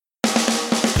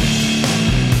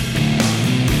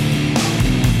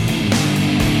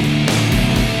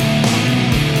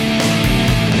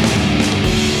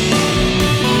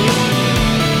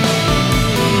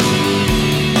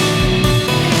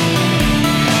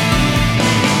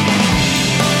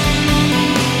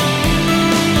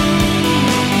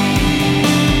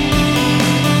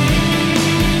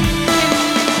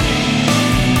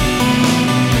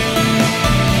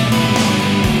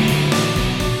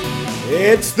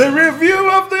The review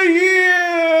of the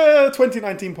year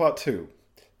 2019 part 2.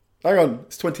 Hang on,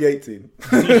 it's 2018.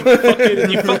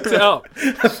 You fucked it up.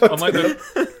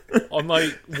 On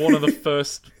one of the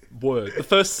first words, the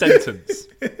first sentence.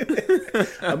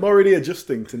 I'm already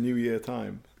adjusting to New Year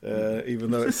time,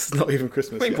 even though it's not even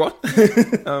Christmas Wait, yet. what?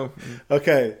 Oh.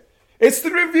 Okay. It's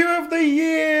the review of the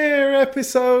year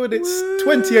episode. It's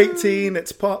 2018.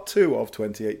 It's part 2 of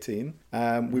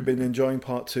 2018. We've been enjoying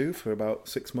part 2 for about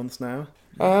 6 months now.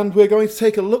 And we're going to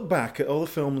take a look back at all the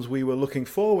films we were looking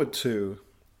forward to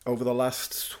over the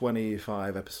last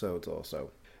 25 episodes or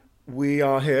so. We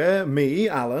are here, me,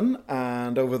 Alan,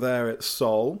 and over there it's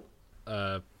Sol.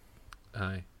 Hi.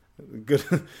 Good.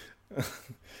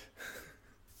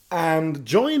 And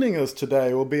joining us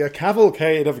today will be a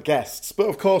cavalcade of guests. But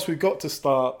of course, we've got to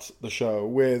start the show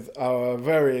with our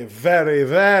very, very,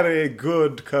 very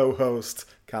good co-host,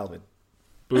 Calvin.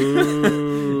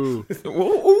 Boo.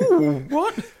 Ooh,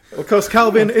 what? Of course,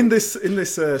 Calvin, in this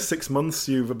 6 months,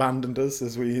 you've abandoned us,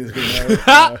 as we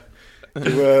know.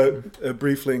 You were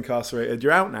briefly incarcerated.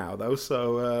 You're out now, though,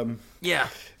 so... Yeah.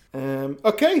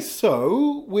 Okay,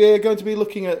 so we're going to be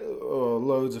looking at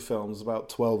loads of films, about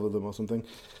 12 of them or something.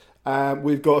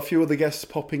 We've got a few other guests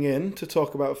popping in to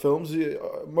talk about films,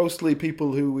 mostly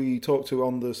people who we talk to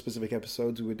on the specific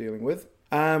episodes we're dealing with.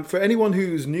 For anyone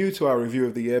who's new to our review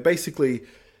of the year, basically,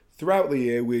 throughout the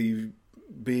year we've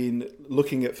been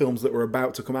looking at films that were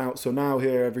about to come out. So now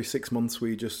here, every 6 months,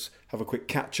 we just have a quick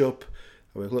catch-up,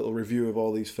 a little review of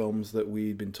all these films that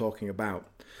we've been talking about.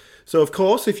 So, of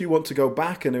course, if you want to go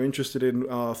back and are interested in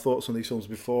our thoughts on these films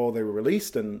before they were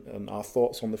released and our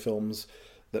thoughts on the films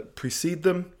that precede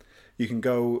them, you can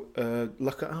go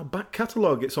look at our back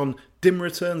catalogue. It's on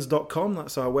dimreturns.com.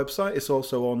 That's our website. It's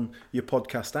also on your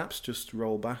podcast apps. Just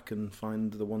roll back and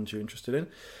find the ones you're interested in.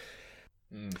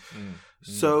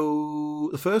 So,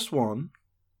 the first one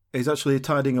is actually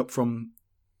tidying up from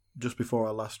just before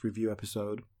our last review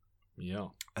episode. Yeah.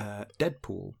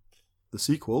 Deadpool, the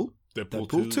sequel.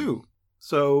 Deadpool 2.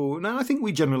 So now I think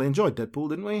we generally enjoyed Deadpool,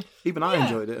 didn't we? Even I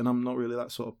enjoyed it, and I'm not really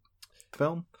that sort of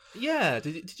film. Yeah.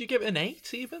 Did you give it an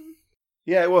 8 even?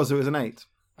 Yeah, it was. It was an 8.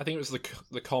 I think it was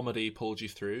the comedy pulled you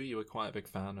through. You were quite a big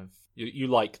fan of... You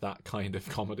like that kind of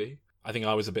comedy. I think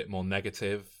I was a bit more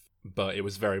negative, but it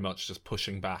was very much just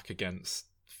pushing back against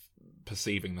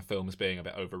perceiving the film as being a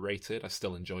bit overrated. I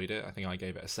still enjoyed it. I think I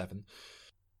gave it a 7.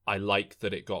 I like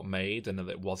that it got made and that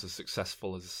it was as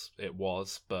successful as it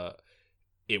was, but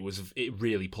it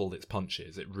really pulled its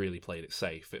punches. It really played it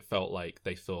safe. It felt like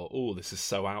they thought, oh, this is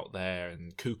so out there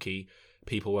and kooky,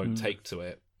 people won't take to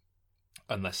it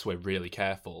unless we're really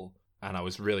careful. And I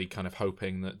was really kind of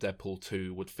hoping that Deadpool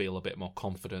 2 would feel a bit more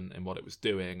confident in what it was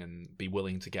doing and be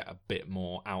willing to get a bit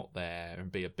more out there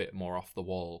and be a bit more off the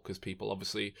wall, because people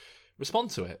obviously respond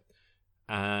to it.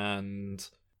 And...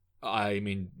 I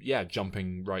mean, yeah,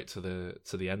 jumping right to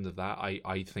the end of that,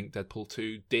 I think Deadpool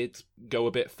 2 did go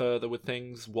a bit further with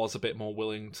things, was a bit more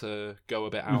willing to go a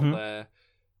bit out there,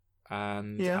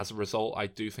 and as a result, I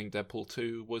do think Deadpool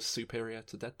 2 was superior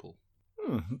to Deadpool.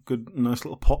 Good, nice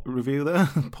little pot review there.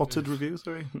 Potted review,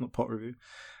 sorry, not pot review.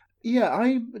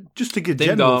 Yeah, just to give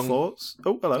general thoughts.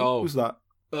 Oh, hello, who's that?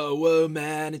 Oh, whoa,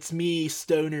 man, it's me,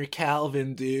 Stoner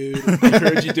Calvin, dude. I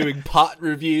heard you doing pot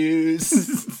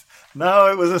reviews.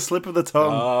 No, it was a slip of the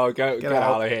tongue. Oh, get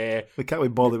out of here. We can't be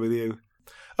bothered with you.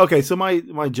 Okay, so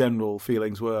my general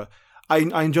feelings were, I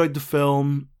enjoyed the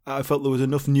film. I felt there was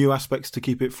enough new aspects to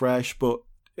keep it fresh, but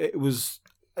it was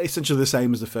essentially the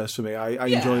same as the first for me. I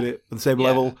enjoyed it at the same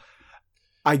level.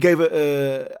 I gave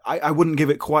it I wouldn't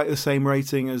give it quite the same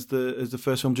rating as the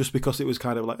first film, just because it was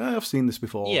kind of like, I've seen this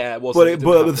before. Yeah, it wasn't.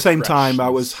 But at the same time, I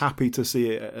was happy to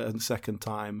see it a second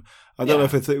time. I don't know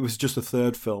if it was just a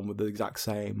third film with the exact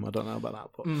same. I don't know about that.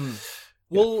 But,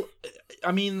 Well,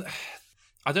 I mean,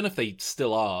 I don't know if they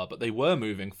still are, but they were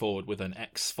moving forward with an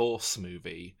X-Force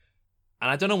movie. And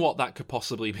I don't know what that could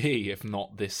possibly be if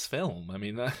not this film. I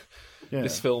mean,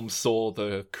 this film saw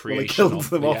the creation of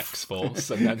the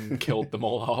X-Force and then killed them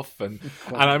all off. And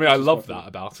I mean, I love that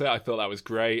about it. I thought that was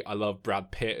great. I love Brad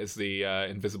Pitt as the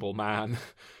Invisible Man.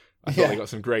 I thought they got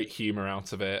some great humour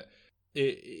out of it.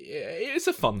 It's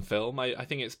a fun film. I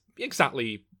think it's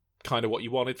exactly kind of what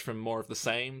you wanted from more of the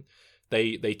same.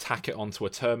 They tack it onto a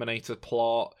Terminator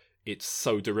plot. It's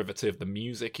so derivative. The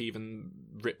music even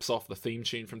rips off the theme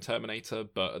tune from Terminator,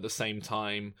 but at the same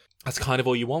time, that's kind of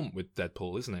all you want with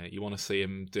Deadpool, isn't it? You want to see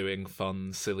him doing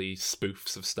fun, silly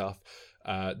spoofs of stuff.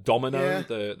 Domino,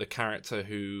 the character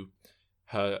who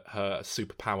her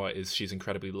superpower is she's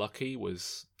incredibly lucky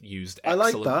was used I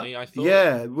like excellently. that. I thought.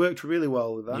 Yeah, it worked really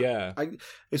well with that. Yeah.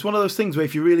 It's one of those things where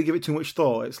if you really give it too much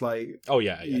thought, it's like Oh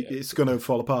yeah. it's going to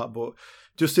fall apart. But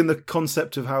just in the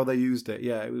concept of how they used it,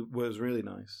 yeah, it was really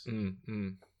nice.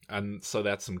 And so they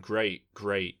had some great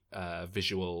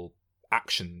visual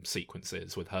action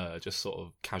sequences with her just sort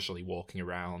of casually walking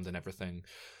around and everything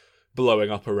blowing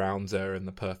up around her in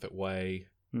the perfect way.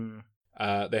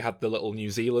 They had the little New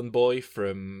Zealand boy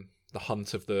from The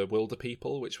Hunt of the Wilder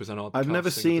People, which was an odd I've never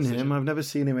casting seen decision. him. I've never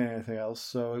seen him in anything else,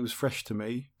 so it was fresh to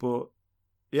me. But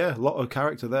yeah, a lot of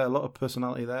character there, a lot of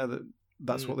personality there.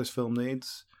 That's what this film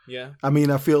needs. Yeah. I mean,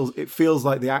 it feels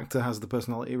like the actor has the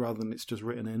personality rather than it's just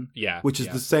written in. Yeah. Which is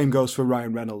the same goes for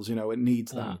Ryan Reynolds. You know, it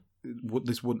needs that.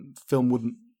 This film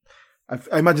wouldn't.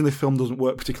 I imagine the film doesn't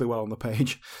work particularly well on the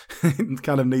page. It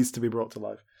kind of needs to be brought to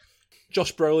life.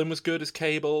 Josh Brolin was good as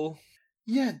Cable.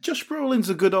 Yeah, Josh Brolin's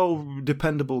a good old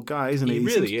dependable guy, isn't he? He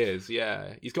really is,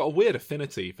 yeah. He's got a weird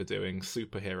affinity for doing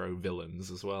superhero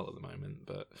villains as well at the moment.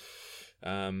 But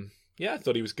yeah, I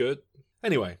thought he was good.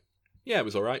 Anyway, yeah, it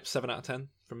was all right. 7 out of 10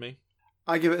 from me.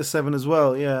 I give it a 7 as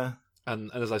well, yeah.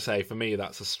 And as I say, for me,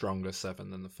 that's a stronger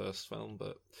 7 than the first film,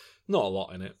 but not a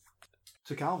lot in it.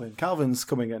 So Calvin's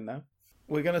coming in now.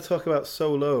 We're going to talk about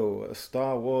Solo, a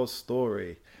Star Wars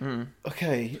story.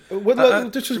 Okay,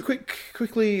 just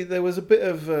quickly, there was a bit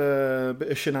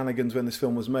of shenanigans when this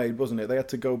film was made, wasn't it? They had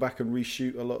to go back and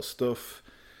reshoot a lot of stuff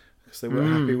because they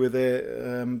weren't happy with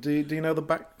it. Do you know the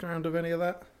background of any of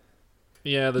that?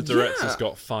 Yeah, the directors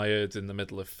got fired in the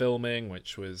middle of filming,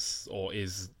 which was, or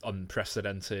is,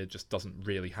 unprecedented, just doesn't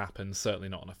really happen, certainly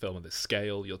not on a film of this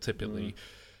scale. You'll typically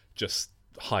just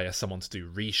hire someone to do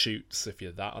reshoots if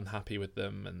you're that unhappy with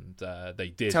them, and they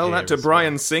did. Tell that to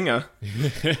Bryan Singer.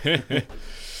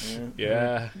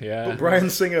 Yeah. But Bryan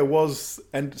Singer was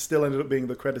and still ended up being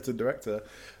the credited director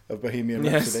of Bohemian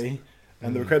Rhapsody,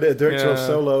 and the credited director of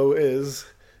Solo is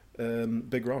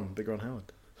Big Ron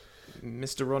Howard.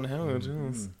 Mr. Ron Howard.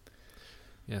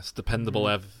 Yes, dependable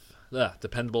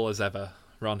as ever,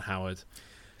 Ron Howard.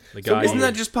 The guy. So isn't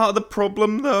that just part of the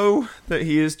problem, though? That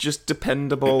he is just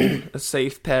dependable, a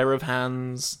safe pair of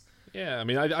hands? Yeah, I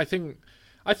mean, I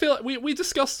feel like we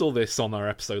discussed all this on our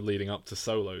episode leading up to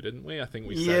Solo, didn't we? I think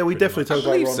we said we definitely talked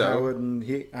about Ron so. Howard and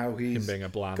how he's him being a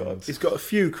bland. He's got a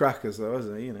few crackers though,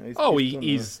 hasn't he? You know,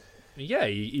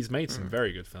 he's made some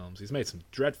very good films. He's made some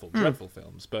dreadful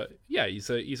films, but yeah, he's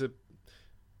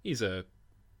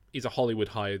a Hollywood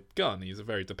hired gun. He's a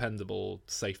very dependable,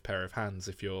 safe pair of hands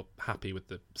if you're happy with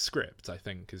the script, I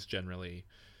think, is generally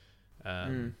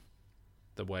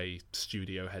the way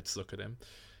studio heads look at him.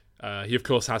 He, of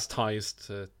course, has ties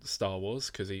to Star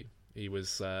Wars because he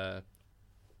was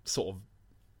sort of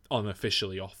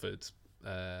unofficially offered.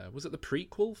 Was it the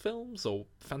prequel films or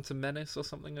Phantom Menace or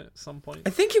something at some point? I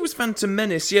think it was Phantom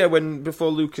Menace, before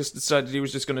Lucas decided he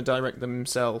was just going to direct them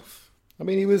himself. I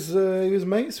mean, he was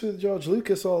mates with George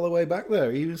Lucas all the way back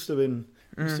there. He must have been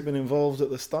involved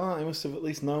at the start. He must have at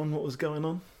least known what was going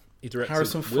on. He directed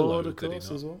Harrison Willow, Ford, of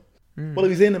course, as well. Mm. Well, he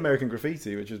was in American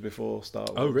Graffiti, which was before Star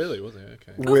Wars. Oh, really? Was he?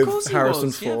 Okay. With Of course he Harrison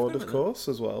was. Yeah, Ford, I of remember course,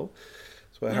 as well.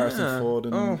 It's where Harrison Ford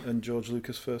and George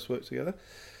Lucas first worked together.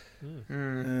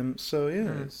 So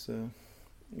yeah, it's.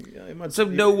 So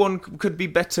no one could be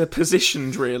better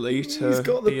positioned, really, to he's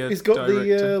got be a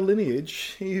the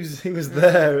lineage. He was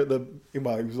there at the.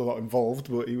 Well, he was a lot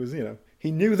involved, but he was,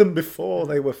 he knew them before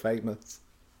they were famous.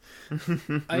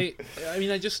 I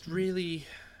mean, I just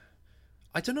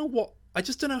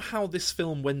don't know how this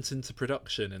film went into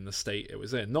production in the state it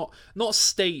was in. Not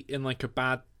state in like a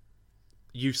bad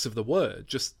use of the word.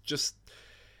 Just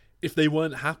if they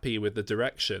weren't happy with the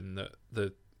direction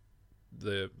that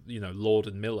the Lord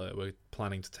and Miller were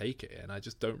planning to take it in, I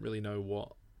just don't really know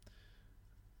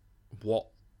what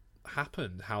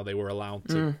happened, how they were allowed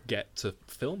to get to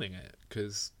filming it,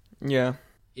 because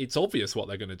it's obvious what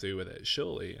they're going to do with it,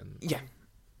 surely. And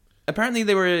apparently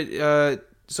they were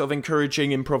sort of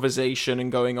encouraging improvisation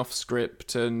and going off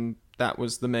script, and that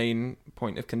was the main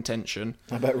point of contention.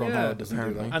 I bet Ron Howard doesn't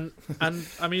do that. And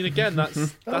I mean, again, that's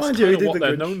mind kind you, he of did what the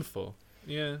they're Grinch. known for.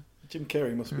 Yeah. Jim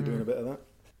Carrey must be doing a bit of that.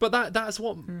 But that's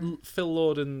what Phil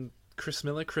Lord and Chris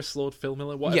Lord, Phil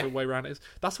Miller, whatever way around it is.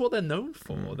 That's what they're known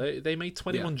for. They made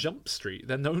 21 Jump Street.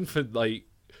 They're known for like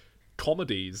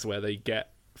comedies where they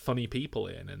get funny people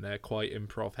in and they're quite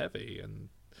improv heavy.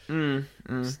 And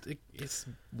it's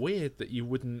weird that you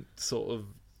wouldn't sort of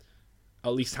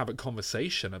at least have a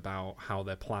conversation about how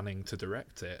they're planning to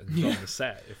direct it and on the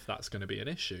set if that's going to be an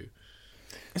issue.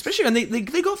 Especially when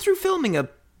they got through filming a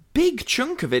big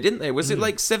chunk of it, didn't they? Was it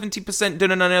like 70%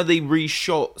 done? And I know they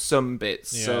reshot some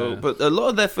bits, Yeah. but a lot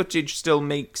of their footage still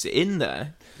makes it in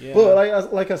there. Yeah. Well,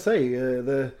 like I say,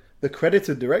 the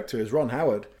credited director is Ron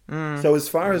Howard. So as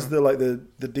far as the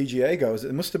DGA goes,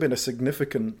 it must have been a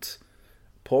significant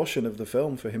portion of the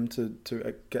film for him to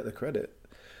get the credit.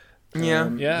 Yeah.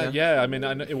 I mean,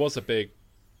 I know it was a big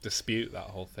dispute, that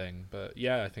whole thing, but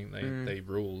yeah, I think they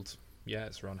ruled. Yeah,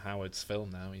 it's Ron Howard's film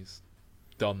now. He's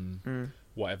done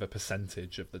whatever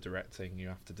percentage of the directing you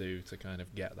have to do to kind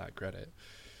of get that credit.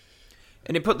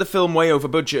 And it put the film way over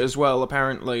budget as well.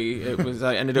 Apparently, it was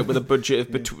ended up with a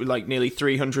budget of like nearly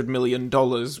 $300 million,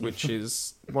 which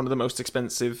is one of the most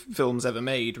expensive films ever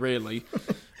made, really.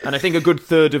 And I think a good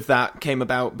third of that came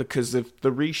about because of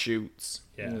the reshoots.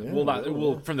 Yeah.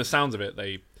 Well, from the sounds of it,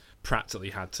 they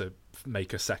practically had to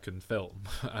make a second film.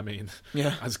 I mean,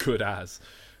 as good as.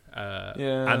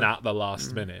 And at the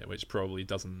last minute, which probably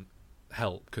doesn't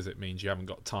help because it means you haven't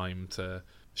got time to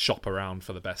shop around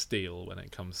for the best deal when it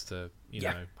comes to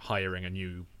know, hiring a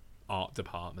new art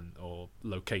department or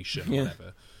location or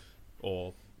whatever.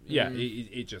 Or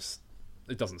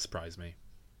it doesn't surprise me,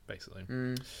 basically.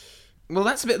 Well,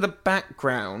 that's a bit of the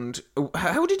background.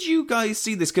 How did you guys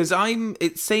see this? Because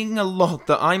it's saying a lot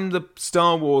that I'm the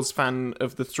Star Wars fan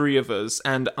of the three of us,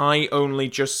 and I only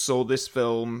just saw this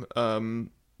film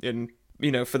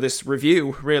for this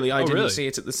review. Really, I didn't see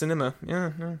it at the cinema.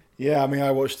 Yeah, I mean,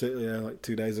 I watched it like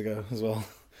 2 days ago as well.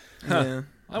 Yeah.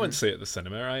 I went to see it at the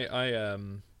cinema.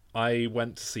 I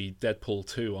went to see Deadpool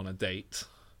 2 on a date,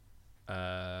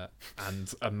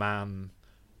 and a man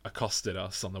accosted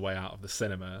us on the way out of the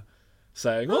cinema,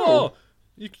 saying, "Oh,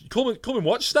 you come and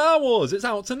watch Star Wars. It's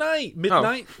out tonight,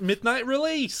 midnight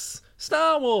release,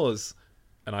 Star Wars."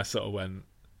 And I sort of went,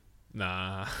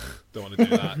 "Nah, don't want to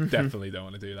do that. Definitely don't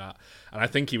want to do that." And I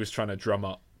think he was trying to drum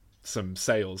up some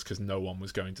sales because no one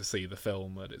was going to see the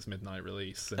film at its midnight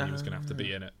release, and he was going to have to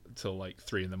be in it till like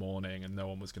 3 a.m, and no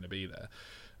one was going to be there.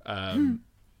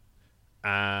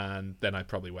 And then I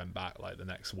probably went back like the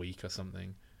next week or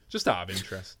something, just out of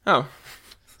interest. Oh.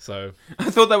 So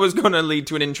I thought that was going to lead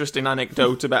to an interesting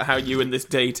anecdote about how you and this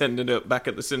date ended up back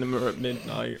at the cinema at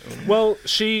midnight. Well,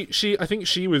 I think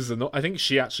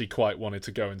she actually quite wanted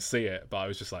to go and see it, but I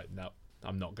was just like, no,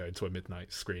 I'm not going to a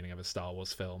midnight screening of a Star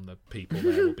Wars film. The people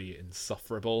there will be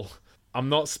insufferable. I'm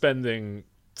not spending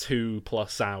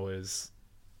 2+ hours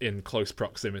in close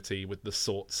proximity with the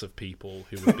sorts of people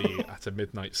who would be at a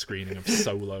midnight screening of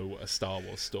Solo, a Star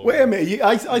Wars story. Wait a minute,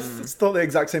 I thought the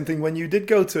exact same thing when you did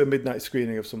go to a midnight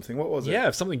screening of something. What was it?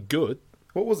 Yeah, something good.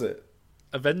 What was it?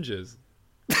 Avengers.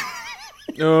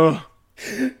 Oh.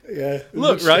 Yeah,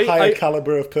 look, right, higher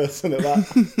caliber of person at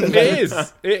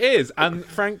that. It is, and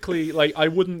frankly, like, I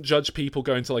wouldn't judge people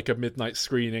going to like a midnight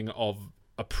screening of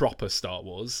a proper Star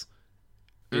Wars.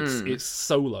 It's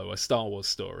Solo, a Star Wars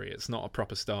story. It's not a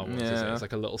proper Star Wars, is it? It's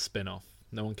like a little spin-off.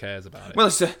 No one cares about it. Well,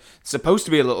 it's supposed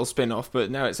to be a little spin-off, but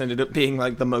now it's ended up being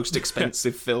like the most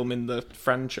expensive film in the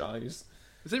franchise.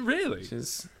 Is it really?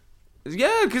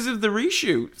 Yeah, because of the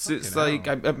reshoots. Fucking it's like,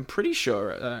 hell. I'm pretty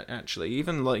sure, actually.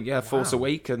 Even like, Force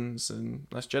Awakens and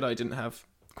Last Jedi didn't have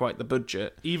quite the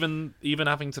budget. Even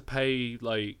having to pay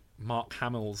like Mark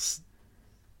Hamill's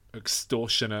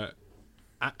extortionate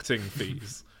acting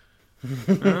fees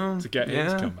to get him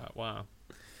to come back. Wow.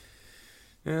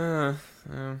 Yeah.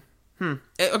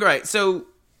 Okay, so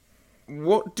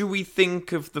what do we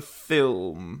think of the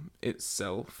film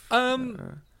itself?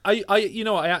 I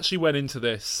actually went into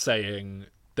this saying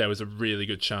there was a really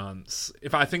good chance.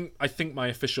 I think my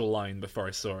official line before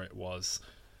I saw it was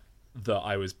that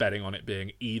I was betting on it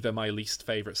being either my least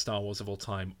favorite Star Wars of all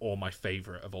time or my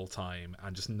favorite of all time,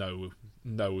 and just no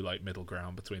like middle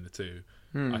ground between the two.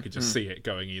 I could just see it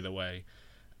going either way,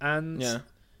 and I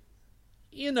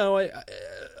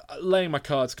laying my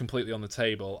cards completely on the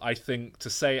table, I think to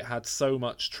say it had so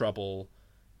much trouble.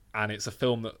 And it's a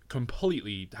film that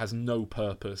completely has no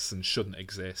purpose and shouldn't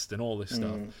exist and all this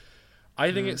stuff.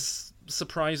 I think it's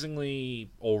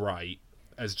surprisingly alright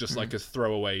as just like a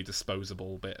throwaway,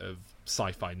 disposable bit of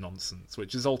sci-fi nonsense,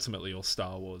 which is ultimately all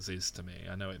Star Wars is to me.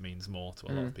 I know it means more to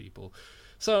a lot of people.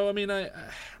 So, I mean, I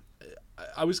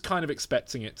was kind of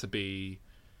expecting it to be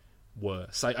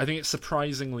worse. I think it's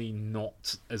surprisingly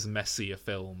not as messy a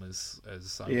film as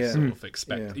I was sort of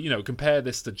expecting. Yeah. Compare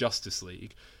this to Justice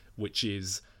League, which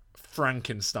is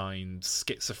Frankenstein,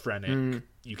 schizophrenic.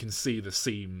 You can see the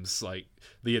seams, like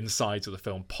the insides of the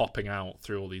film popping out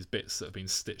through all these bits that have been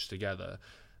stitched together.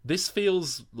 This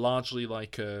feels largely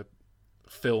like a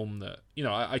film that,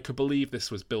 I could believe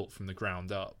this was built from the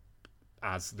ground up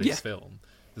as this film.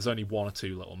 There's only one or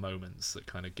two little moments that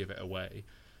kind of give it away.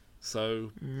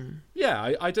 So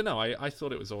yeah, I don't know. I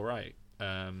thought it was all right.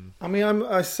 I mean,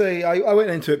 I went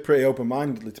into it pretty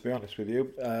open-mindedly, to be honest with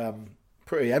you.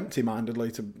 Pretty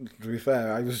empty-mindedly, to be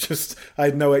fair. I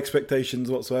had no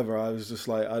expectations whatsoever. I was just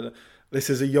like, this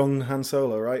is a young Han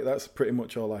Solo, right? That's pretty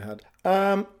much all I had.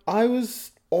 I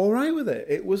was all right with it.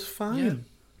 It was fine.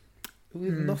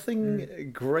 With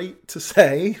nothing great to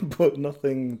say, but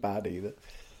nothing bad either.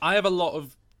 I have a lot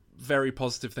of very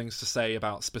positive things to say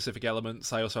about specific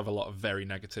elements. I also have a lot of very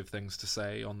negative things to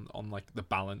say on like the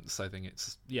balance. I think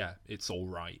it's all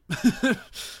right.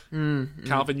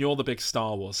 Calvin, you're the big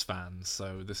Star Wars fan,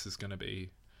 so this is going to be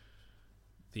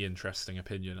the interesting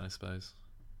opinion, I suppose.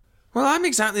 Well, I'm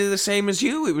exactly the same as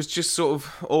you. It was just sort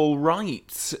of all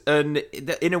right. And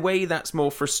in a way, that's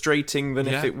more frustrating than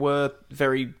if it were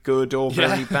very good or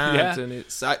very bad. And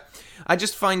it's I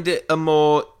just find it a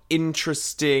more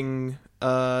interesting,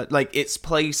 like its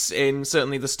place in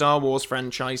certainly the Star Wars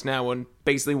franchise now, and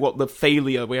basically what the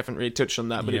failure, we haven't really touched on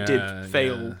that, but it did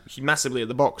fail massively at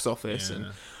the box office. And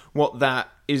what that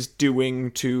is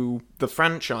doing to the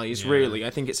franchise, really. I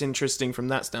think it's interesting from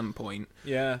that standpoint.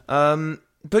 Yeah.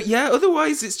 But yeah,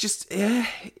 otherwise it's just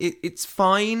it's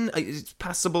fine. It's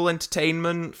passable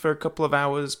entertainment for a couple of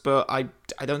hours, but I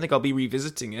don't think I'll be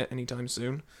revisiting it anytime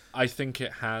soon. I think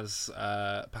it has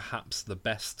perhaps the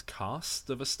best cast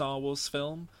of a Star Wars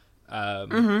film.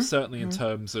 Certainly in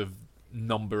terms of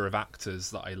number of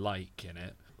actors that I like in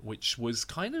it, which was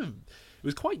it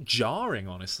was quite jarring,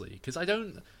 honestly, because I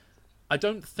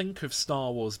don't think of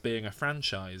Star Wars being a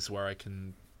franchise where I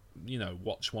can,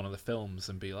 watch one of the films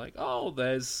and be like, oh,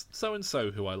 there's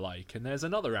so-and-so who I like, and there's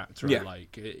another actor I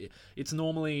like. It's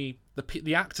normally...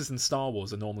 The actors in Star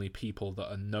Wars are normally people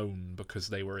that are known because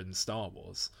they were in Star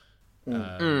Wars, for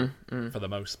the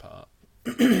most part.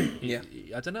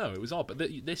 I don't know, it was odd. But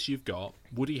this you've got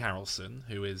Woody Harrelson,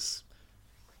 who is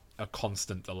a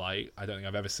constant delight. I don't think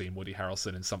I've ever seen Woody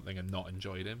Harrelson in something and not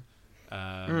enjoyed him.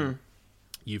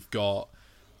 You've got...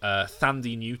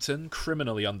 Thandie Newton,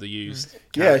 criminally underused.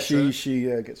 Character. Yeah, she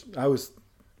gets. I was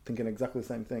thinking exactly the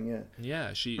same thing.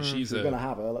 Yeah, she's we're gonna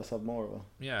have her. Let's have more of her.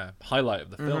 Yeah, highlight of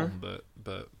the film,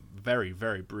 but very,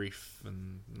 very brief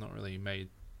and not really made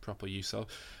proper use of.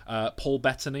 Paul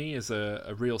Bettany is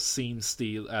a real scenery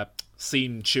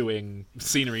chewing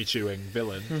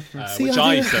villain, which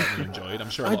I certainly enjoyed.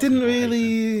 I'm sure I didn't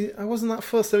really. I wasn't that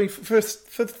fussed. I mean, for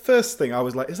the first thing, I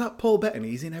was like, "Is that Paul Bettany?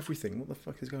 He's in everything. What the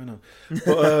fuck is going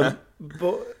on?"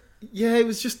 But yeah, it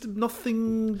was just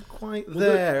nothing quite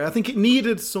there. I think it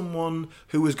needed someone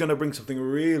who was going to bring something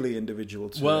really individual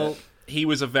to it. Well, he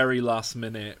was a very last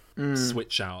minute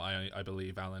switch out, I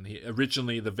believe, Alan.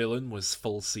 Originally, the villain was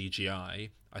full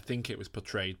CGI. I think it was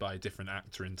portrayed by a different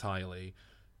actor entirely.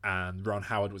 And Ron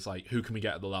Howard was like, who can we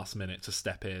get at the last minute to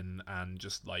step in and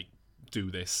just like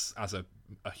do this as a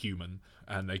human?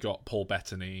 And they got Paul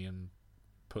Bettany and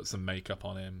put some makeup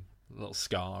on him, a little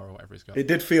scar or whatever he's got. It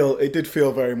did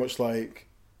feel very much like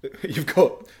you've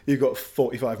got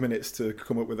 45 minutes to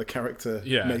come up with a character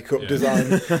makeup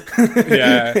design.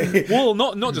 Well,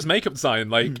 not just makeup design,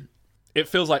 like it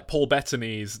feels like Paul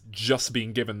Bettany's just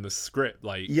been given the script.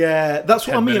 Like, yeah, that's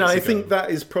what I mean. I think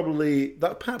that is probably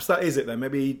that. Perhaps that is it. Then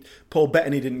maybe Paul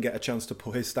Bettany didn't get a chance to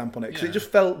put his stamp on it because it just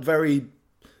felt very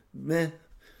meh.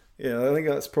 Yeah, I think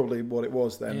that's probably what it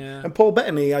was then. Yeah. And Paul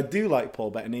Bettany, I do like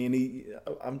Paul Bettany,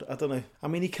 and I don't know. I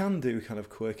mean, he can do kind of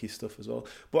quirky stuff as well.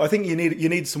 But I think you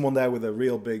need someone there with a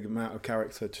real big amount of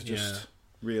character to just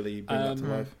really bring that to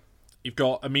life. You've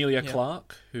got Emilia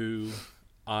Clarke, who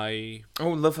I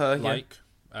love her. Like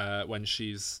when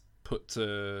she's put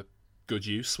to good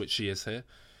use, which she is here.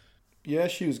 Yeah,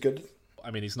 she was good.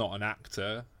 I mean, he's not an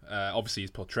actor. Obviously,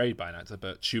 he's portrayed by an actor,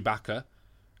 but Chewbacca.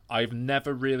 I've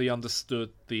never really understood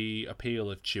the appeal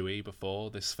of Chewie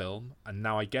before this film, and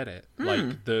now I get it.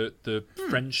 Like the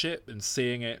friendship and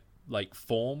seeing it like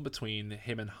form between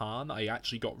him and Han, I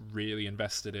actually got really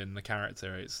invested in the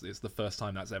character. It's the first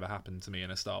time that's ever happened to me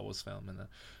in a Star Wars film, and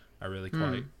I really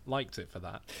quite liked it for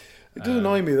that. It does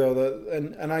annoy me though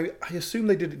that, and I assume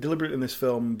they did it deliberately in this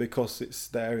film because it's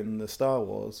there in the Star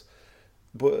Wars,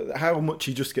 but how much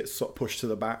he just gets sort of pushed to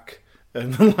the back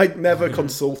and like never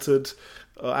consulted.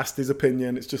 Or asked his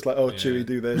opinion. It's just like, Chewie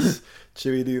do this,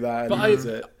 Chewie do that, and but he does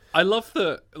it. I love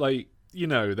that, like,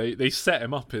 they set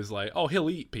him up as like, he'll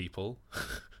eat people.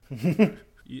 I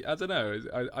don't know.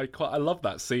 I love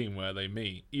that scene where they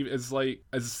meet. It's like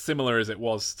as similar as it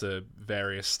was to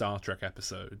various Star Trek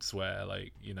episodes where,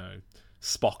 like,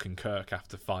 Spock and Kirk have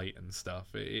to fight and stuff.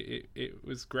 It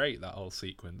was great, that whole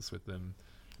sequence with them.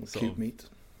 Cube meat.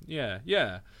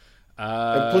 Yeah.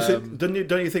 And plus, don't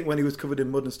you think when he was covered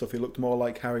in mud and stuff, he looked more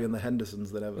like Harry and the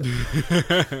Hendersons than ever?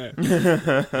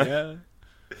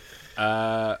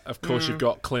 Yeah. Of course, you've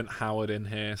got Clint Howard in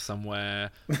here somewhere.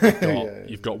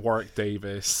 You've got Warwick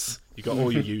Davis. You've got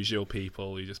all your usual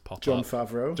people who just pop up. Jon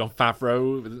Favreau. Jon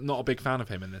Favreau. Not a big fan of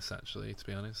him in this, actually, to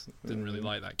be honest. Didn't really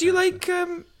like that. Do you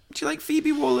like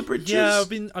Phoebe Waller-Bridges? Yeah,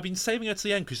 I've been saving her to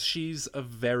the end because she's a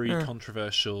very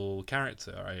controversial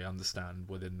character. I understand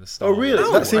within the Star Oh, really?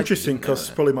 Wars. That's interesting because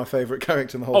it's probably my favourite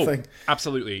character in the whole thing.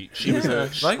 Absolutely. She was.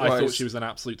 I thought she was an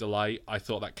absolute delight. I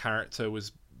thought that character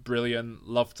was brilliant.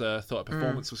 Loved her. Thought her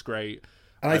performance was great.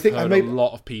 And I've heard a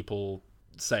lot of people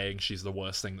saying she's the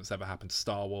worst thing that's ever happened to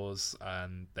Star Wars,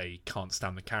 and they can't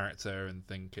stand the character and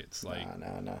think it's like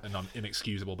an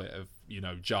inexcusable bit of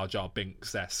Jar Jar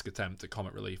Binks-esque attempt at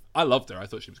comic relief. I loved her. I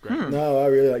thought she was great. No, I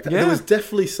really liked it. Yeah. There was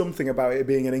definitely something about it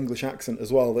being an English accent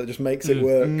as well that just makes it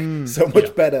work so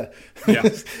much better. Yeah,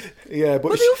 yeah.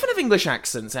 But they often have English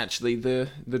accents. Actually, the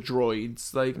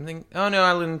droids. Like, I think, oh no,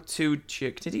 Alan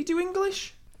Tudyk. Did he do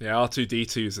English? Yeah,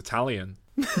 R2D2 is Italian.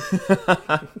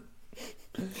 I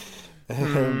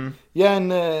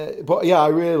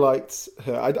really liked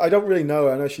her. I don't really know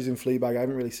her. I know she's in Fleabag. I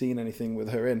haven't really seen anything with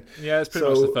her in. Yeah, it's pretty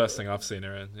much the first thing I've seen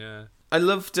her in. Yeah, I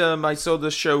loved. I saw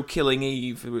the show Killing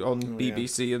Eve on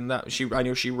BBC, and I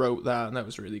know she wrote that, and that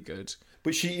was really good.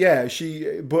 But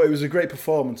but it was a great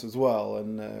performance as well,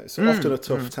 and it's often a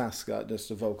tough task, that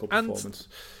just a vocal performance.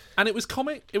 And it was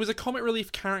comic. It was a comic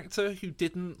relief character who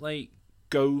didn't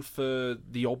go for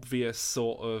the obvious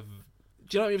sort of.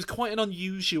 Do you know, it was quite an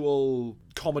unusual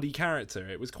comedy character.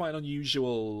 It was quite an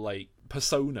unusual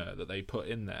persona that they put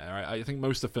in there. I think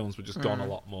most of the films were just gone a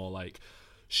lot more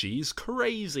she's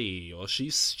crazy or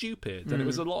she's stupid, and it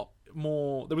was a lot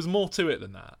more. There was more to it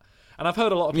than that. And I've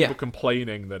heard a lot of people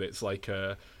complaining that it's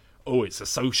it's a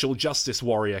social justice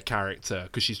warrior character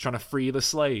because she's trying to free the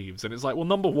slaves, and it's well,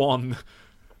 number one,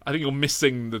 I think you're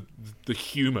missing the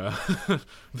humour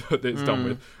that it's done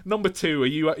with. Number two, are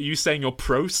you saying you're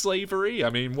pro-slavery?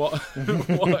 I mean, what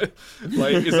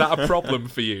is that a problem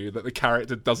for you that the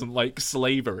character doesn't like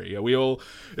slavery?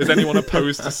 Is anyone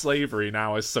opposed to slavery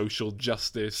now as social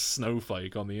justice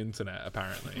snowflake on the internet?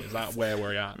 Apparently, is that where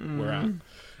we're at?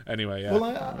 Anyway, yeah. Well,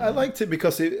 I liked it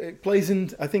because it plays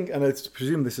in. I think, and I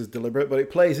presume this is deliberate, but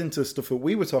it plays into stuff that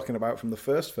we were talking about from the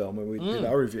first film when we did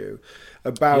our review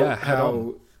about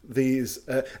how. These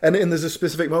and there's a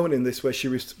specific moment in this where she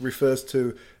refers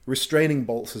to restraining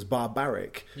bolts as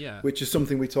barbaric, which is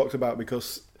something we talked about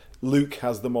because Luke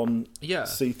has them on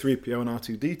C-3PO and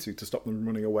R2-D2 to stop them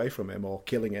running away from him or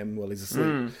killing him while he's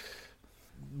asleep.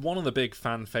 One of the big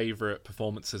fan favourite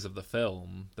performances of the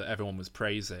film that everyone was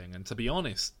praising, and to be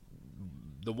honest,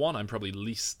 the one I'm probably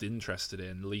least interested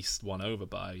in, least won over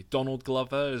by, Donald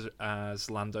Glover as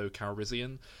Lando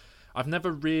Calrissian. I've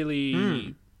never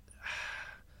really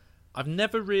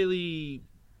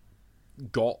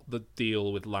got the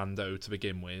deal with Lando to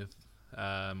begin with,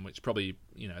 which probably,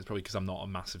 it's probably because I'm not a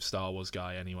massive Star Wars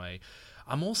guy anyway.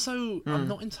 I'm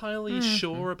not entirely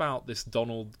sure about this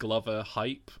Donald Glover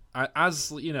hype.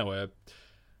 As,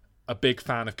 a big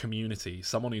fan of Community,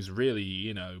 someone who's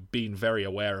really, been very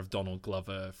aware of Donald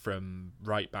Glover from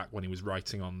right back when he was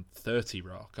writing on 30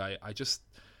 Rock. I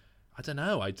don't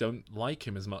know. I don't like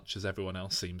him as much as everyone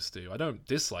else seems to. I don't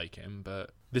dislike him,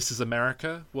 but This Is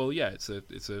America. Well, yeah, it's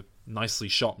a nicely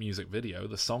shot music video.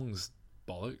 The song's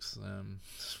bollocks.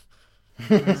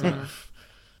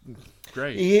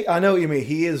 Great. I know what you mean.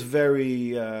 He is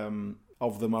very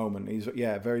of the moment. He's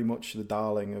very much the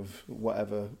darling of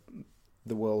whatever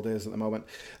the world is at the moment,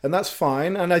 and that's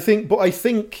fine. And I think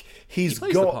he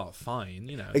plays the part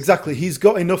fine. Exactly. He's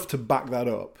got enough to back that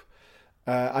up.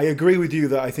 I agree with you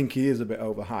that I think he is a bit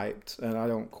overhyped, and I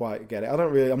don't quite get it.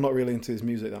 I'm not really into his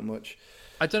music that much.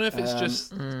 I don't know if it's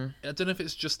just. I don't know if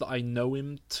it's just that I know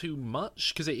him too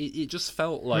much, because it just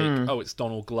felt like it's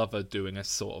Donald Glover doing a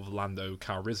sort of Lando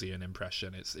Calrissian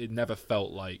impression. It never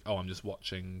felt like I'm just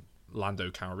watching Lando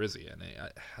Calrissian.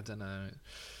 I don't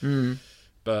know,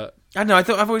 but I don't know.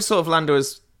 I've always thought of Lando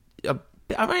as.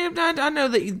 I know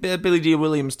that Billy D.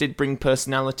 Williams did bring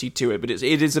personality to it, but it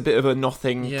is a bit of a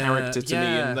nothing character to me,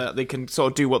 and that they can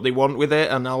sort of do what they want with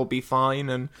it, and I'll be fine.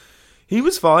 And he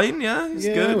was fine, he's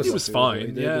good. He was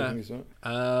fine,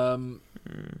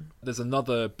 There's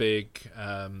another big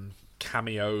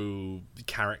cameo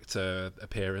character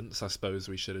appearance, I suppose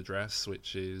we should address,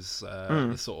 which is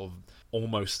the sort of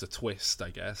almost a twist, I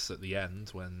guess, at the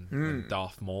end when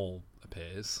Darth Maul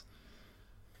appears.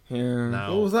 Yeah.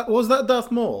 Now, was that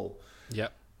Darth Maul?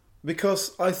 Yep.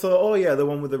 Because I thought, the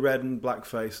one with the red and black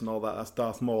face and all that, that's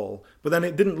Darth Maul. But then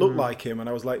it didn't look like him, and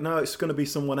I was like, no, it's going to be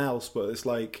someone else. But it's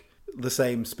like the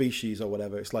same species or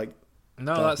whatever. It's like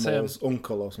No, Darth that's him. Maul's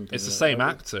uncle or something. It's the like same that.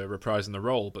 actor reprising the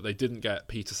role, but they didn't get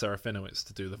Peter Serafinowicz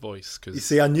to do the voice. You Cause,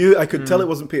 see, I could tell it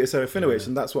wasn't Peter Serafinowicz,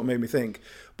 and that's what made me think.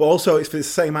 But also, it's the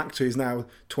same actor who's now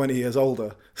 20 years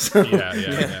older. So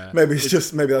yeah. maybe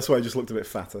maybe that's why I just looked a bit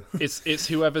fatter. It's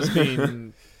whoever's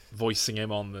been voicing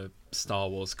him on the Star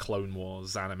Wars Clone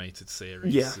Wars animated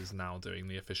series is now doing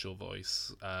the official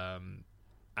voice.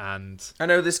 And I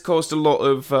know this caused a lot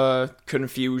of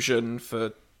confusion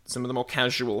for some of the more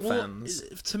casual fans.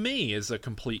 To me, as a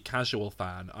complete casual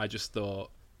fan, I just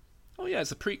thought, oh yeah,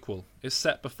 it's a prequel. It's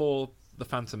set before The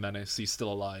Phantom Menace. He's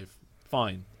still alive.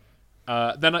 Fine.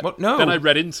 Then I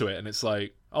read into it, and it's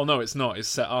like, oh no, it's not. It's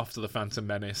set after The Phantom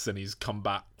Menace, and he's come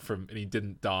back and he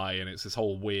didn't die, and it's this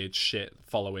whole weird shit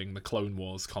following the Clone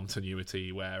Wars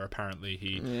continuity, where apparently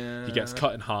he gets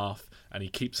cut in half, and he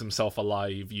keeps himself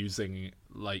alive using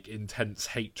like intense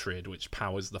hatred, which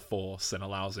powers the Force and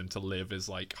allows him to live as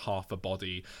like half a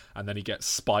body, and then he gets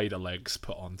spider legs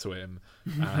put onto him,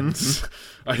 and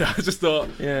I just thought,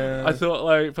 I thought,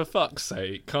 like, for fuck's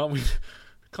sake, can't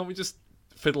we just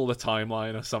fiddle the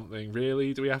timeline or something?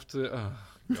 Really? Do we have to? Oh,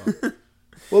 God.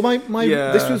 Well,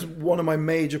 this was one of my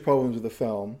major problems with the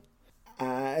film.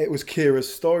 It was Kira's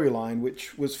storyline,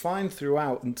 which was fine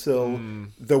throughout until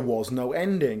there was no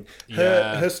ending.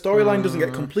 Her storyline doesn't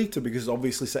get completed because it's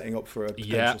obviously setting up for a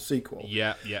potential sequel.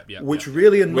 Which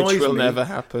really annoys me. Which will never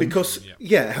happen. Because,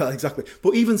 exactly.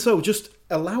 But even so, just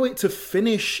allow it to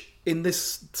finish in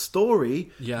this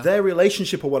story, their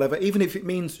relationship or whatever, even if it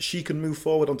means she can move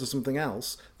forward onto something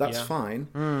else, that's fine.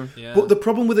 But the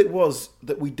problem with it was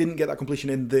that we didn't get that completion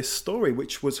in this story,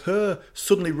 which was her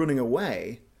suddenly running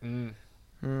away.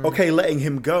 Okay, letting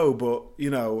him go, but,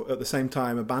 at the same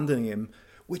time abandoning him,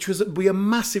 which would be a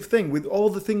massive thing. With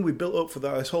all the thing we built up for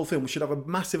this whole film, we should have a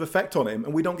massive effect on him,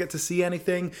 and we don't get to see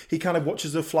anything. He kind of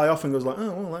watches her fly off and goes like,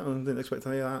 oh, well, I didn't expect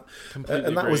any of that.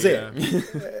 And that was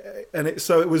it. And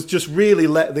so it was just really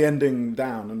let the ending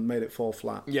down and made it fall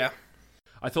flat. Yeah.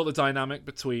 I thought the dynamic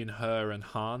between her and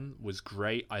Han was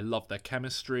great. I loved their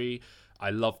chemistry. I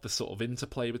loved the sort of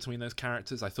interplay between those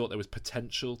characters. I thought there was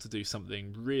potential to do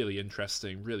something really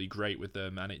interesting, really great with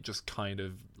them, and it just kind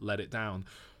of let it down.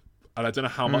 And I don't know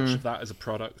how much of that is a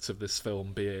product of this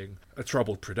film being a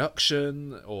troubled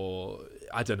production, or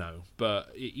I don't know.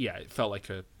 But it felt like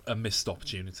a missed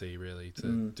opportunity, really,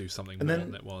 to do something more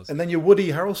than it was. And then your Woody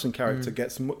Harrelson character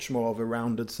gets much more of a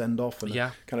rounded send-off and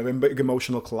a kind of big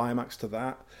emotional climax to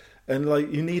that. And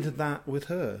like you needed that with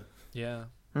her. Yeah.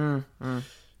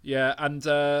 Yeah, and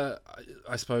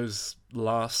I suppose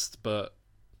last, but,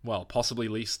 well, possibly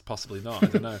least, possibly not, I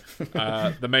don't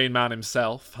know. The main man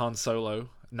himself, Han Solo,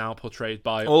 now portrayed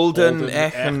by Alden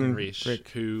Ehrenreich,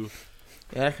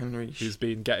 Ehrenreich, who's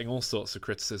been getting all sorts of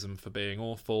criticism for being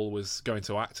awful, was going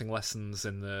to acting lessons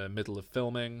in the middle of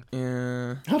filming.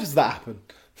 Yeah. How does that happen?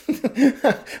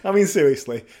 I mean,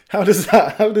 seriously, how does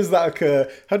that occur?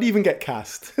 How do you even get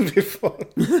cast before?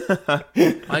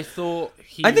 I thought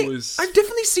I've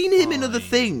definitely seen him in other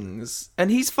things,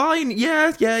 and he's fine.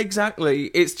 Yeah, exactly.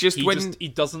 It's just he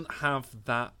doesn't have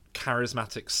that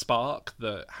charismatic spark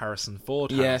that Harrison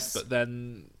Ford has, but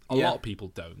then a lot of people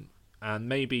don't, and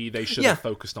maybe they should have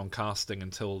focused on casting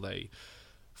until they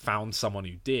found someone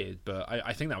who did. But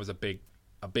I think that was a big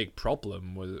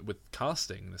problem with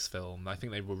casting this film. I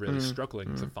think they were really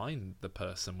struggling to find the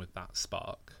person with that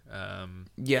spark. And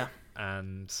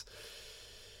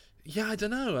I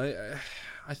don't know.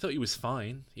 I thought he was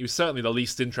fine. He was certainly the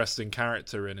least interesting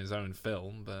character in his own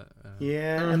film, but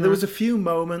and there was a few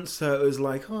moments that it was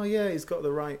like, oh yeah, he's got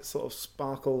the right sort of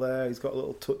sparkle there. He's got a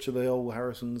little touch of the old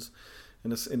Harrison's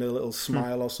in a little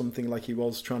smile or something, like he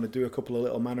was trying to do a couple of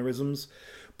little mannerisms.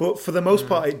 But for the most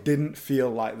part, it didn't feel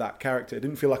like that character. It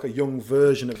didn't feel like a young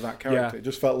version of that character. It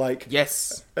just felt like,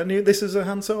 this is a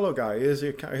Han Solo guy. Here's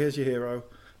your hero,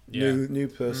 new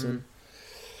person.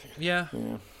 Yeah.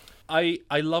 I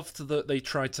loved that they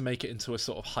tried to make it into a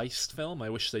sort of heist film. I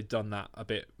wish they'd done that a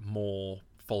bit more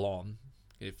full on.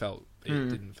 It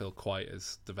didn't feel quite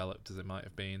as developed as it might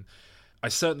have been. I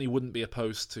certainly wouldn't be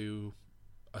opposed to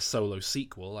a Solo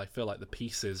sequel. I feel like the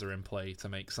pieces are in play to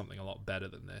make something a lot better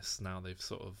than this. Now they've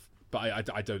sort of... But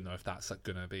I don't know if that's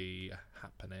going to be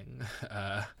happening.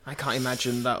 I can't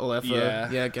imagine that'll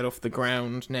ever get off the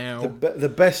ground now. The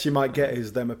best you might get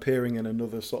is them appearing in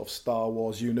another sort of Star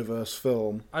Wars universe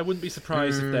film. I wouldn't be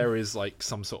surprised if there is like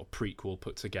some sort of prequel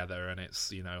put together and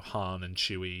it's, Han and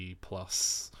Chewie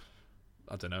plus,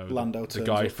 I don't know, Lando the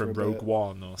guy from Rogue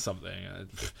One or something.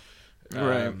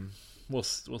 Right. We'll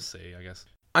see, I guess.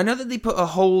 I know that they put a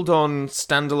hold on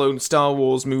standalone Star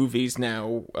Wars movies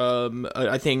now.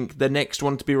 I think the next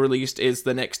one to be released is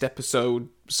the next episode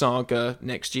saga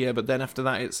next year, but then after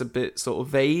that it's a bit sort of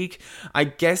vague. I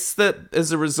guess that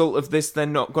as a result of this, they're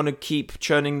not going to keep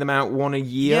churning them out one a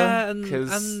year. Yeah,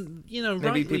 and you know,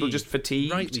 maybe people just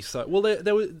fatigued. Rightly so. Well,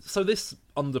 there was, so this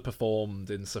underperformed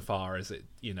insofar as it,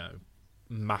 you know,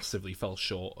 massively fell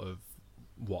short of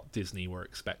what Disney were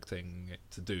expecting it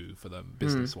to do for them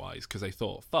business-wise, because they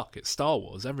thought, fuck, it's Star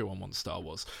Wars, everyone wants Star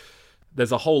Wars.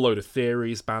 There's a whole load of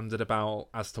theories banded about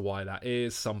as to why that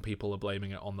is. Some people are blaming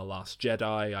it on The Last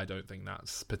Jedi. I don't think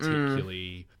that's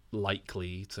particularly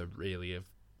likely to really have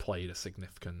played a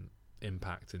significant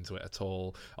impact into it at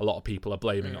all. A lot of people are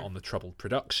blaming it on the troubled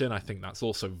production. I think that's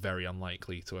also very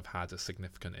unlikely to have had a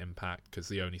significant impact, because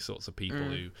the only sorts of people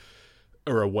who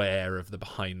are aware of the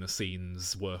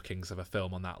behind-the-scenes workings of a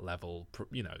film on that level,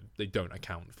 you know, they don't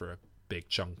account for a big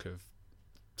chunk of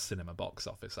cinema box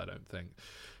office, I don't think.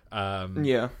 I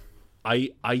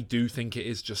do think it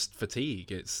is just fatigue.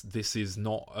 This is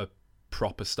not a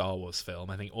proper Star Wars film.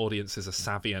 I think audiences are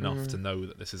savvy enough to know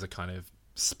that this is a kind of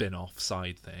spin-off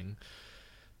side thing.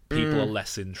 People are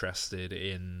less interested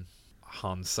in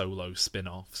Han Solo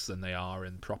spin-offs than they are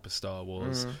in proper Star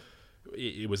Wars.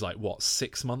 It was like, what,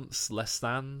 6 months less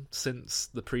than since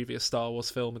the previous Star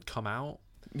Wars film had come out?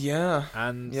 Yeah.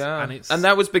 And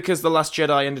that was because The Last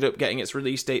Jedi ended up getting its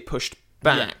release date pushed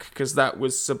back, because that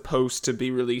was supposed to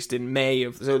be released in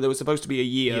May so there was supposed to be a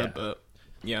year, but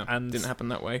and didn't happen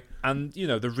that way. And, you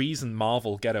know, the reason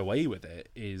Marvel get away with it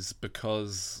is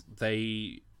because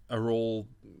they are all,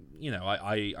 you know,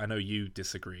 I know you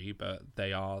disagree, but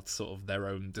they are sort of their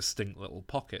own distinct little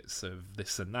pockets of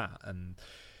this and that, and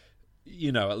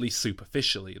you know, at least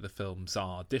superficially, the films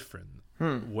are different.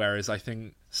 Whereas I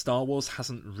think Star Wars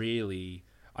hasn't really...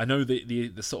 I know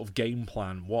the sort of game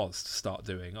plan was to start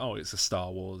doing, it's a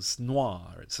Star Wars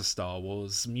noir, it's a Star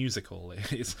Wars musical.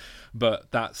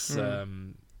 But that's...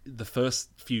 the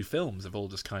first few films have all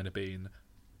just kind of been,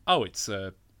 it's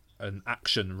an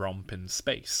action romp in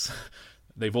space.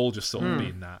 They've all just sort of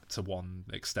been that to one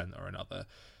extent or another.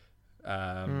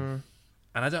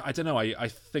 And I don't know. I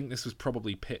think this was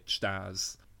probably pitched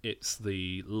as it's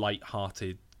the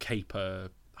light-hearted caper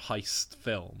heist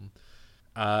film.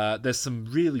 There's some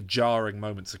really jarring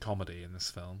moments of comedy in this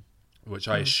film, which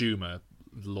I assume are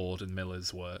Lord and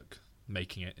Miller's work,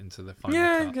 making it into the final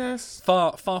cut. I guess.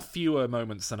 Far fewer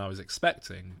moments than I was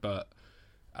expecting, but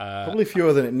probably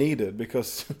fewer than it needed,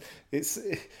 because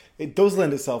it does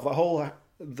lend itself, that whole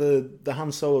the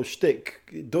Han Solo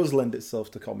shtick, it does lend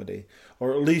itself to comedy,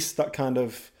 or at least that kind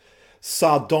of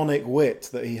sardonic wit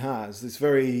that he has, this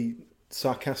very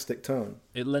sarcastic tone.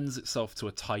 It lends itself to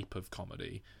a type of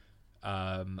comedy.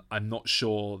 I'm not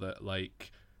sure that,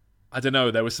 like, I don't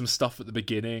know, there was some stuff at the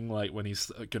beginning, like when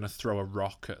he's gonna throw a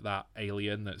rock at that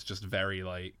alien, that's just very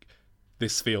like,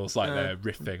 this feels like they're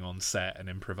riffing on set and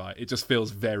improvise. It just feels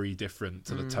very different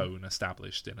to the tone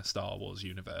established in a Star Wars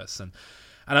universe, and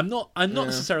I'm not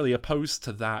necessarily opposed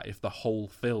to that if the whole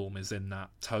film is in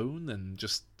that tone and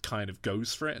just kind of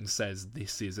goes for it and says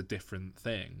this is a different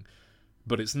thing.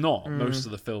 But it's not. Most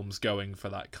of the film's going for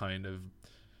that kind of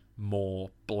more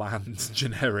bland,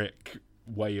 generic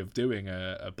way of doing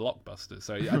a blockbuster.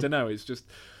 So I don't know.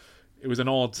 It was an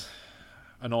odd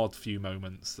few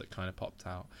moments that kind of popped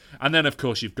out. And then, of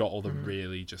course, you've got all the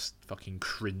really just fucking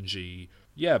cringy,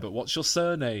 yeah, but what's your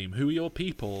surname? Who are your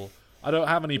people? I don't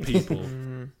have any people.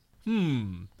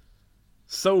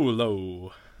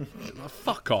 Solo.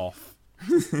 Fuck off.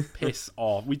 Piss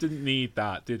off. We didn't need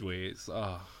that, did we?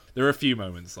 There are a few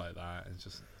moments like that. It's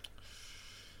just...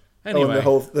 Anyway.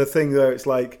 And the thing there, it's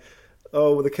like,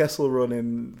 with the Kessel Run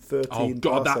in 13 Oh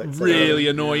god, that parsecs, really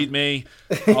annoyed me.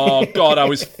 Oh god, I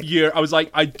was furious. I was like,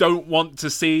 I don't want to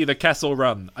see the Kessel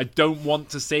Run. I don't want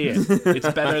to see it.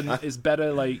 It's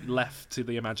better like left to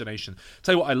the imagination.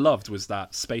 Tell you what I loved was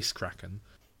that Space Kraken.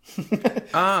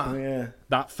 Yeah.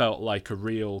 That felt like a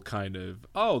real kind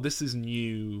of, this is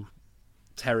new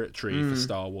territory for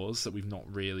Star Wars that we've not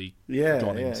really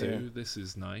gone into. Yeah. This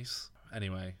is nice.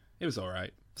 Anyway, it was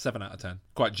alright. 7 out of 10.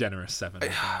 Quite generous 7, I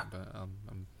think, but I'm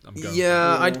going.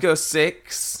 Yeah, I'd go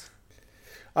 6.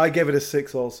 I gave it a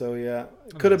 6 also, yeah.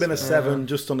 It could have been a 7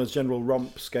 just on a general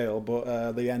romp scale,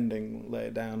 but the ending let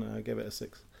it down, and I gave it a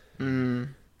 6.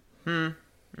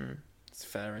 It's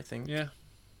fair, I think. Yeah.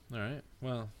 Alright.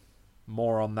 Well,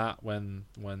 more on that when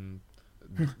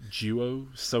Duo,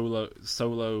 Solo,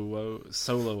 a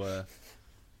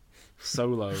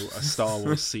Star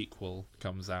Wars sequel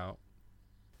comes out.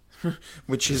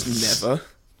 Which is never.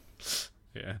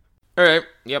 Yeah. Alright,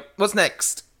 yep. What's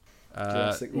next?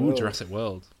 Jurassic World. Jurassic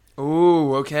World.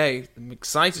 Oh, okay. I'm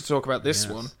excited to talk about this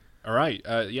one. All right.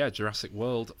 Jurassic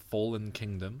World: Fallen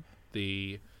Kingdom,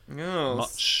 the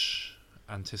much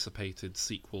anticipated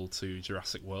sequel to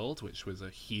Jurassic World, which was a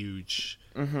huge,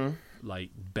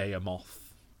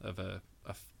 behemoth of a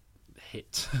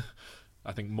hit.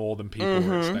 I think more than people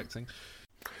were expecting.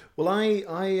 Well,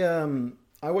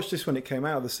 I watched this when it came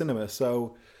out of the cinema,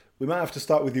 so we might have to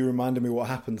start with you reminding me what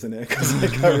happens in it, because I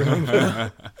can't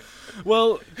remember.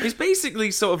 Well, it's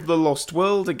basically sort of the Lost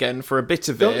World again for a bit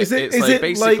of it. Is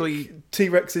it like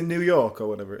T-Rex in New York or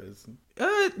whatever it is?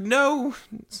 No.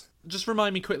 Just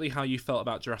remind me quickly how you felt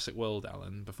about Jurassic World,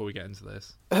 Alan, before we get into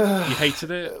this. You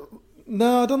hated it?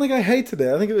 No, I don't think I hated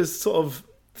it. I think it was sort of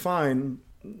fine,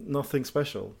 nothing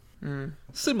special.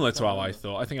 Similar to how I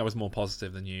thought. I think I was more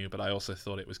positive than you, but I also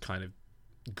thought it was kind of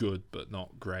good but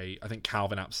not great. I think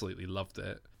Calvin absolutely loved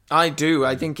it. I do.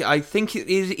 I think it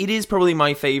is probably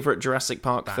my favourite Jurassic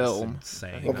Park film.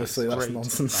 Insane. Obviously, that's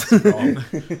nonsense. That's wrong.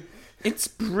 It's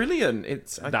brilliant.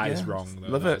 That is wrong, though.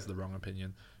 Love that it. is the wrong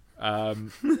opinion.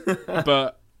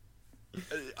 But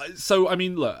so I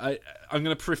mean, look, I'm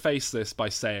going to preface this by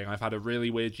saying I've had a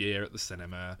really weird year at the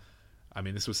cinema. I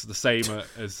mean, this was the same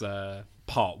as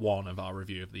part one of our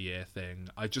review of the year thing.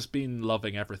 I've just been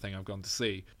loving everything I've gone to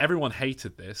see. Everyone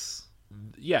hated this.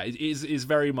 Yeah, it is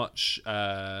very much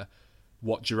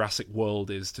what Jurassic World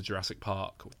is to Jurassic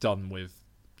Park, done with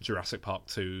Jurassic Park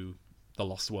 2, The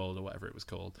Lost World, or whatever it was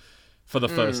called, for the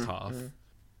first half.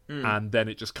 And then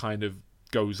it just kind of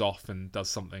goes off and does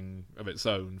something of its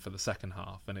own for the second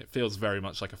half. And it feels very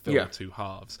much like a film of two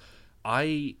halves.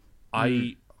 I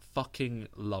fucking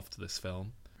loved this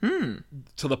film.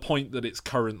 To the point that it's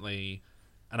currently...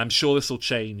 And I'm sure this will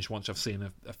change once I've seen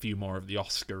a few more of the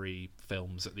Oscar-y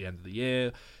films at the end of the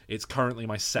year. It's currently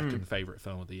my second favourite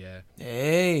film of the year.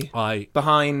 Hey!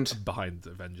 Behind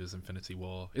Avengers Infinity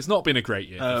War. It's not been a great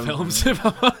year for films, if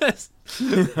I'm honest.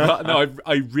 But no,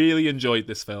 I really enjoyed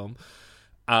this film.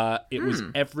 It was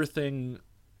everything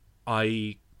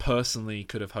I personally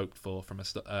could have hoped for from a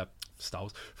Star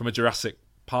Wars, from a Jurassic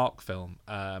Park film.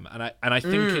 And I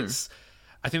think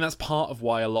I think that's part of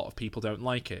why a lot of people don't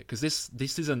like it, because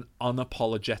this is an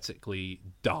unapologetically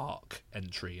dark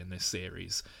entry in this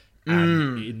series,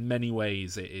 and in many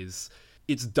ways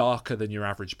it's darker than your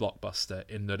average blockbuster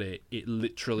in that it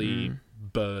literally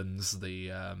burns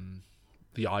the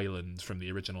island from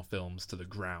the original films to the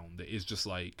ground. It is just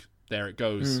like, there it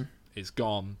goes, it's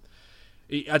gone.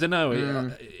 I don't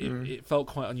know. It felt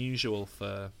quite unusual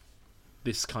for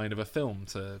this kind of a film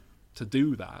to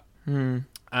do that.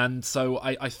 And so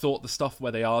I thought the stuff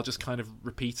where they are just kind of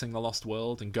repeating the Lost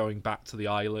World and going back to the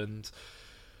island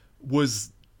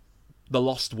was the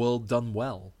Lost World done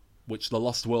well, which the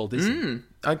Lost World isn't.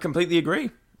 I completely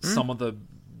agree. Some of the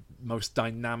most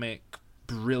dynamic,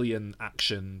 brilliant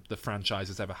action the franchise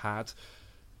has ever had.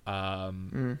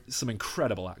 Some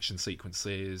incredible action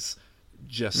sequences.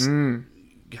 Just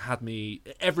had me...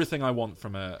 Everything I want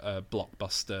from a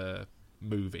blockbuster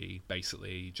movie,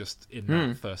 basically, just in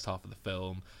that first half of the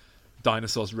film.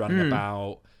 Dinosaurs running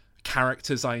about,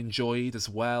 characters I enjoyed as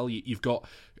well. You've got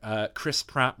Chris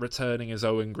Pratt returning as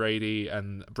Owen Grady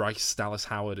and Bryce Dallas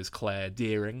Howard as Claire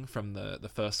Deering from the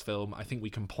first film. I think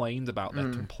we complained about their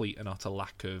complete and utter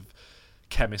lack of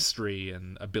chemistry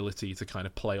and ability to kind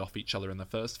of play off each other in the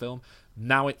first film.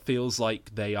 Now it feels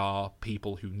like they are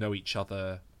people who know each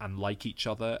other and like each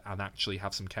other and actually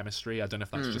have some chemistry. I don't know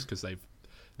if that's just because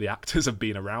the actors have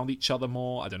been around each other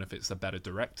more. I don't know if it's a better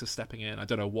director stepping in. I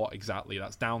don't know what exactly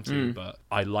that's down to, but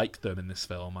I like them in this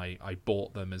film. I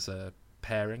bought them as a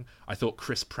pairing. I thought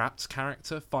Chris Pratt's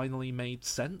character finally made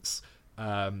sense.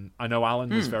 I know Alan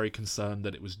was very concerned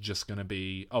that it was just going to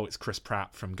be, it's Chris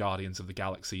Pratt from Guardians of the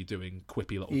Galaxy doing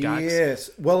quippy little gags. Yes.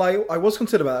 Well, I was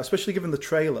concerned about that, especially given the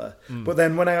trailer. But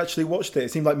then when I actually watched it,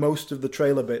 it seemed like most of the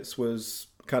trailer bits was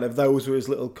kind of, those were his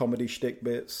little comedy shtick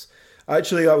bits.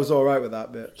 Actually, I was all right with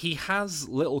that bit. He has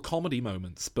little comedy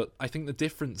moments, but I think the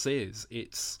difference is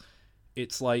it's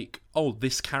like,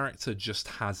 this character just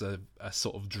has a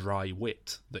sort of dry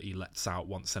wit that he lets out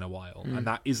once in a while, and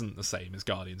that isn't the same as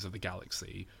Guardians of the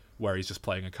Galaxy, where he's just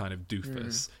playing a kind of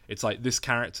doofus. It's like this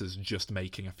character's just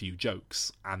making a few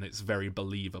jokes, and it's very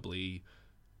believably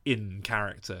in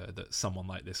character that someone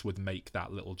like this would make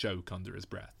that little joke under his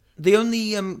breath. The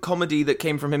only comedy that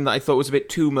came from him that I thought was a bit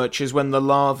too much is when the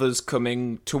lava's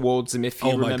coming towards him. If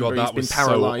you remember, he's been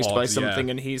paralysed by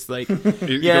something, and he's like,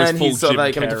 and he's sort of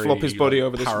like having to flop his body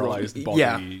over this paralysed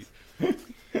body.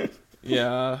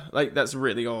 Yeah, like that's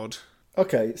really odd.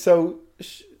 Okay, so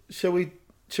shall we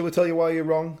tell you why you're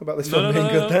wrong about this film being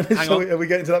good then? Hang on. Are we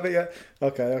getting to that bit yet?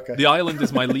 Okay. The island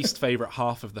is my least favourite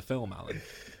half of the film, Alan.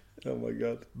 Oh my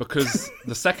god. Because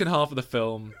the second half of the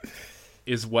film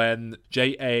is when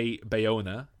J.A.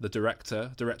 Bayona, the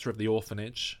director of The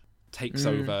Orphanage, takes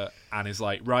over and is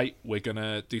like, right, we're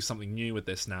gonna do something new with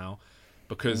this now,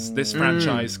 because this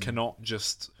franchise cannot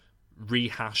just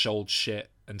rehash old shit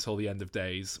until the end of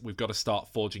days. We've got to start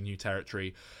forging new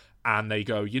territory. And they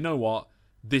go, you know what?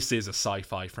 This is a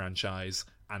sci-fi franchise,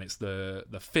 and it's the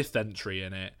fifth entry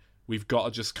in it. We've got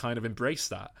to just kind of embrace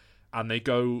that. And they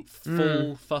go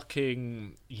full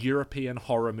fucking European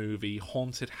horror movie,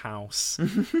 haunted house,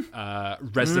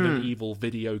 Resident Evil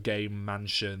video game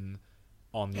mansion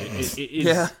on you.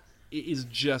 It is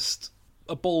just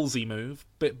a ballsy move,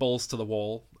 bit balls to the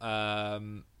wall,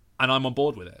 and I'm on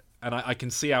board with it. And I can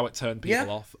see how it turned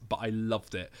people off, but I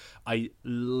loved it. I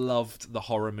loved the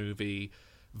horror movie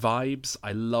vibes.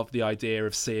 I love the idea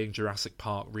of seeing Jurassic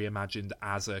Park reimagined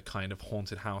as a kind of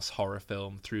haunted house horror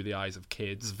film through the eyes of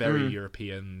kids. Very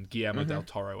European, Guillermo del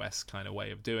Toro-esque kind of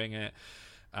way of doing it.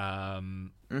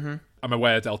 I'm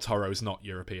aware Del Toro's not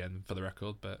European, for the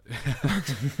record, but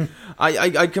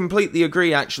I completely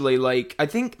agree. Actually, like, I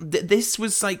think this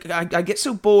was like, I get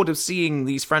so bored of seeing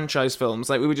these franchise films,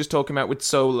 like we were just talking about with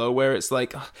Solo, where it's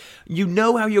like, you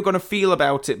know how you're going to feel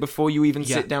about it before you even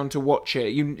sit down to watch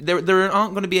it. There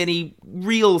aren't going to be any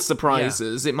real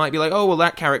surprises. It might be like, oh well,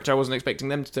 that character, I wasn't expecting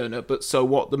them to turn up, but so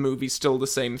what? The movie's still the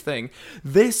same thing.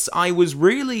 This, I was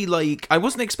really like, I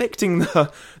wasn't expecting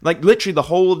literally the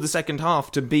whole of the second half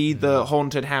to be the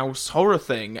haunted house horror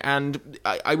thing, and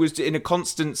I was in a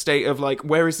constant state of like,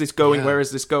 where is this going? Where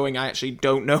is this going? I actually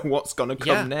don't know what's gonna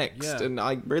come next, and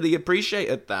I really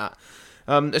appreciated that,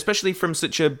 especially from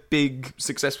such a big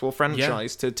successful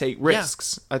franchise to take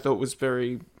risks. I thought was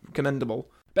very commendable.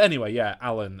 But anyway,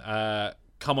 Alan,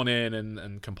 come on in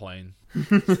and complain.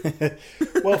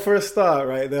 Well, for a start,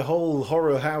 right, the whole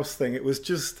horror house thing, it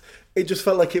just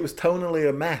felt like it was tonally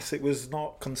a mess. It was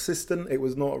not consistent. It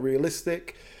was not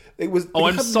realistic. It was. Oh,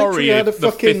 I'm sorry if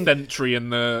the fifth entry in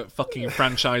the fucking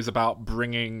franchise about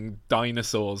bringing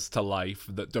dinosaurs to life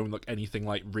that don't look anything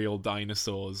like real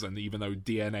dinosaurs, and even though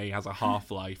DNA has a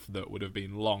half-life that would have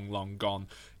been long, long gone,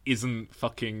 isn't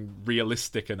fucking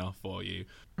realistic enough for you.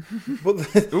 But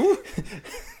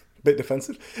bit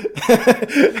defensive. But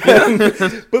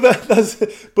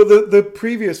the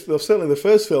previous, certainly the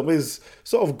first film, is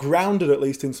sort of grounded at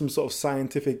least in some sort of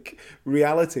scientific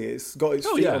reality. It's got its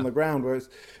feet on the ground,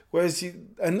 whereas you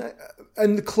and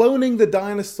cloning the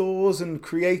dinosaurs and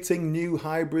creating new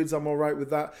hybrids, I'm all right with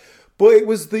that. But it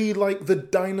was the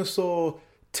dinosaur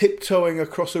tiptoeing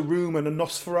across a room and a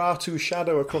Nosferatu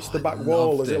shadow across the back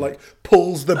wall as it like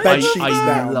pulls the bed sheets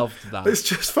down. I loved that. It's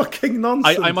just fucking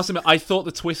nonsense. I must admit, I thought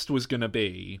the twist was going to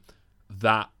be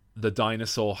that the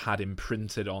dinosaur had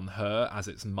imprinted on her as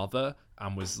its mother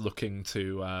and was looking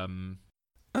to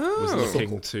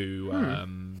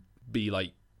be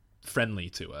like friendly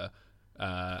to her,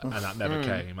 and that never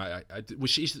came.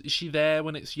 Is she there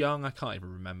when it's young? I can't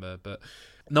even remember, but.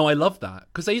 No, I love that,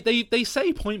 because they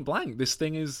say point blank, this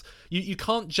thing is... You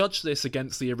can't judge this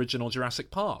against the original Jurassic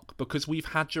Park, because we've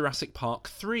had Jurassic Park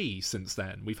 3 since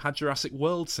then. We've had Jurassic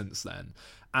World since then.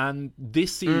 And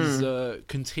this is a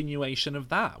continuation of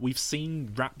that. We've seen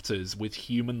raptors with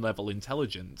human-level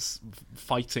intelligence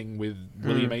fighting with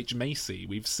William H. Macy.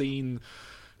 We've seen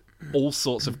all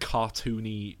sorts of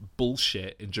cartoony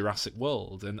bullshit in Jurassic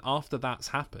World. And after that's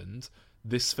happened...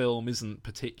 This film isn't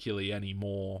particularly any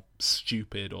more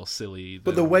stupid or silly.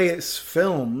 But the way it's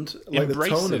filmed, like the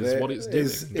tone of it, what it's doing,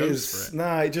 goes for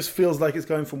it. It just feels like it's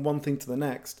going from one thing to the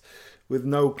next with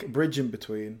no bridge in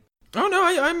between. Oh no,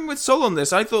 I'm with Sol on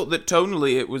this. I thought that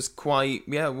tonally it was quite,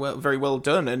 very well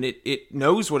done, and it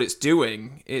knows what it's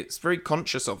doing. It's very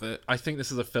conscious of it. I think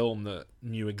this is a film that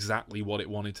knew exactly what it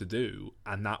wanted to do,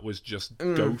 and that was just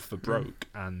go for broke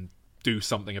and do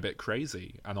something a bit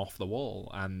crazy and off the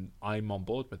wall, and I'm on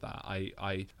board with that.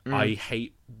 I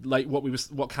hate, like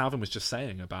what Calvin was just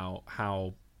saying about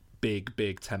how big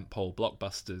tentpole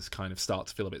blockbusters kind of start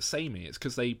to feel a bit samey. It's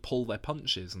because they pull their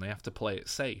punches and they have to play it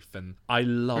safe. And I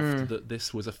loved that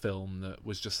this was a film that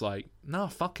was just like, no,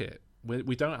 fuck it.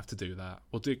 We don't have to do that.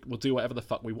 We'll do whatever the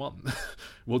fuck we want.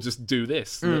 We'll just do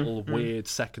this little weird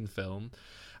second film,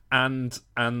 and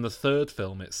the third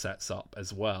film it sets up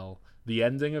as well. The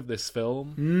ending of this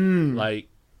film, like,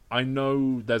 I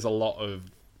know there's a lot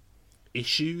of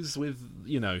issues with,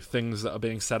 things that are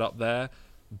being set up there,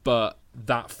 but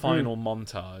that final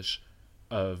montage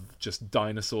of just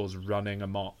dinosaurs running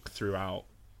amok throughout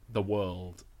the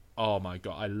world, oh my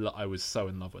god, I was so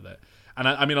in love with it. And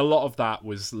I mean, a lot of that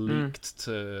was leaked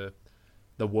to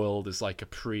the world as like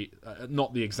a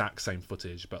not the exact same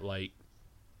footage, but like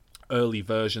early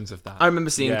versions of that. I remember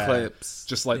seeing clips.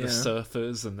 Just like the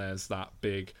surfers, and there's that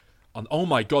big... oh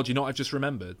my god, you know what I've just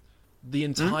remembered? The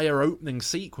entire opening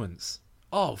sequence.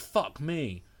 Oh, fuck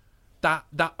me. That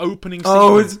opening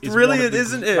sequence it's is brilliant,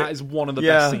 isn't it? That is one of the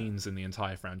best scenes in the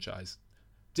entire franchise.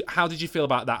 How did you feel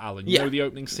about that, Alan? You know the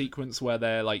opening sequence where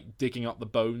they're like digging up the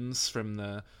bones from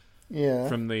the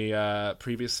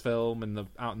previous film and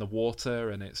out in the water,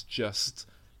 and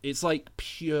it's like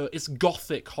pure, it's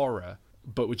gothic horror,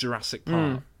 but with Jurassic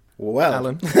Park. Well,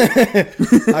 Alan.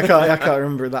 I can't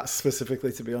remember that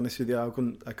specifically, to be honest with you.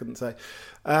 I couldn't say.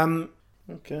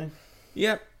 Okay.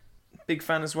 Yep. Big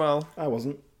fan as well. I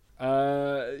wasn't.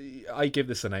 I give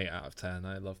this an 8 out of 10.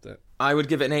 I loved it. I would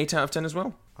give it an 8 out of 10 as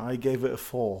well. I gave it a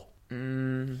 4. I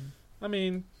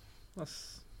mean,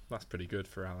 that's pretty good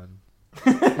for Alan.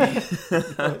 No,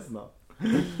 it's not.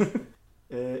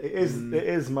 It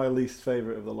is my least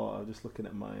favourite of the lot. I'm just looking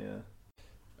at my...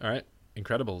 All right,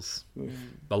 Incredibles.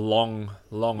 The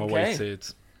long-awaited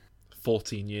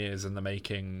 14 years in the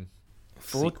making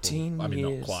 14 sequel. I mean,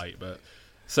 years. not quite, but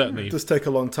certainly... It does take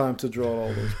a long time to draw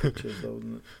all those pictures, though,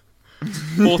 doesn't it?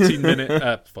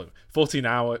 14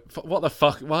 hour... What the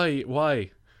fuck? Why?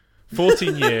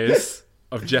 14 years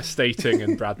of gestating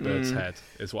in Brad Bird's head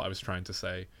is what I was trying to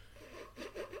say.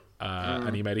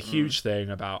 And he made a huge thing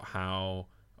about how,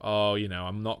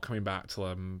 I'm not coming back till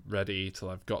I'm ready, till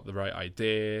I've got the right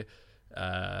idea.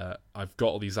 I've got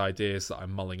all these ideas that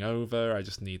I'm mulling over. I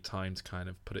just need time to kind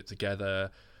of put it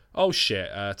together. Oh shit,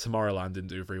 Tomorrowland didn't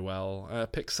do very well.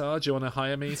 Pixar, do you want to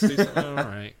hire me to do something? All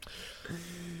right.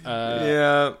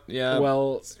 Yeah.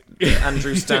 Well,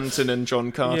 Andrew Stanton and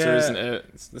John Carter, isn't it?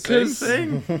 It's the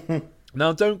same thing.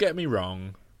 Now, don't get me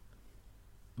wrong,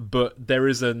 but there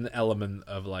is an element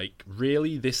of like,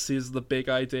 really, this is the big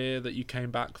idea that you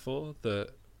came back for?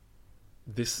 That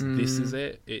this is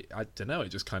it? I don't know. It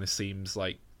just kind of seems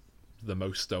like the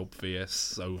most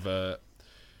obvious, overt.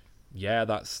 Yeah,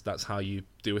 that's how you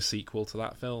do a sequel to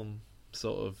that film,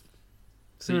 sort of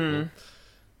sequel.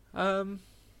 And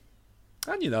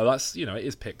that's it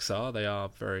is Pixar. They are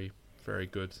very, very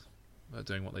good at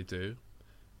doing what they do.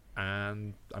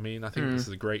 And I mean, I think this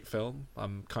is a great film.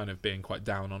 I'm kind of being quite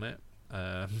down on it.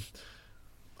 I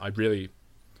really...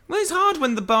 Well, it's hard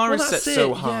when the bar is set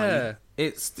so high. Yeah.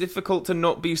 It's difficult to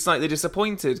not be slightly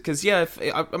disappointed, because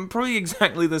I'm probably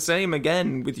exactly the same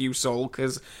again with you, Sol,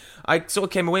 because I sort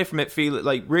of came away from it feeling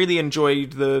like really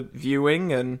enjoyed the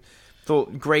viewing and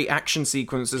thought great action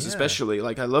sequences, especially.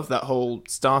 Like, I love that whole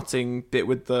starting bit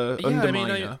with the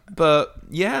Underminer. But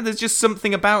yeah, there's just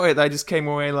something about it that I just came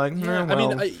away like,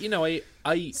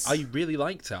 I really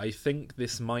liked it. I think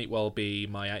this might well be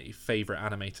my favourite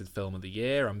animated film of the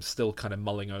year. I'm still kind of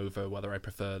mulling over whether I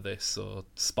prefer this or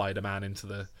Spider-Man Into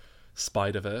the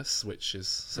Spider-Verse, which is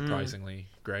surprisingly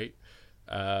great.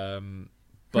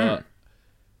 But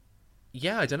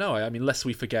yeah, I don't know. I mean, lest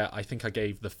we forget, I think I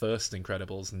gave the first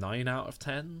Incredibles 9 out of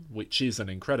 10, which is an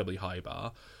incredibly high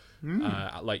bar,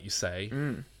 like you say.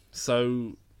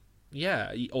 So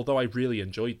yeah, although I really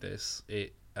enjoyed this,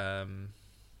 it...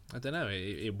 I don't know.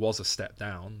 It was a step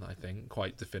down, I think,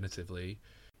 quite definitively.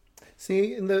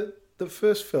 See, in the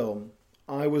first film,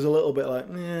 I was a little bit like,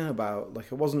 I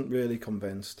wasn't really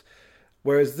convinced.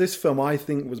 Whereas this film, I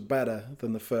think, was better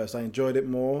than the first. I enjoyed it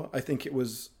more. I think it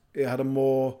had a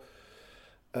more,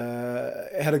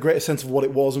 it had a greater sense of what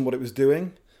it was and what it was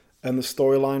doing, and the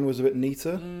storyline was a bit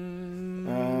neater.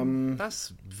 That's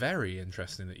very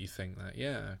interesting that you think that.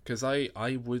 Yeah, because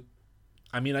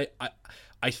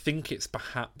I think it's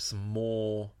perhaps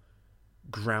more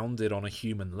grounded on a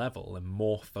human level and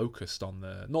more focused on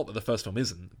not that the first film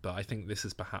isn't, but I think this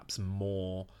is perhaps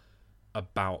more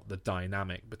about the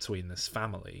dynamic between this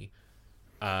family.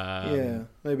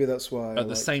 Maybe that's why. At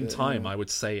the same time, I would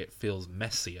say it feels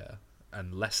messier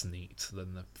and less neat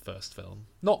than the first film.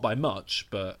 Not by much,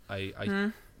 but I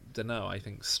don't know. I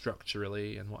think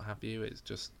structurally and what have you, it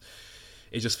just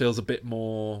feels a bit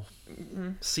more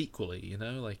sequel-y,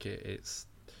 like it's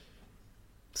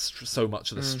so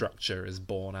much of the structure is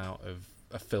born out of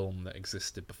a film that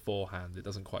existed beforehand. It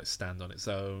doesn't quite stand on its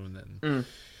own, and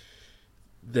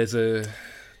there's a...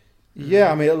 Yeah,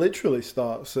 I mean, it literally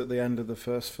starts at the end of the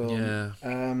first film. Yeah.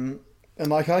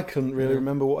 And I couldn't really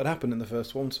remember what had happened in the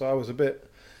first one, so I was a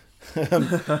bit...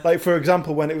 like, for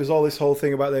example, when it was all this whole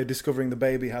thing about they discovering the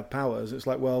baby had powers, it's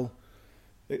like, well...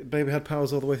 Baby had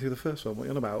powers all the way through the first one. What are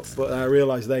you on about? But I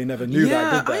realised they never knew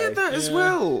that, did they? I had that as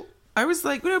well. I was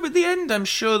like, but at the end, I'm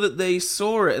sure that they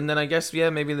saw it, and then I guess,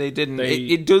 maybe they didn't.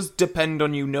 It does depend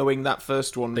on you knowing that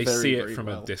first one. They very, see it very from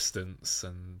well. a distance,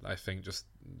 and I think just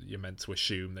you're meant to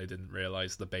assume they didn't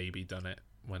realise the baby done it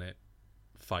when it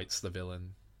fights the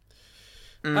villain.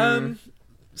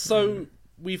 So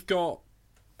we've got,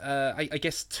 I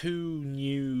guess, two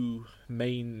new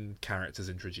main characters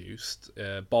introduced.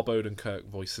 Bob Odenkirk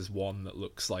voices one that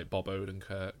looks like Bob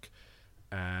Odenkirk,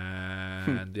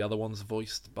 and the other one's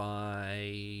voiced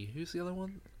by, who's the other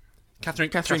one? Catherine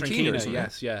Keener.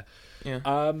 Yes, yeah.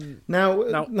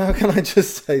 Now, can I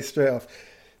just say straight off,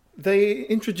 they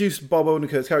introduced Bob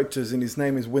Odenkirk's characters, and his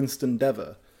name is Winston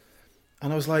Dever.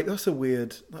 And I was like, that's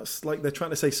like they're trying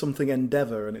to say something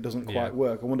Endeavour and it doesn't quite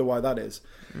work. I wonder why that is.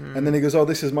 And then he goes, oh,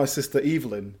 this is my sister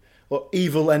Evelyn. Or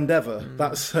Evil Endeavour,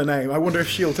 that's her name. I wonder if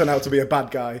she'll turn out to be a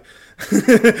bad guy.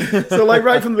 So like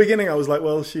right from the beginning, I was like,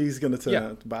 well, she's going to turn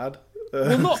out bad.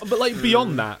 Well, but like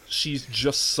beyond that, she's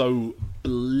just so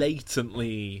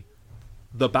blatantly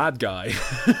the bad guy.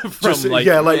 Who's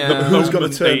going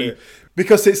to turn it?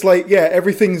 Because it's like,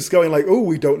 everything's going like, oh,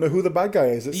 we don't know who the bad guy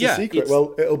is. It's a secret.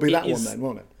 Well, it'll be that one then,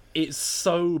 won't it? It's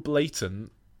so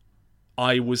blatant.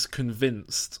 I was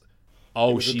convinced,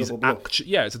 she's actually...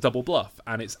 Yeah, it's a double bluff.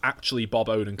 And it's actually Bob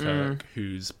Odenkirk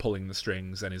who's pulling the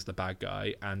strings and is the bad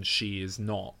guy. And she is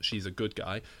not. She's a good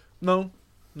guy. No.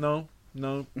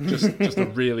 Just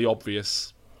a really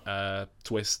obvious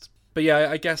twist. But yeah,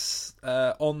 I guess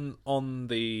on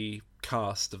the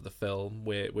cast of the film,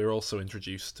 we're also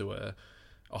introduced to a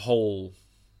whole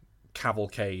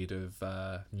cavalcade of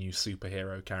new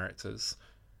superhero characters,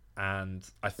 and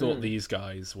I thought these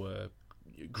guys were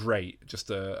great. Just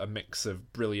a mix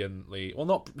of brilliantly, well,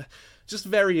 not just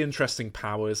very interesting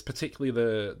powers, particularly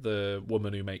the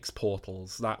woman who makes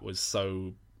portals. That was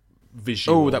so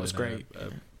visual. Oh, that was great.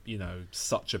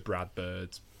 Such a Brad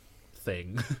Bird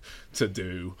thing to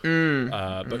do,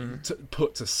 but to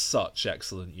put to such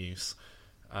excellent use.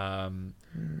 And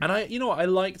I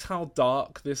liked how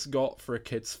dark this got for a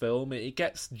kids' film. It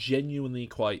gets genuinely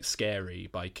quite scary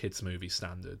by kids' movie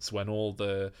standards when all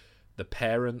the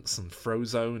parents and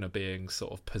Frozone are being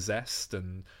sort of possessed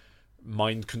and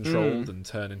mind controlled and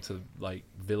turn into like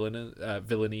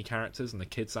villainy characters, and the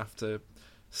kids have to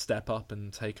step up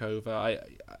and take over.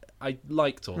 I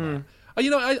liked all that.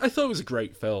 I thought it was a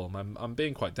great film. I'm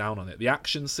being quite down on it. The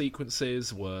action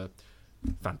sequences were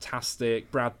fantastic.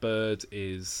 Brad Bird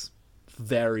is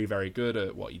very, very good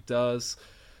at what he does.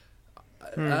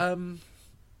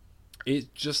 It's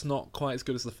just not quite as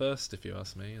good as the first, if you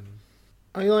ask me. And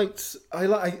I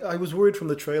was worried from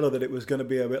the trailer that it was going to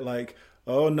be a bit like,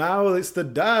 oh, now it's the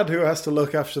dad who has to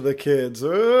look after the kids.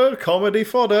 Comedy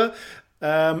fodder.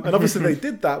 And obviously they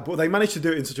did that, but they managed to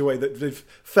do it in such a way that they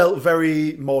felt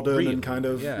very modern real, and kind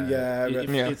of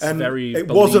it's and very it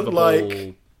believable. Wasn't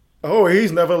like, oh,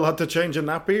 he's never had to change a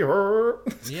nappy.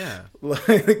 Yeah, like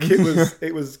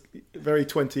it was very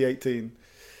 2018.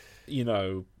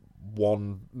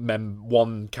 One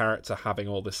character having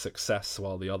all this success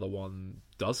while the other one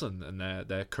doesn't, and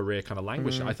their career kind of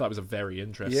languishing. I thought it was a very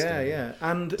interesting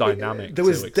and dynamic there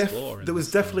was to explore. There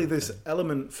was definitely this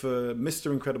element for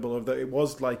Mr. Incredible of that it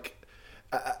was like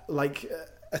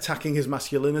attacking his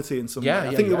masculinity in some way.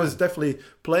 I think it was definitely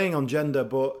playing on gender,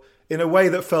 but in a way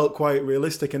that felt quite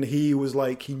realistic, and he was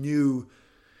like he knew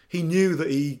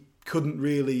that he couldn't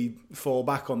really fall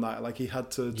back on that. Like he had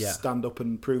to stand up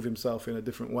and prove himself in a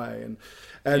different way, and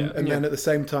then at the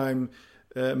same time,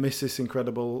 Mrs.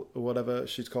 Incredible or whatever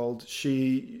she's called,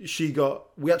 we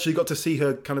actually got to see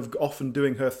her kind of often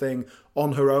doing her thing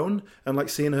on her own and like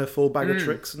seeing her full bag of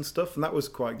tricks and stuff, and that was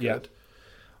quite good.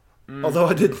 Although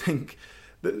I did think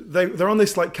they're on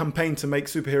this like campaign to make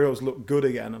superheroes look good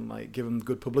again and like give them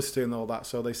good publicity and all that,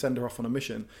 so they send her off on a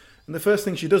mission. And the first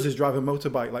thing she does is drive a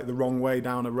motorbike like the wrong way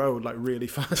down a road, like really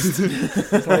fast.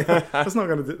 It's like,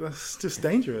 that's just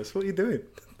dangerous. What are you doing?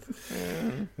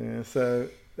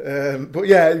 But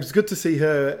yeah, it was good to see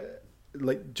her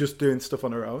like just doing stuff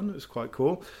on her own. It was quite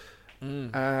cool.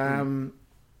 What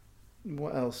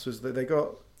else was there? They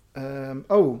got the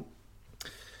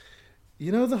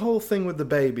whole thing with the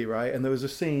baby, right? And there was a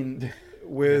scene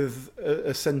with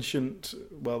a sentient,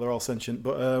 well, they're all sentient,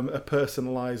 but a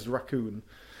personalized raccoon.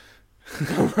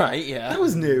 Right, yeah. That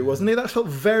was new, wasn't it? That felt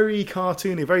very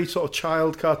cartoony, very sort of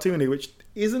child cartoony, which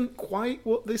isn't quite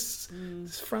what this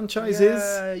franchise is.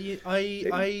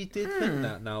 I did think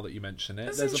that now that you mention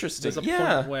it. That's interesting. There's a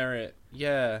point where it...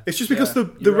 Yeah. It's just because the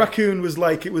raccoon was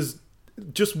like, it was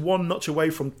just one notch away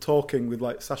from talking with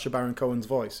like Sacha Baron Cohen's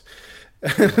voice.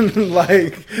 And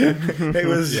like, it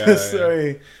was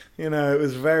very, it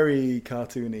was very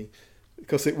cartoony.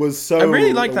 Because it was so... I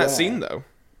really like that scene, though.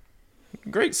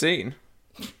 Great scene.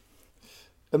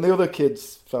 And the other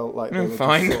kids felt like they were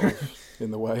fine. Just sort of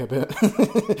in the way a bit.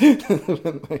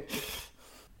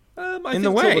 I in think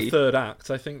the till way. the third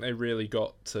act, I think they really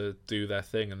got to do their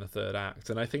thing in the third act,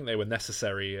 and I think they were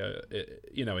necessary,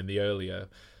 in the earlier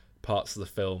parts of the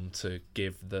film to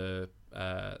give the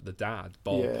dad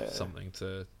Bob something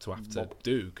to have to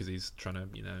do, because he's trying to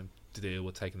to deal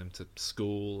with taking them to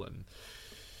school, and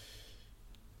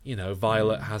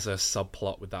Violet has a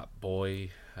subplot with that boy.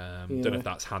 Don't know if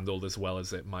that's handled as well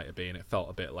as it might have been. It felt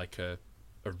a bit like a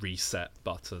reset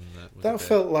button.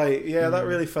 Felt like that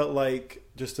really felt like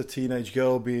just a teenage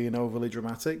girl being overly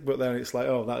dramatic, but then it's like,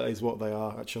 oh, that is what they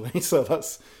are actually. So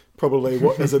that's probably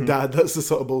what, as a dad, that's the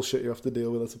sort of bullshit you have to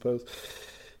deal with, I suppose.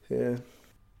 Yeah.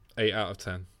 8 out of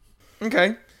 10.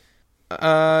 Okay.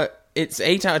 It's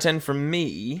 8 out of 10 from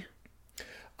me.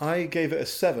 I gave it a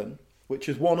 7, which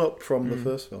is one up from the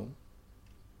first film.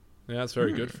 Yeah, that's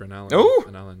very good for an Alan. Ooh.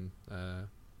 An Alan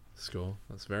score.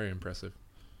 That's very impressive.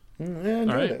 Yeah, I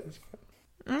enjoyed it.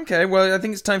 Okay, well, I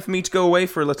think it's time for me to go away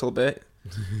for a little bit.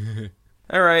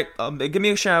 All right, give me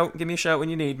a shout. Give me a shout when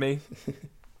you need me.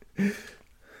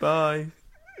 Bye.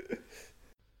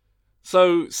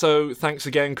 So thanks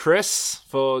again, Chris,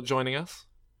 for joining us.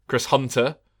 Chris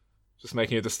Hunter. Just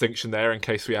making a distinction there in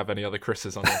case we have any other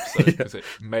Chris's on the episode, because it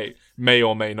may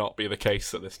or may not be the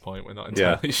case at this point. We're not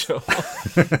entirely sure.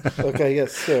 Okay,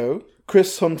 yes. So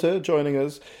Chris Hunter joining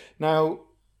us now.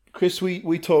 Chris,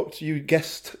 we talked. You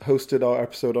guest hosted our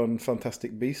episode on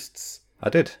Fantastic Beasts. I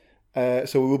did. So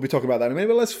we will be talking about that in a minute.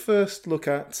 But let's first look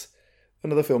at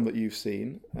another film that you've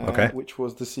seen, which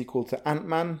was the sequel to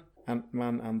Ant-Man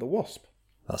and the Wasp.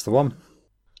 That's the one.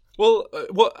 Well,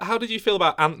 how did you feel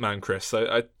about Ant-Man, Chris?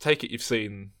 I take it you've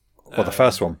seen... Well, the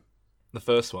first one. The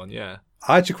first one, yeah.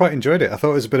 I actually quite enjoyed it. I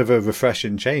thought it was a bit of a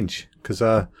refreshing change, because...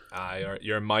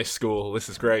 you're in my school. This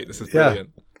is great. This is brilliant.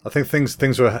 I think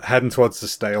things were heading towards the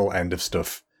stale end of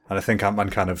stuff, and I think Ant-Man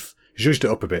kind of zhuzhed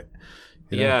it up a bit.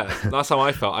 Yeah, that's how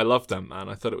I felt. I loved Ant-Man.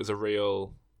 I thought it was a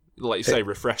real, like you say,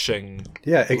 refreshing...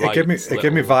 Yeah, it gave me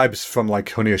vibes from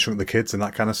like Honey, I Shrunk the Kids and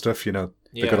that kind of stuff, the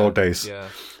good old days. Yeah.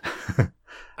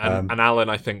 And Alan,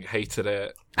 I think, hated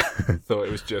it. Thought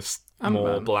it was just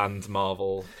more bland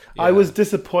Marvel. Yeah. I was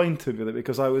disappointed with it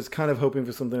because I was kind of hoping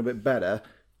for something a bit better.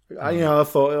 I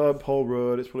thought, Paul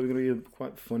Rudd, it's probably going to be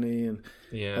quite funny, and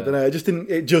I don't know. It just didn't.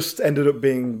 It just ended up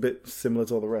being a bit similar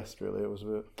to all the rest. Really, it was a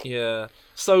bit. Yeah.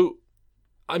 So,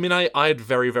 I mean, I had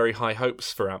very, very high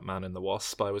hopes for Ant-Man and the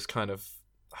Wasp. I was kind of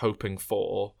hoping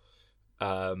for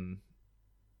that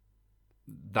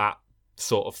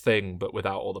sort of thing, but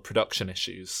without all the production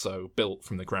issues. So built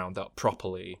from the ground up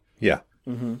properly. Yeah.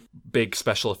 Mm-hmm. Big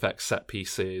special effects set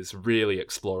pieces, really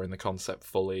exploring the concept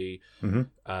fully. Mm-hmm.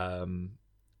 I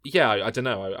don't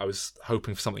know. I was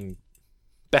hoping for something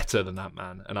better than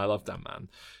Ant-Man, and I loved Ant-Man.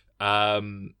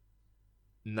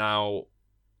 Now,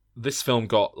 this film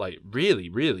got like really,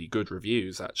 really good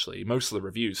reviews. Actually, most of the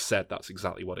reviews said that's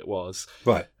exactly what it was.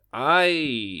 Right.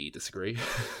 I disagree.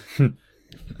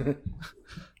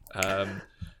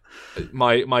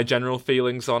 My general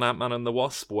feelings on Ant-Man and the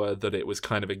Wasp were that it was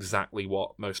kind of exactly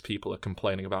what most people are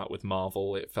complaining about with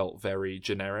Marvel. It felt very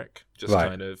generic, just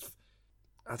kind of,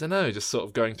 I don't know, just sort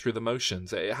of going through the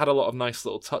motions. It had a lot of nice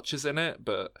little touches in it,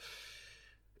 but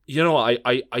you know what?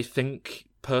 I think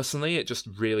personally it just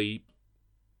really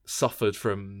suffered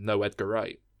from no Edgar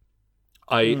Wright.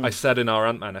 I said in our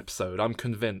Ant-Man episode, I'm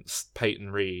convinced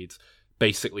Peyton Reed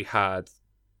basically had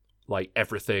like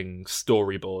everything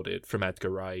storyboarded from Edgar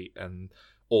Wright and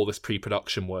all this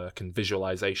pre-production work and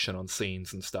visualization on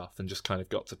scenes and stuff, and just kind of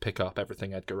got to pick up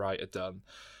everything Edgar Wright had done.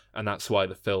 And that's why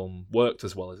the film worked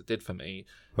as well as it did for me.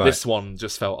 Right. This one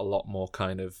just felt a lot more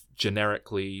kind of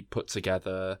generically put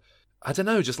together. I don't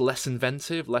know, just less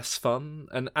inventive, less fun.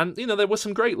 And there were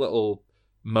some great little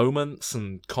moments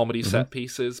and comedy set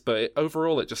pieces, but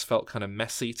overall it just felt kind of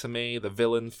messy to me. The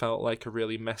villain felt like a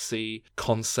really messy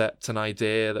concept and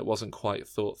idea that wasn't quite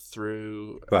thought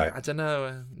through. Right. I don't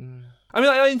know. I mean,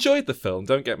 I enjoyed the film,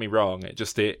 don't get me wrong. It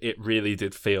just it really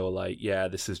did feel like,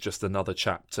 this is just another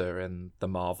chapter in the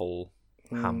Marvel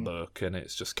handbook, and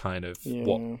it's just kind of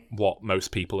what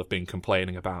most people have been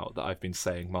complaining about that I've been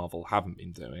saying Marvel haven't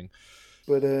been doing.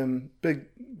 But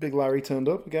Big Larry turned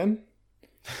up again.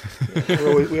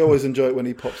 We always enjoy it when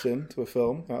he pops in to a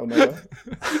film out of nowhere.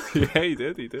 Yeah, he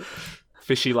did.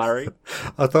 Fishy Larry.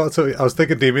 I was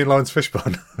thinking, do you mean Lawrence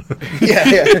Fishburne?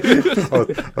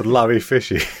 Yeah. or Larry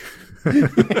Fishy.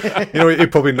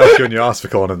 He'd probably knock you on your ass for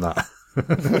calling him that.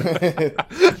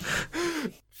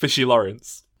 Fishy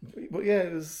Lawrence. But yeah,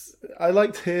 I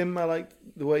liked him. I liked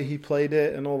the way he played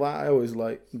it and all that. I always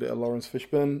liked a bit of Lawrence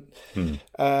Fishburne. Did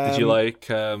you like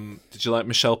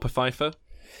Michelle Pfeiffer?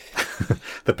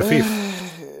 The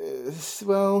Pfeiffer.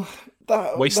 Well,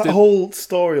 Wasted. That whole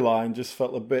storyline just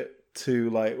felt a bit too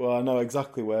like, well, I know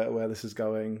exactly where this is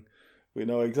going. We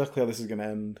know exactly how this is going to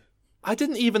end. I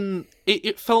didn't even...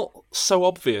 It felt so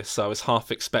obvious. I was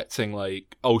half expecting,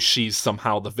 like, oh, she's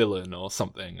somehow the villain or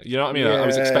something. You know what I mean? I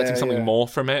was expecting something more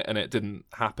from it, and it didn't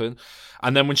happen.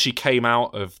 And then when she came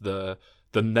out of the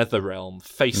Netherrealm,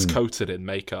 face-coated in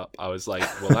makeup, I was like,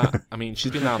 well, that... I mean,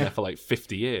 she's been down there for, like,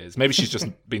 50 years. Maybe she's just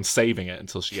been saving it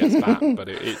until she gets back, but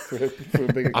for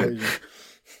a big occasion.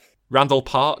 Randall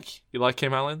Park, you like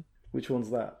him, Alan? Which one's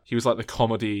that? He was, like, the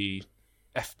comedy...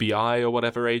 FBI or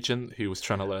whatever agent who was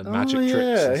trying to learn magic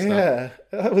tricks and stuff. Yeah,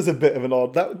 that was a bit of an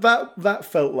odd. That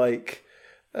felt like,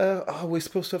 we're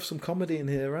supposed to have some comedy in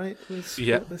here, right? This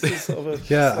is sort of a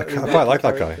yeah. I quite like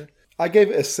that guy. I gave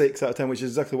it a 6 out of 10, which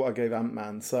is exactly what I gave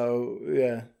Ant-Man. So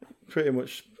yeah, pretty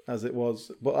much as it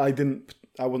was. But I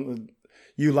wouldn't.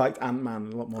 You liked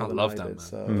Ant-Man a lot more than I did. Ant-Man.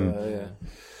 So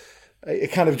yeah.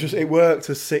 It kind of just it worked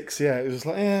as 6. Yeah, it was just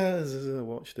like I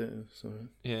watched it. So.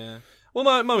 Yeah.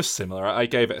 Well, most similar. I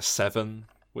gave it a 7,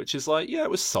 which is like, yeah, it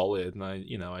was solid, and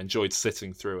I enjoyed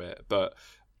sitting through it, but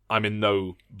I'm in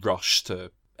no rush to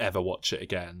ever watch it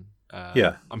again.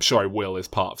 I'm sure I will as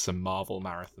part of some Marvel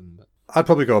marathon. But... I'd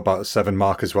probably go about a 7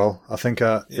 mark as well. I think,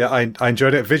 I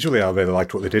enjoyed it visually. I really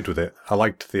liked what they did with it. I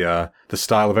liked the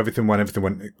style of everything when everything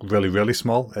went really, really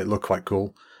small. It looked quite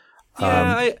cool.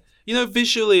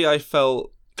 Visually, I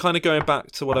felt. Kind of going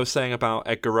back to what I was saying about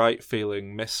Edgar Wright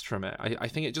feeling missed from it, I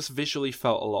think it just visually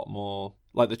felt a lot more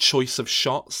like the choice of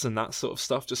shots and that sort of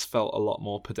stuff just felt a lot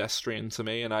more pedestrian to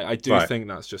me, and I do think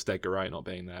that's just Edgar Wright not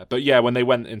being there. But yeah, when they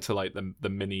went into like the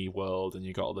mini world and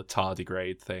you got all the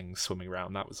tardigrade things swimming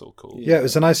around, that was all cool. Yeah, it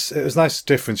was a nice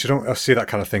difference. You don't see that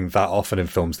kind of thing that often in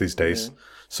films these days. Yeah.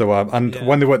 So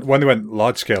when they went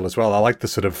large scale as well, I like the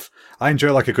sort of I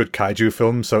enjoy like a good kaiju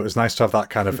film, so it was nice to have that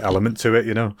kind of element to it,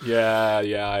 you know.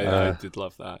 I did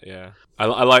love that. Yeah,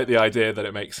 I like the idea that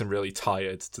it makes him really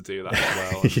tired to do that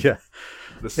as well. Yeah,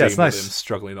 the scene with him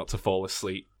struggling not to fall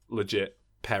asleep, legit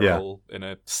peril in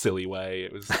a silly way.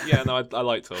 It was I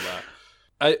liked all that.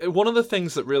 One of the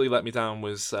things that really let me down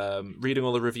was reading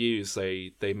all the reviews.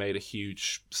 They made a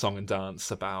huge song and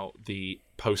dance about the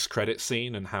post-credit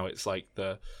scene and how it's like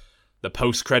the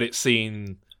post-credit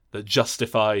scene that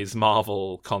justifies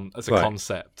Marvel as a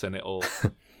concept, and it was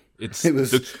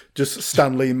just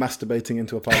Stan Lee masturbating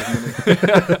into a pile of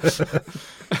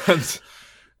money.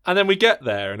 and then we get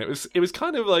there, and it was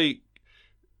kind of like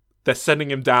they're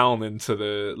sending him down into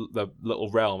the little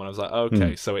realm, and I was like,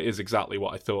 okay, so it is exactly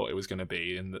what I thought it was going to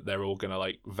be, and that they're all going to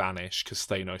like vanish because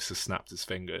Thanos has snapped his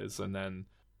fingers, and then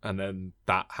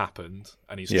that happened,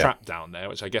 and he's trapped down there,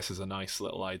 which I guess is a nice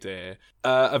little idea.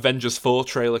 Avengers 4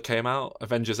 trailer came out,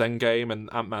 Avengers Endgame, and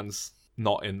Ant-Man's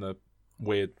not in the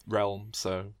weird realm,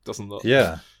 so doesn't look...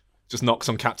 Yeah. Just knocks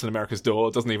on Captain America's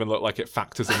door, doesn't even look like it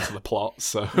factors into the plot,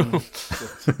 so...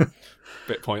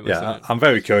 bit pointless. Yeah, I'm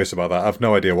very curious about that. I've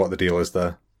no idea what the deal is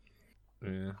there.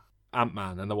 Yeah.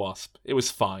 Ant-Man and the Wasp. It was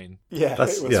fine. Yeah, it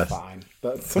was fine.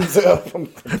 That sums it up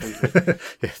completely.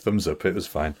 Yeah, thumbs up. It was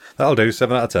fine. That'll do.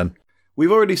 7 out of 10.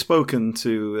 We've already spoken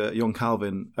to young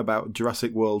Calvin about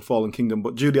Jurassic World Fallen Kingdom,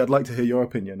 but Judy, I'd like to hear your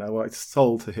opinion. I'd like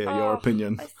Sol to hear your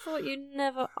opinion. I thought you'd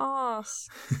never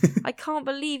ask. I can't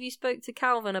believe you spoke to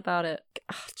Calvin about it.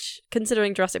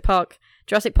 Considering Jurassic Park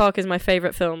is my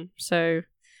favourite film, so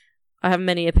I have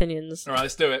many opinions. All right,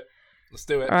 let's do it.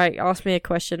 All right, ask me a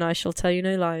question. I shall tell you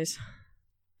no lies.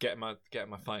 Get my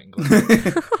fighting gloves.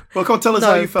 Well, come on, tell us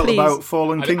how you felt about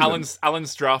Fallen Kingdom.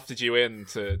 Alan's drafted you in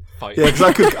to fight. Yeah,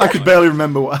 because I could barely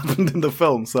remember what happened in the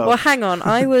film. So, well, hang on.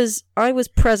 I was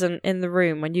present in the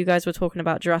room when you guys were talking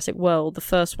about Jurassic World, the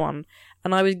first one,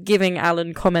 and I was giving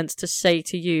Alan comments to say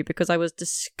to you because I was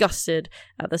disgusted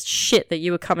at the shit that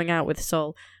you were coming out with,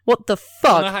 Sol. What the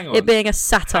fuck? No, hang on. It being a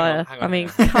satire. Hang on,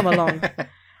 come along.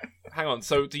 Hang on.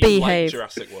 So, do you like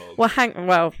Jurassic World?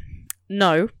 Well,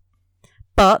 no.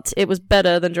 But it was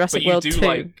better than Jurassic World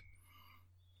 2.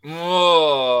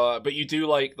 But you do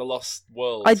like The Lost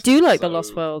World. I do like The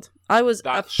Lost World. I was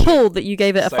appalled that you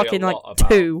gave it a fucking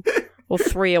 2 or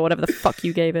 3 or whatever the fuck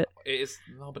you gave it.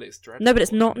 But it's dreadful. No, but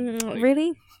it's not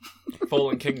really.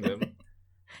 Fallen Kingdom.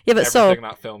 Yeah, but everything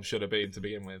that film should have been to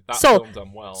begin with. That film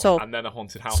done well, and then a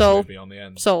haunted house movie on the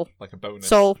end. Like a bonus.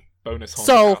 Bonus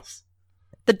haunted house.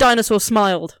 The dinosaur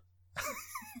smiled.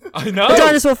 I know. The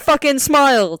dinosaur fucking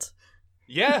smiled.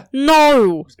 Yeah.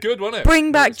 No. It was good, wasn't it?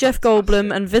 Bring back Jeff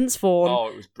Goldblum and Vince Vaughn. Oh,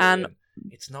 it was brilliant. And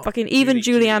it's not fucking even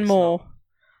Julianne Moore.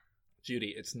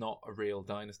 Judy, it's not a real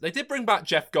dinosaur. They did bring back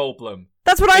Jeff Goldblum.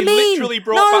 That's what I mean. They literally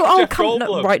brought back Jeff Goldblum.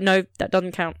 No, right, no, that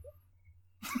doesn't count.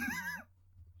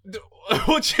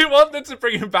 What do you want them to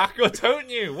bring him back, or don't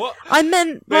you? What? I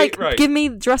meant, Wait, like, right. give me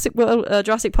Jurassic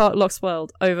Park Lost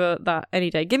World over that any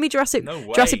day. Give me Jurassic No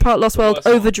way. Park Lost The World worst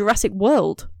over one. Jurassic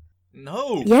World.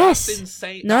 No. Yes. That's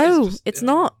insane. No, That is just- it's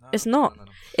not. No, It's not. no.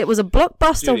 It was a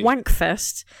blockbuster Judy. wank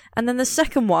fest, and then the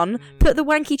second one put the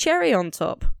wanky cherry on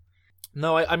top.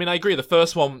 No, I mean I agree. The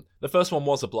first one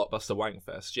was a blockbuster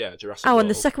wankfest. Yeah, Jurassic Oh, World. and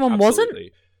the second one wasn't?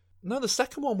 Absolutely. No, the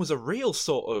second one was a real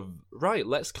sort of right.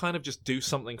 Let's kind of just do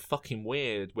something fucking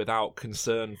weird without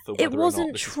concern for whether It wasn't or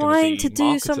not this is gonna trying be to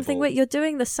do something marketable. weird. You're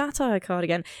doing the satire card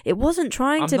again. It wasn't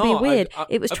trying I'm to be not. weird.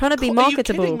 It was trying to be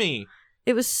marketable. Are you kidding me?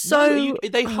 It was so. No,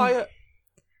 they hire.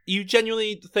 You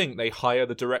genuinely think they hire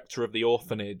the director of The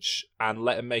Orphanage and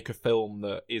let him make a film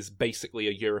that is basically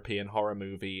a European horror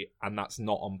movie, and that's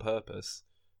not on purpose?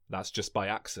 That's just by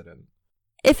accident.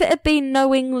 If it had been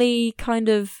knowingly kind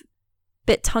of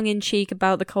bit tongue in cheek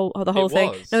about the whole It thing.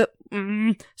 was.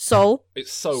 No, Soul. It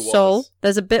so was. Soul.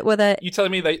 There's a bit where they're You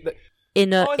telling me they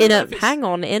in Oh, I don't know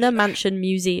if in a mansion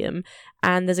museum,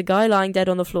 and there's a guy lying dead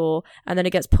on the floor, and then it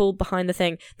gets pulled behind the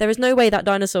thing. There is no way that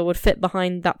dinosaur would fit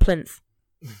behind that plinth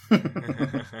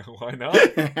Why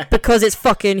not? because it's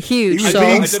fucking huge. He was So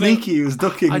being I don't know. sneaky. He was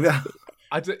ducking I- that.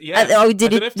 Yeah. he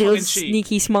did I don't know a if little tongue-in-cheek-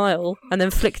 sneaky smile, and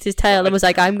then flicked his tail and was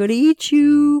like, "I'm gonna eat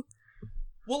you."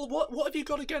 Well, what have you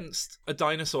got against a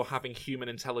dinosaur having human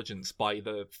intelligence by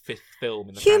the fifth film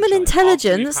in the Human franchise?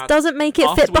 intelligence After we've had- doesn't make it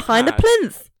after fit we've behind a had-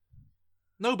 plinth.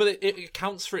 No, but it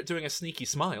accounts for it doing a sneaky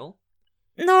smile.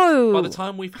 No. By the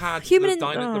time we've had Human the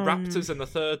in- raptors in the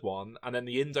third one, and then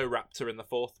the Indoraptor in the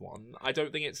fourth one, I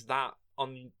don't think it's that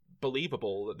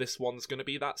unbelievable that this one's going to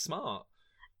be that smart.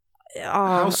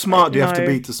 How smart do you have to no.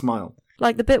 be to smile?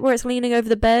 Like the bit where it's leaning over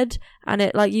the bed and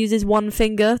it like uses one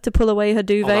finger to pull away her Oh,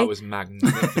 duvet. that was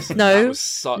magnificent. No, that was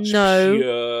such no,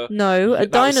 pure... No, a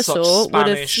that was such dinosaur would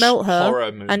have Spanish smelt her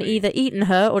horror movie. and either eaten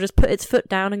her or just put its foot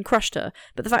down and crushed her.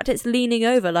 But the fact it's leaning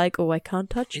over, like, oh, I can't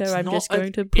touch her, It's I'm not just a-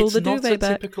 going to pull it's the not duvet a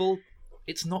back.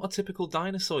 It's not a typical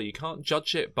dinosaur. You can't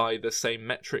judge it by the same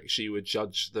metrics you would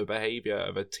judge the behavior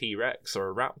of a T-Rex or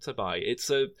a raptor by.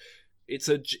 It's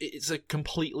a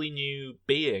completely new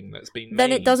being that's been Then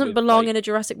made it doesn't with, belong like, in a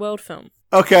Jurassic World film.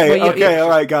 Okay, Well, you- okay, all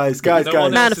right, guys, no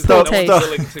one Man else of is- poor no one's taste.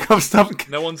 willing to- Stop, stop.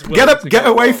 No one's Get willing up, to get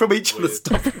go away along from each other. with-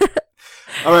 Stop.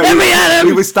 All right, Let me at him!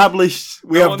 we've established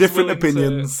we No have one's different willing to-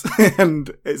 opinions,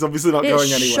 and it's obviously not going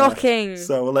It's anywhere. shocking.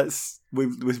 So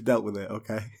we've dealt with it.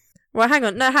 Okay, Well, hang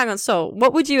on. Sol,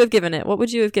 what would you have given it? What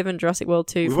would you have given Jurassic World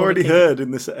 2? we've Fallen already Kingdom? heard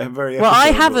in this very. Well, I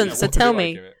episode what haven't, we- so what did tell I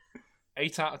me. give it?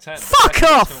 8 out of 10. Fuck Second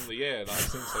best off! film of the year that I've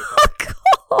seen so far. Fuck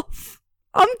off!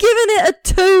 I'm giving it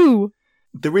a 2!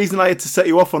 The reason I had to set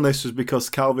you off on this was because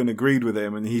Calvin agreed with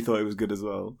him, and he thought it was good as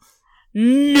well.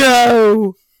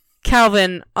 No!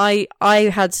 Calvin, I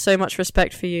had so much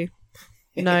respect for you.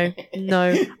 No.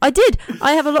 I did.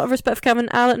 I have a lot of respect for Calvin.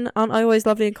 Alan, aren't I always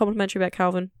lovely and complimentary about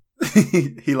Calvin?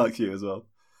 He likes you as well.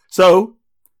 So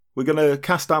we're gonna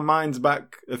cast our minds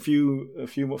back a few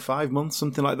 5 months,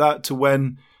 something like that, to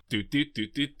when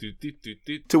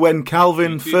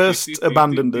Calvin first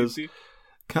abandoned us.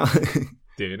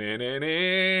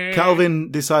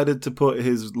 Calvin decided to put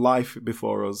his life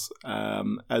before us,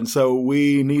 and so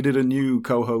we needed a new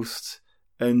co-host.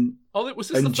 And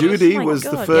Judy Oh my was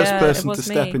God, the first yeah, it person was to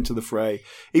step me. into the fray,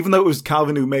 even though it was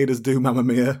Calvin who made us do Mamma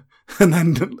Mia and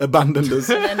then abandoned us.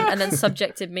 and then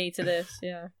subjected me to this,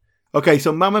 yeah. Okay,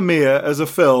 so Mamma Mia as a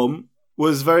film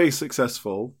was very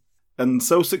successful, and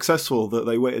so successful that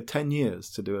they waited 10 years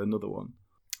to do another one.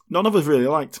 None of us really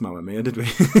liked Mamma Mia, did we?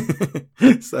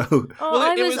 So Oh,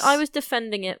 Well, I was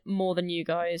defending it more than you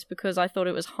guys because I thought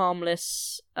it was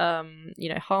harmless,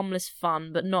 harmless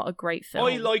fun, but not a great film.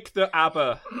 I like the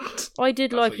ABBA. I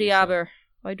did That's like what the you said. ABBA.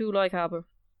 I do like ABBA.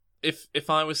 If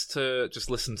I was to just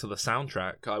listen to the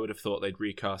soundtrack, I would have thought they'd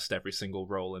recast every single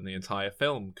role in the entire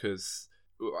film because,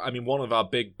 I mean, one of our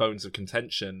big bones of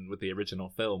contention with the original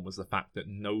film was the fact that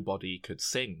nobody could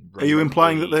sing. are you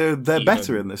implying that they're even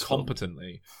better in this film?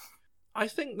 competently? I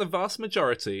think the vast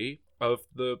majority of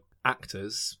the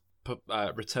actors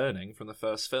returning from the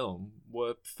first film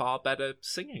were far better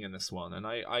singing in this one, and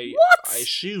I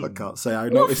assume I can't say I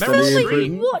What noticed film any are you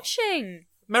improvement. watching?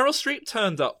 Meryl Streep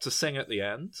turned up to sing at the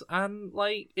end, and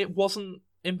it wasn't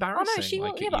embarrassing. Oh no, she like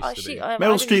won't. it Yeah, but used to be. I Meryl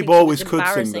didn't think Streep she was always could sing,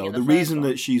 embarrassing though. in The first reason one.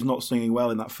 that she's not singing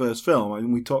well in that first film, I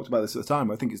mean, we talked about this at the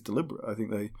time, I think it's deliberate. I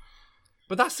think they...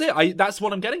 But that's it. That's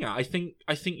what I'm getting at. I think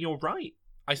you're right.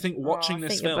 I think watching I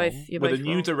this think film you're with a both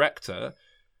new wrong. director,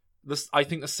 I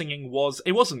think the singing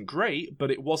wasn't great, but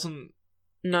it wasn't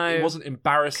No,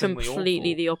 embarrassingly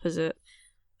completely awful. the opposite.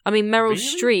 I mean, Meryl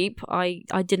Really? Streep,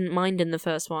 I didn't mind in the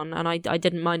first one, and I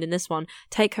didn't mind in this one.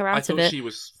 Take her I out of thought it. she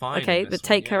was fine. Okay, in this but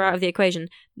take one, her yeah. out of the equation.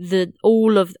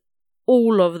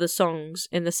 All of the songs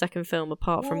in the second film,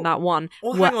 apart from that one,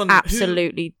 well, were hang on,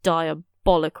 absolutely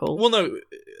diabolical. Well, no.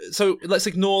 So let's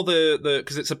ignore the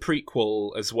because it's a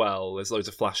prequel as well. There's loads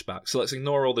of flashbacks. So let's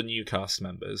ignore all the new cast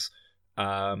members.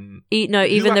 Even who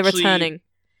the actually- returning.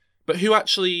 But who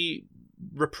actually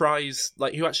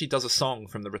who actually does a song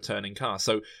from the returning cast?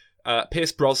 So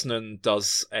Pierce Brosnan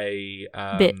does a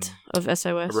Bit of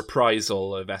SOS. a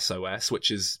reprisal of SOS, which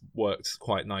has worked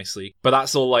quite nicely. But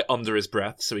that's all like under his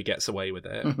breath, so he gets away with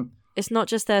it. It's not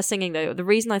just their singing, though. The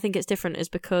reason I think it's different is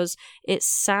because it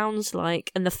sounds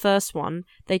like, in the first one,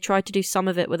 they tried to do some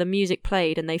of it where the music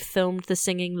played and they filmed the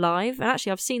singing live. And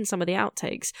actually, I've seen some of the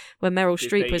outtakes where Meryl Did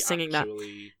Streep they was singing that.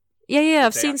 actually- Yeah,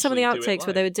 I've they seen some of the actually do it outtakes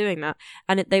where they live? were doing that,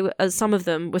 and they were some of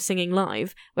them were singing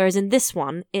live. Whereas in this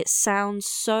one, it sounds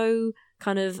so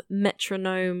kind of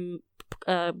metronome,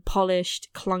 polished,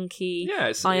 clunky.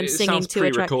 Yeah, I am it singing sounds to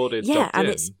a track. pre-recorded. Yeah, dubbed and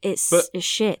in. it's But-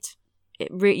 shit.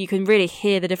 You can really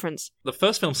hear the difference. The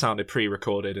first film sounded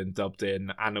pre-recorded and dubbed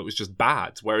in, and it was just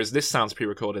bad. Whereas this sounds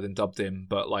pre-recorded and dubbed in,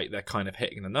 but like they're kind of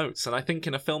hitting the notes. And I think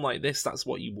in a film like this, that's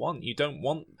what you want. You don't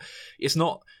want. It's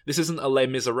not. This isn't a Les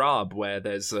Miserables where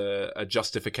there's a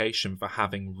justification for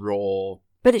having raw,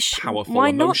 But it's powerful why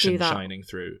not emotion do that? shining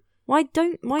through. Why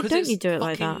don't Because you do it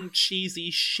like that? fucking cheesy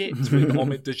shit with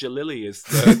Omid Djalili as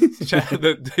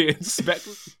the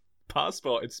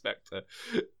passport inspector.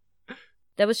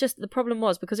 There was just the problem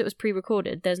was because it was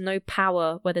pre-recorded. There's no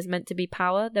power where there's meant to be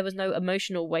power. There was no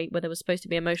emotional weight where there was supposed to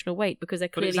be emotional weight because they're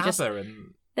But it's clearly just ABBA,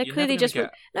 and they're you're clearly never just gonna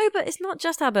get- no. But it's not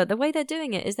just ABBA. The way they're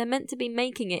doing it is they're meant to be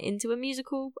making it into a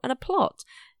musical and a plot.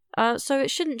 So it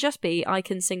shouldn't just be I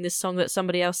can sing this song that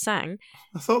somebody else sang.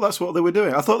 I thought that's what they were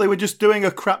doing. I thought they were just doing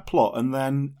a crap plot and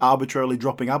then arbitrarily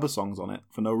dropping ABBA songs on it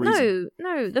for no reason.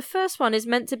 No. The first one is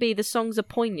meant to be the songs are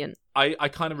poignant. I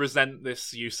kind of resent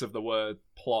this use of the word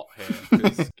plot here.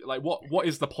 'Cause, like, what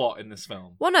is the plot in this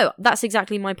film? Well, no, that's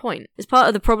exactly my point. It's part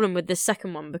of the problem with this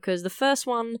second one because the first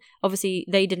one, obviously,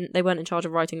 they weren't in charge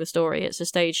of writing the story. It's a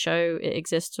stage show. It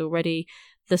exists already.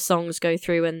 The songs go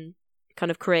through and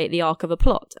kind of create the arc of a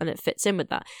plot, and it fits in with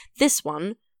that. This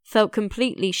one felt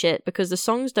completely shit because the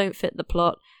songs don't fit the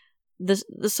plot.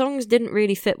 The songs didn't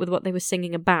really fit with what they were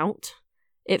singing about.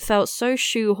 It felt so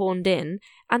shoehorned in.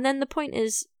 And then the point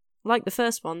is, like the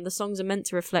first one, the songs are meant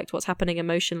to reflect what's happening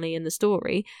emotionally in the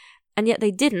story, and yet they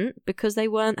didn't because they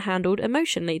weren't handled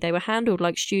emotionally. They were handled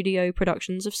like studio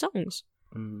productions of songs.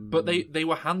 But they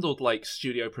were handled like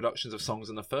studio productions of songs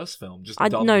in the first film. Just No,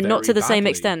 done not very to the same badly.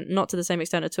 extent. Not to the same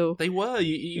extent at all. They were.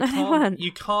 You No, they can't. weren't.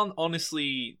 You can't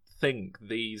honestly think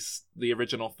the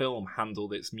original film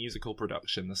handled its musical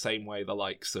production the same way the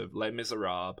likes of Les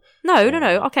Miserables. No.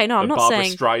 or Okay, no, I'm the not Barbra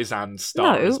saying. Streisand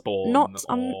Star No, is Born. not.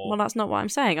 or... Well, that's not what I'm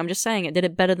saying. I'm just saying it did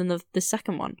it better than the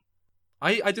second one.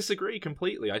 I disagree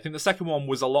completely. I think the second one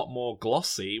was a lot more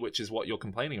glossy, which is what you're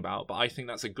complaining about, but I think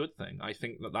that's a good thing. I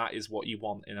think that is what you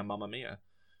want in a Mamma Mia.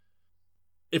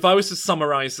 If I was to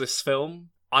summarize this film,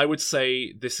 I would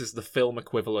say this is the film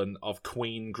equivalent of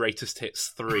Queen Greatest Hits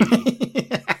 3,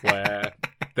 where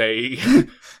they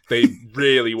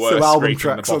really were Some album scraping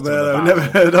tracks the on bottom there that of I've the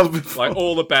never barrel. heard of before. Like,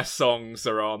 all the best songs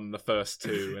are on the first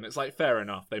two, and it's like, fair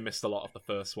enough. They missed a lot of the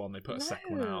first one. They put a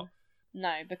second one out.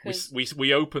 No, because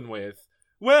We open with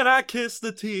When I Kiss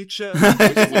the Teacher.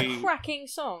 it's We- a cracking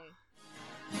song.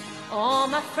 All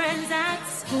my friends at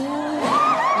school,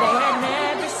 they had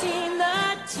never seen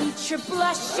the teacher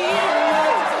blush. She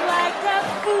looked like a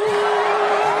fool,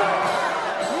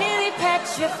 nearly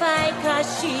petrified 'cause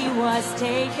she was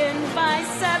taken by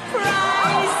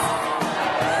surprise.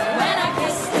 When I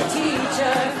kissed the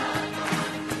teacher,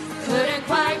 couldn't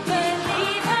quite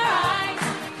believe her eyes.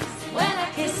 When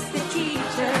I kissed the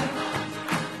teacher,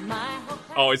 my whole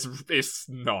class... Oh, it's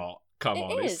not. Come It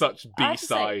on, is. it's such I have to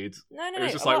say- B-side. No, It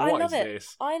was just like, I what love is it.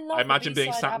 this? I love I imagine the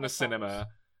being B-side sat in the ABBA songs. cinema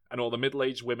and all the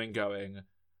middle-aged women going,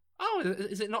 "Oh,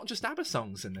 is it not just ABBA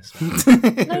songs in this one?"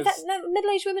 No,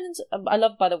 middle-aged women. I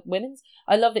love by the women's.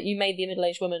 I love that you made the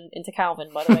middle-aged woman into Calvin.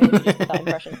 By the way, when you just did that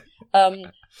impression.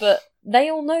 But they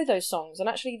all know those songs, and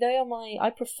actually, they are my.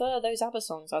 I prefer those ABBA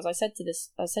songs. As I said to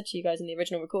you guys in the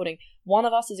original recording. One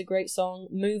of Us is a great song.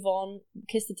 Move On,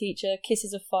 Kiss the Teacher,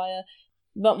 Kisses of Fire.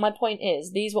 But my point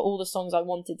is, these were all the songs I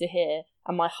wanted to hear,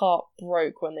 and my heart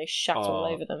broke when they shat all Oh.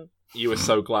 over them. You were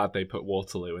so glad they put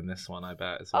Waterloo in this one, I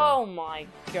bet, as well. Oh my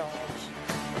god.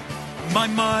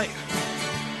 My,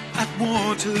 at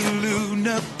Waterloo,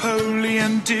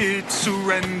 Napoleon did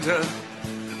surrender.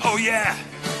 Oh yeah,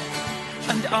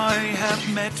 And I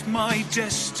have met my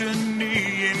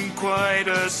destiny in quite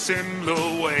a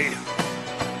similar way.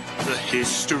 The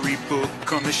history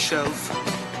book on the shelf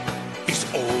is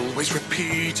always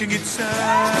repeating itself.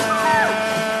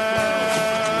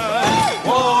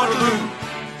 Waterloo,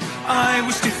 I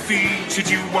was defeated,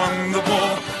 you won the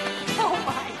war.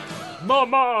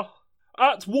 Mama,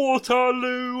 at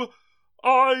Waterloo,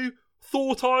 I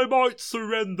thought I might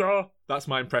surrender. That's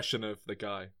my impression of the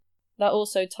guy. That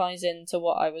also ties into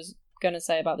what I was going to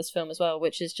say about this film as well,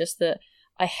 which is just that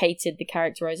I hated the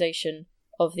characterization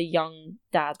of the young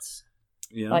dads.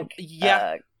 Yeah.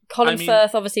 Colin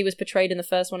Firth obviously was portrayed in the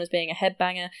first one as being a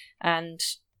headbanger, and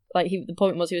the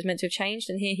point was he was meant to have changed,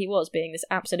 and here he was being this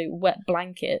absolute wet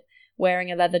blanket,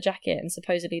 wearing a leather jacket, and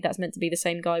supposedly that's meant to be the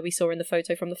same guy we saw in the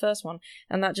photo from the first one,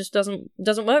 and that just doesn't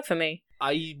work for me.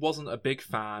 I wasn't a big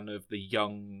fan of the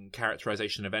young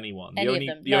characterization of anyone.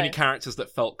 The only characters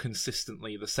that felt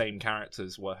consistently the same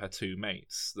characters were her two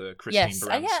mates, the Christine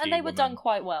Baranski and they were woman. done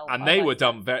quite well. And they were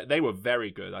done. They were very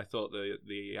good. I thought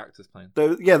the actors playing.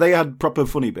 They had proper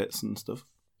funny bits and stuff.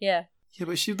 Yeah. Yeah,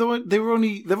 but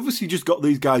they've obviously just got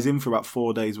these guys in for about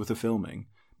 4 days worth of filming.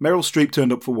 Meryl Streep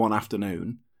turned up for one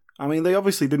afternoon. I mean, they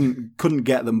obviously couldn't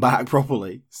get them back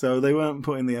properly, so they weren't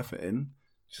putting the effort in.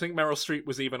 Do you think Meryl Streep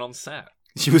was even on set?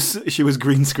 She was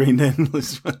green screened in.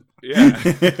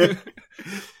 Yeah.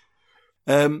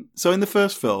 So in the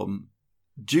first film,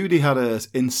 Judy had an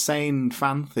insane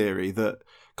fan theory that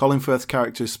Colin Firth's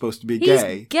character is supposed to be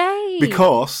gay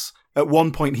because at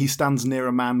one point he stands near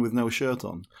a man with no shirt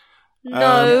on.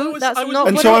 No, that's not.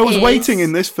 And what so it I was is. waiting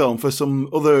in this film for some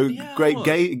other great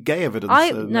gay evidence. I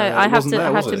have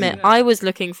to admit, Yeah. I was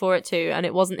looking for it too, and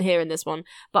it wasn't here in this one.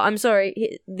 But I'm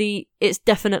sorry, it's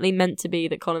definitely meant to be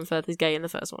that Colin Firth is gay in the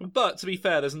first one. But to be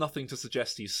fair, there's nothing to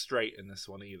suggest he's straight in this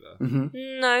one either.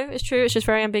 Mm-hmm. No, it's true. It's just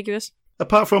very ambiguous.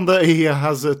 Apart from that, he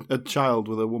has a child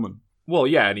with a woman. Well,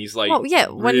 yeah, and he's like, Well, yeah,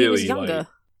 when he was really, younger. like,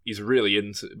 he's really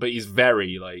into, but he's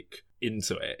very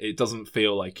into it. It doesn't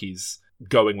feel like he's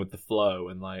going with the flow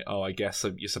and I guess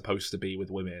you're supposed to be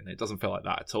with women. It doesn't feel like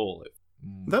that at all.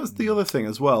 That's the other thing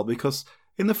as well, because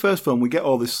in the first film we get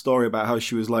all this story about how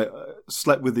she was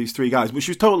slept with these 3 guys, but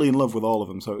she was totally in love with all of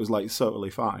them, so it was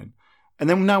totally fine. And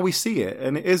then now we see it,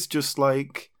 and it is just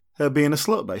like her being a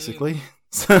slut, basically.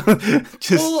 So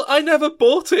Well, I never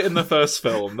bought it in the first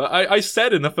film. I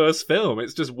said in the first film,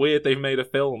 it's just weird they've made a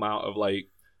film out of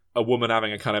a woman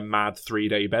having a kind of mad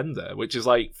 3-day bender, which is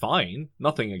fine,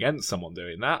 nothing against someone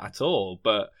doing that at all,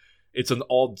 but it's an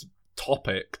odd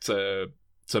topic to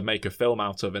make a film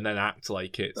out of and then act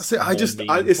like it's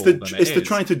it's the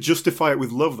trying to justify it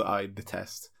with love that I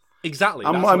detest. Exactly.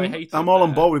 That's what I hate. I'm all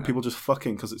on board with people just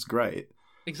fucking because it's great.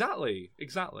 Exactly.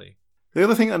 The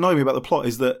other thing that annoyed me about the plot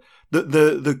is that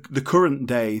the current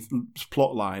day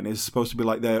plot line is supposed to be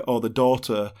the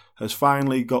daughter has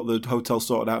finally got the hotel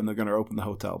sorted out and they're going to open the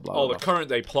hotel. Blah, blah, the current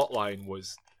day plot line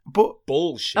was but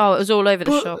bullshit. Oh, it was all over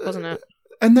the shop, wasn't it?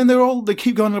 And then they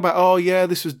keep going on about,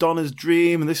 this was Donna's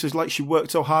dream and this is she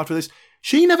worked so hard for this.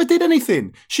 She never did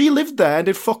anything. She lived there and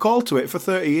did fuck all to it for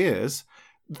 30 years.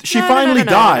 She finally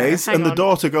dies, and the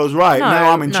daughter goes,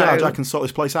 now I'm in charge, I can sort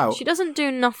this place out. She doesn't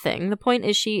do nothing. The point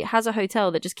is she has a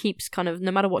hotel that just keeps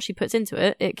no matter what she puts into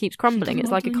it, it keeps crumbling. It's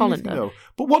like a colander.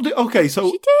 But what so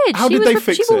she did. How did they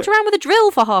fix it? She walked around with a drill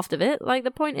for half of it.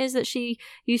 The point is that she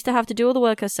used to have to do all the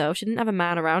work herself. She didn't have a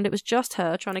man around. It was just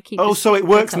her trying to keep so it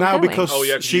works now going.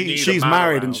 because she's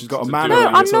married and she's got a man No,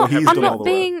 around. I'm not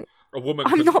being... A woman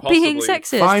I'm not being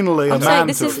sexist. Finally, a man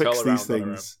to is... fix these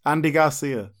things. Andy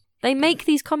Garcia. They make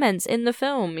these comments in the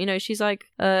film. She's like,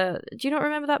 do you not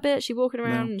remember that bit? She's walking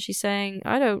around and she's saying,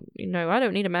 I don't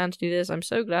need a man to do this. I'm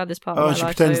so glad this part of my life. Oh, she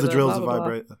pretends over, the drill's blah, blah, a blah.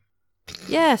 vibrator.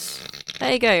 Yes.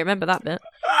 There you go. You remember that bit.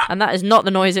 And that is not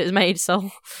the noise it was made, so...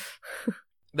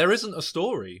 There isn't a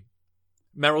story.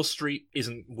 Meryl Streep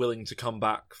isn't willing to come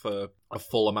back for a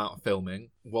full amount of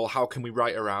filming. Well, how can we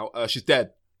write her out? She's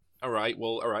dead. All right,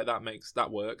 that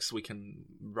works. We can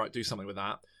do something with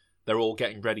that. They're all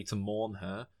getting ready to mourn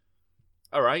her.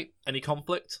 All right, any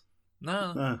conflict?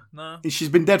 No. She's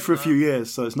been dead for a few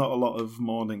years, so it's not a lot of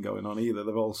mourning going on either.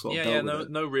 They've all sort of dealt with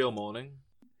it. No real mourning.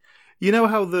 You know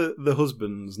how the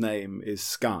husband's name is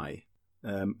Sky,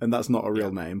 and that's not a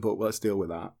real name, but let's deal with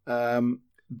that.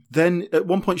 Then at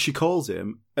one point she calls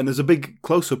him, and there's a big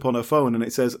close-up on her phone, and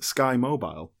it says Sky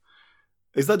Mobile.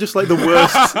 Is that just the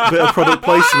worst bit of product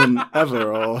placement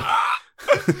ever, or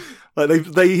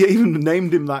they even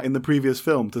named him that in the previous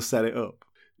film to set it up?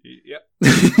 Yep.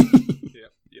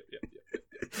 Yep.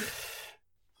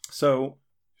 So,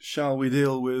 shall we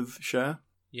deal with Cher?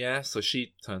 Yeah, so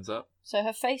she turns up. So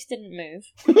her face didn't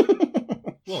move.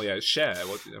 Well, yeah, Cher.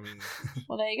 I mean,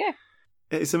 Well, there you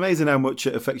go. It's amazing how much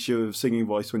it affects your singing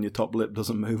voice when your top lip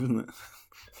doesn't move, isn't it?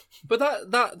 but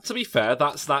that to be fair,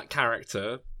 that's that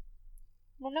character.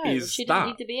 Well, no, Is she didn't that-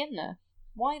 need to be in there.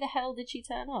 Why the hell did she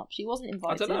turn up? She wasn't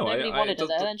invited. know, Nobody wanted her does-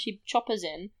 there, and she choppers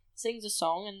in, sings a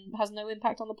song, and has no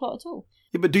impact on the plot at all.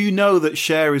 Yeah, but do you know that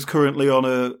Cher is currently on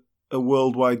a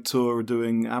worldwide tour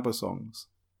doing ABBA songs?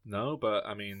 No, but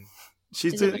I mean,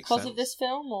 She's Is it doing, because sense. of this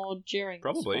film or during? this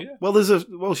probably. one?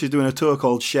 Yeah. well, she's doing a tour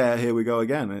called Cher. Here we go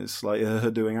again. It's like her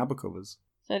doing ABBA covers.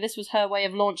 So this was her way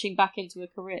of launching back into a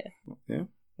career. Yeah.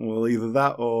 Well, either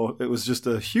that or it was just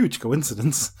a huge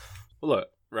coincidence. Well, look,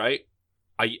 right.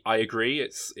 I agree.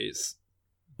 It's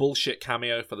bullshit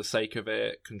cameo for the sake of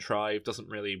it. Contrived, doesn't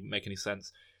really make any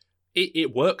sense.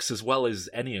 It works as well as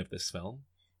any of this film.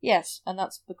 Yes, and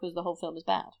that's because the whole film is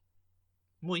bad.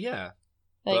 Well, yeah.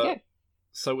 There you But- go.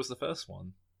 So was the first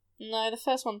one. No, the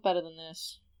first one's better than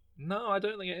this. No, I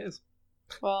don't think it is.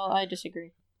 Well, I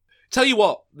disagree. Tell you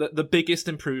what, the biggest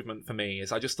improvement for me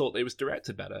is I just thought it was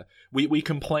directed better. We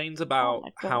complained about Oh my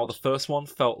God. how the first one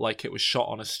felt like it was shot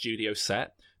on a studio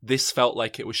set. This felt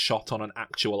like it was shot on an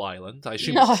actual island. I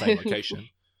assume it's the same No. location.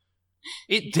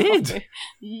 It did.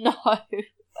 No.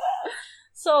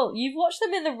 So, you've watched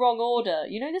them in the wrong order.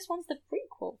 You know this one's the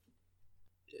prequel.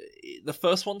 The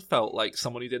first one felt like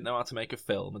someone who didn't know how to make a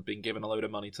film had been given a load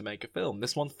of money to make a film.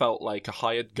 This one felt like a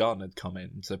hired gun had come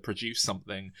in to produce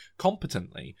something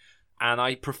competently, and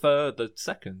I prefer the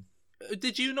second.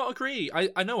 Did you not agree?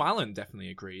 I know Alan definitely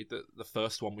agreed that the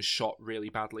first one was shot really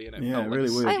badly, and it Yeah, felt like really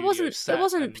a weird. studio It set,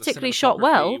 wasn't and the particularly shot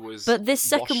well, cinematography was but this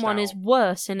second washed one is out.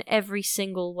 worse in every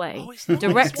single way. Oh, it's not. This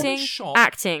Directing, one's shot-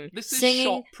 acting, this is singing,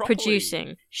 shot properly.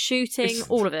 producing, shooting, It's-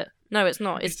 all of it. No, it's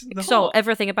not. It's It's not. so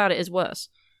everything about it is worse.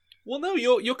 Well, no,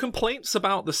 your complaints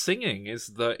about the singing is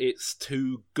that it's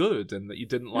too good and that you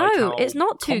didn't like No, how it's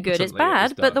not too good. It's competently it was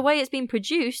bad. But the done. way it's been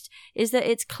produced is that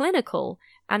it's clinical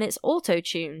and it's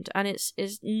auto-tuned and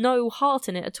is no heart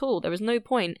in it at all. There is no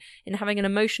point in having an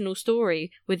emotional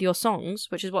story with your songs,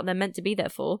 which is what they're meant to be there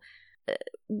for,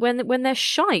 when they're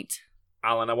shite.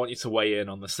 Alan, I want you to weigh in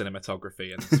on the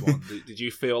cinematography in this one. Did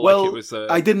you feel Well, like it was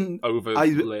I didn't.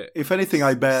 overlit? If anything,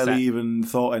 I barely set? even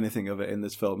thought anything of it in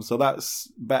this film. So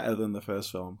that's better than the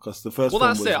first film because the first Well, film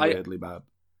that's was it. weirdly bad.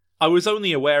 I was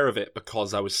only aware of it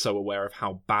because I was so aware of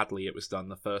how badly it was done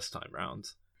the first time round.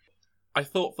 I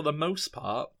thought for the most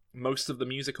part, most of the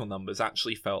musical numbers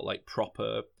actually felt like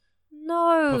proper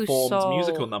No, performed Sol.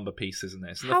 musical number pieces in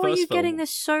this. In How the are first you film, getting this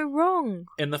so wrong?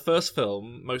 In the first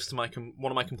film, most of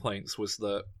one of my complaints was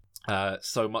that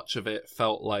so much of it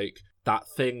felt like that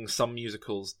thing some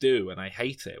musicals do, and I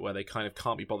hate it, where they kind of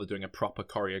can't be bothered doing a proper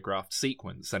choreographed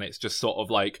sequence, and it's just sort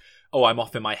of like, oh, I'm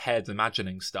off in my head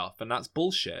imagining stuff, and that's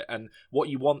bullshit. And what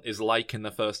you want is like in the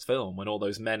first film, when all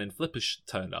those men in flippers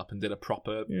turned up and did a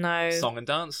proper No. song and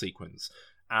dance sequence.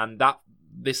 And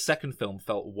this second film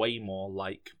felt way more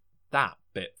like that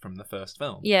bit from the first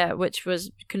film. Yeah, which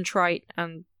was contrite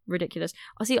and ridiculous.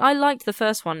 See, I liked the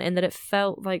first one in that it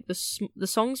felt like the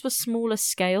songs were smaller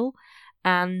scale,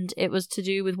 and it was to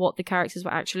do with what the characters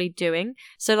were actually doing.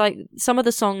 So, like, some of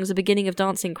the songs, the beginning of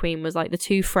Dancing Queen was like the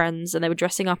two friends, and they were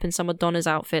dressing up in some of Donna's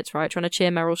outfits, right, trying to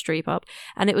cheer Meryl Streep up,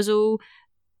 and it was all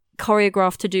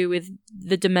choreographed to do with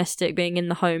the domestic being in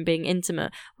the home, being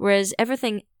intimate, whereas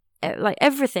everything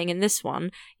in this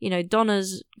one, you know,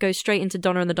 Donna's goes straight into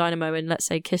Donna and the Dynamo and, let's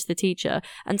say, Kiss the Teacher,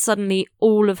 and suddenly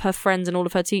all of her friends and all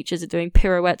of her teachers are doing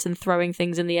pirouettes and throwing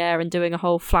things in the air and doing a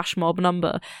whole flash mob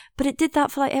number. But it did that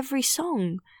for like every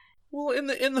song. Well, in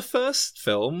the first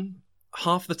film,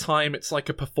 half the time it's like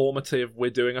a performative, we're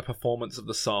doing a performance of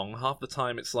the song. Half the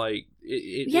time it's like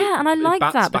And I like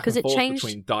bats that back because and it forth changed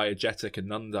between diegetic and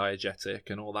non-diegetic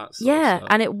and all that sort Yeah, of stuff.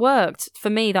 and it worked. For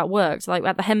me, that worked. Like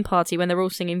at the hen party when they're all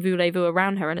singing Voulez-Vous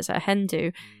around her and it's at a hen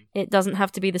do, it doesn't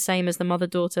have to be the same as the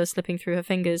mother-daughter slipping through her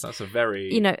fingers. That's a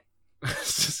very, You know,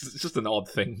 it's just an odd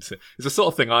thing to. It's the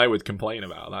sort of thing I would complain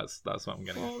about. That's what I'm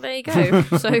getting. well, At. there you go.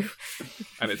 So,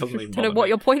 And it doesn't even. don't know bother what me.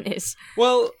 your point is.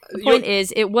 Well, The point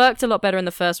is, it worked a lot better in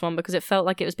the first one because it felt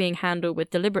like it was being handled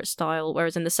with deliberate style,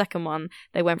 whereas in the second one,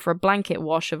 they went for a blanket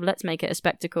wash of let's make it a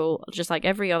spectacle, just like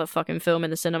every other fucking film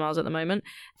in the cinemas at the moment,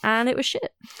 and it was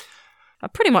shit. I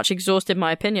pretty much exhausted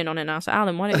my opinion on it now, so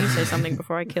Alan, why don't you say something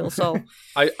before I kill Sol?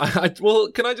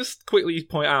 Well, can I just quickly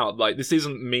point out, like, this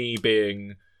isn't me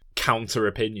being counter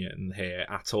opinion here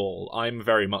at all. I'm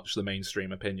very much the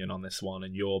mainstream opinion on this one,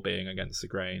 and you're being against the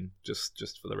grain,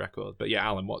 just for the record. But yeah,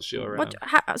 Alan, what's your?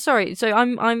 Sorry,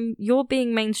 so you're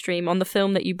being mainstream on the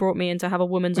film that you brought me in to have a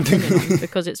woman's opinion on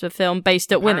because it's a film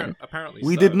based at women. Apparently,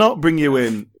 We so. did not bring you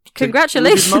in.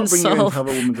 Congratulations, we did not bring you in Sol. to have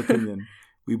a woman's opinion.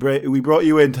 We brought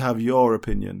you in to have your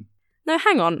opinion. No,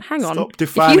 hang on. Stop If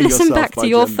defining you listen yourself back by to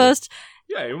your gender. first...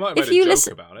 Yeah, you might have If made a you joke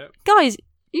listen- about it. Guys,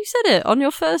 you said it on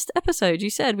your first episode. You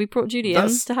said we brought Judy in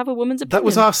That's- to have a woman's opinion. That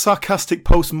was our sarcastic,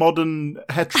 postmodern,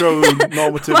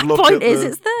 heteronormative My look point at is, the...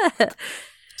 it's there.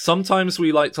 Sometimes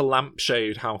we like to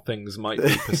lampshade how things might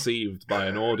be perceived by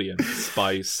an audience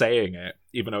by saying it,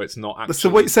 even though it's not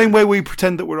actually... That's the same way we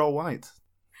pretend that we're all white.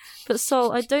 But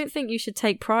Sol, I don't think you should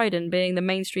take pride in being the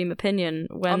mainstream opinion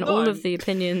when I'm not, all I'm- of the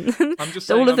opinion, I'm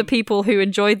just all saying of the I'm- people who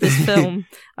enjoyed this film,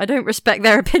 I don't respect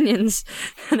their opinions,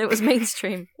 and it was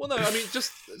mainstream. Well, no, I mean,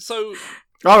 just so...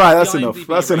 All right, that's The enough. IMDb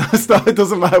That's rating. enough. It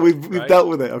doesn't matter. We've Right. dealt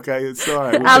with it. Okay, it's all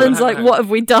right. Alan's hang like, on. what have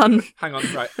we done? Hang on,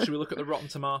 right, should we look at the Rotten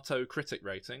Tomato critic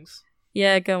ratings?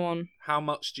 Yeah, go on. How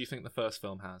much do you think the first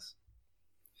film has?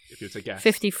 If you were to guess.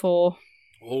 54.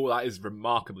 Oh, that is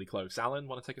remarkably close. Alan,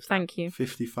 want to take a stab? Thank you.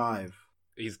 55.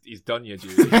 He's done you,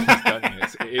 Judy. He's done you.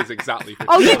 It is exactly 55.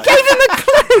 Oh, you gave him a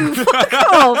clue! Fuck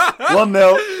off!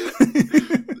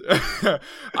 1-0.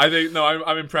 I think, no,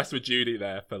 I'm impressed with Judy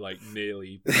there for, like,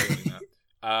 nearly nailing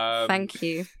that. Thank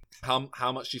you.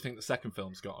 How much do you think the second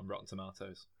film's got on Rotten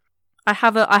Tomatoes? I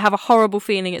have a horrible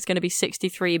feeling it's going to be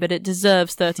 63, but it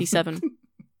deserves 37.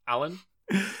 Alan?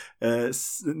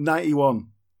 91.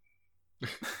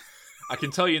 I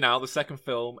can tell you now, the second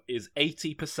film is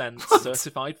 80%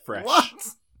 certified fresh. What?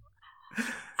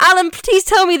 Alan, please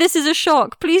tell me this is a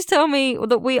shock. Please tell me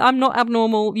that I'm not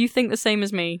abnormal. You think the same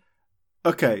as me.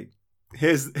 Okay,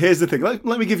 here's the thing. Let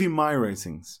me give you my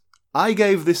ratings. I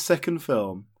gave this second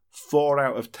film 4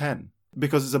 out of 10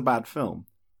 because it's a bad film.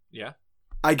 Yeah.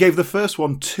 I gave the first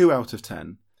one 2 out of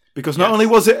 10 because not Yes. only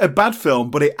was it a bad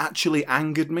film, but it actually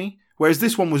angered me. Whereas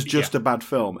this one was just Yeah. a bad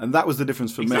film, and that was the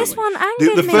difference for me. This one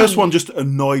angered The me. first one just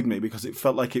annoyed me because it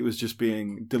felt like it was just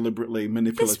being deliberately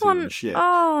manipulative This one, and shit.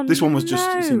 oh, This one was just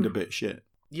no. it seemed a bit shit.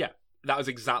 Yeah, that was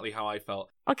exactly how I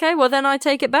felt. Okay, well then I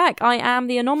take it back. I am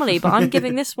the anomaly, but I'm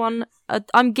giving this one a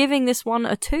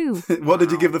 2. What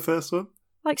did you give the first one?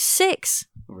 Like 6.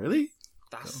 Really?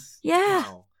 That's Yeah.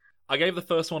 Wow. I gave the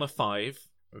first one a 5,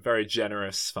 a very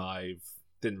generous 5.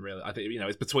 Didn't really. I think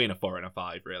it's between a 4 and a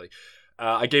 5, really.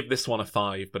 I gave this one a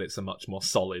 5, but it's a much more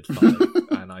solid 5,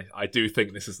 and I do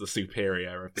think this is the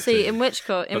superior of the two. See, in which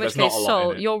But case, there's not a lot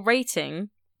Sol, in it. your rating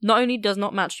not only does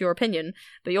not match your opinion,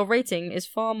 but your rating is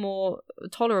far more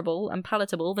tolerable and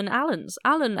palatable than Alan's.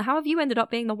 Alan, how have you ended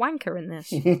up being the wanker in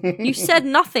this? You said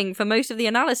nothing for most of the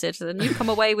analysis, and you come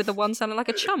away with the one sounding like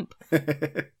a chump.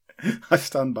 I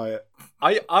stand by it.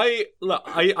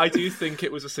 I do think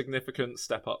it was a significant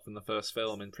step up from the first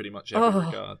film in pretty much every Oh.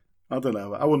 regard. I don't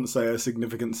know. I wouldn't say a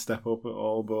significant step up at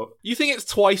all, but You think it's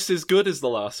twice as good as the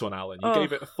last one, Alan? You Oh.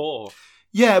 gave it a 4.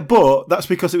 yeah, but that's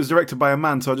because it was directed by a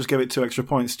man, so I just gave it 2 extra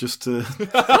points just to.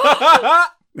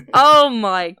 Oh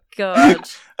my god.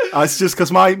 It's just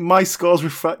because my scores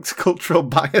reflect cultural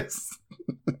bias.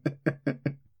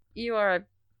 You are a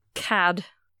cad.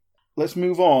 Let's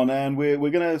move on, and we're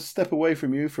going to step away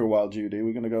from you for a while, Judy.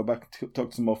 We're going to go back and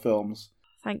talk some more films.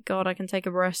 Thank God I can take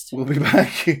a rest. We'll be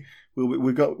back.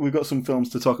 We've got some films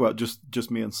to talk about.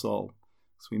 Just me and Saul,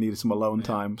 so we needed some alone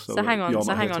time. So, So hang on. you're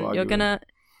not here to argue with me.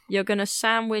 You're gonna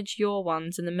sandwich your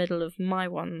ones in the middle of my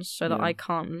ones so that Yeah. I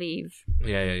can't leave.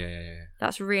 Yeah.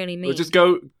 That's really mean. Well, just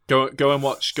go and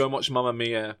watch Mamma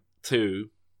Mia 2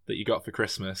 that you got for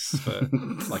Christmas for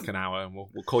like an hour, and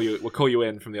we'll call you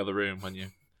in from the other room when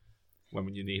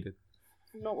you need it.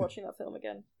 I'm not watching that film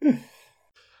again.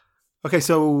 Okay,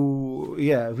 so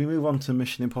yeah, we move on to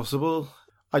Mission Impossible.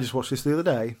 I just watched this the other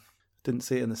day. Didn't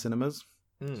see it in the cinemas.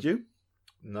 Did you?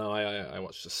 No, I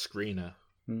watched a screener.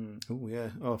 Oh yeah.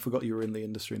 Oh, I forgot you were in the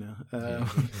industry now.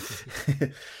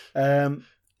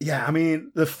 Yeah, I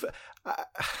mean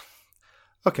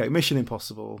okay, Mission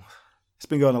Impossible. It's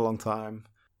been going a long time.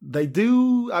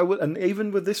 And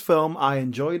even with this film, I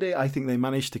enjoyed it. I think they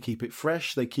managed to keep it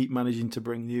fresh. They keep managing to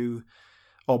bring new,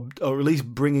 or at least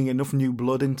bringing enough new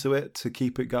blood into it to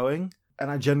keep it going. And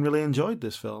I generally enjoyed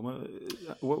this film.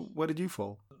 Where did you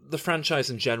fall? The franchise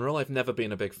in general, I've never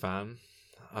been a big fan.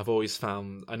 I've always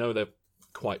found, I know they're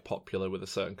quite popular with a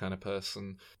certain kind of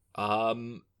person.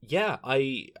 Yeah,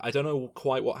 I don't know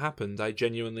quite what happened. I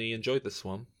genuinely enjoyed this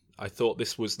one. I thought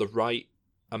this was the right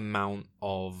amount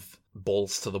of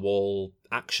balls to the wall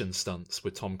action stunts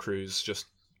with Tom Cruise just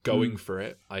going for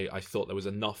it. I thought there was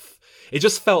enough. It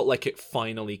just felt like it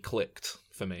finally clicked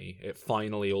for me. It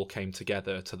finally all came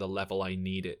together to the level I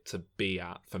need it to be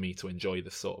at for me to enjoy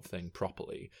this sort of thing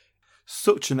properly.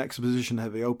 Such an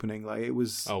exposition-heavy opening. Like it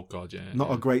was. Oh god, yeah.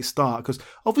 Not a great start, because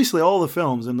obviously all the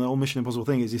films and the whole Mission Impossible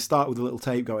thing is you start with a little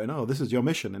tape going, oh, this is your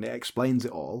mission, and it explains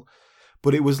it all.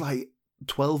 But it was like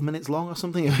 12 minutes long or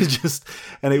something. It was just,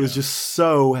 and it was just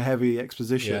so heavy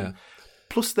exposition. Yeah.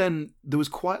 Plus, then there was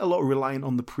quite a lot reliant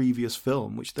on the previous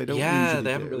film, which they don't usually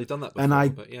they haven't do. really done that before.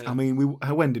 And but yeah. I mean,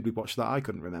 when did we watch that? I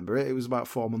couldn't remember it. It was about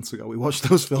 4 months ago. We watched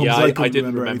those films. Yeah, I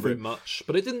didn't remember anything. it much,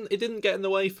 but it didn't get in the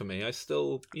way for me. I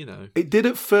still, It did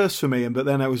at first for me, but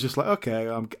then I was just like, okay,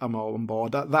 I'm all on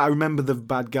board. That I remember the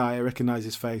bad guy. I recognise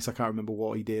his face. I can't remember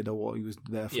what he did or what he was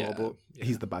there for, but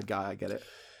he's the bad guy. I get it.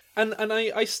 And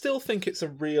I still think it's a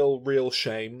real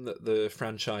shame that the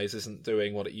franchise isn't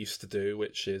doing what it used to do,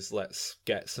 which is let's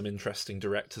get some interesting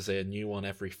directors in, new on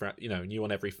every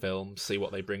film, see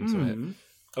what they bring to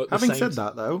it. Having said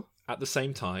that, though, at the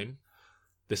same time,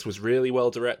 this was really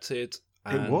well directed.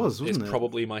 And it wasn't it's it?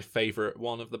 probably my favourite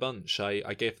one of the bunch.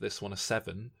 I gave this one a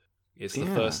 7. It's the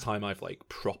first time I've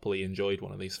properly enjoyed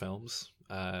one of these films.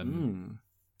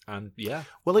 And yeah,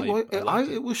 well,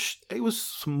 it was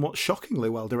somewhat shockingly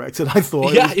well directed. I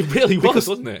thought, it really was,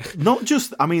 wasn't it? Not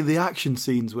just, I mean, the action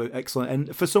scenes were excellent,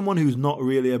 and for someone who's not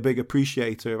really a big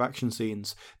appreciator of action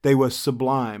scenes, they were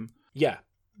sublime. Yeah,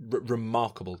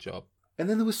 remarkable job. And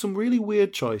then there was some really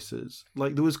weird choices.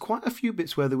 Like there was quite a few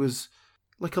bits where there was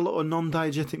like a lot of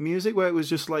non-diegetic music, where it was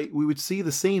just like we would see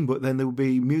the scene, but then there would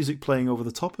be music playing over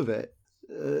the top of it,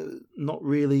 not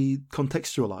really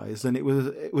contextualized, and it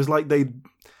was like they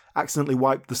accidentally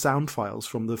wiped the sound files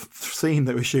from the scene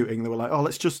they were shooting. They were like, oh,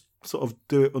 let's just sort of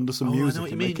do it under some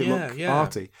music and make it look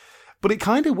arty. But it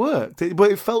kind of worked.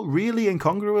 But it felt really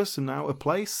incongruous and out of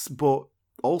place, but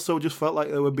also just felt like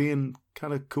they were being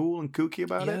kind of cool and kooky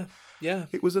about it. Yeah.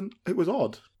 It was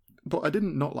odd, but I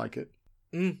didn't not like it.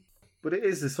 But it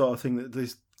is the sort of thing that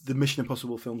the Mission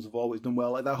Impossible films have always done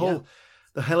well. Like that whole...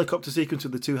 The helicopter sequence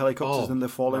with the 2 helicopters and they're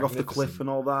falling off the cliff and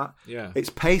all that. Yeah. It's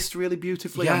paced really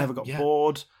beautifully. I never got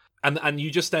bored. And you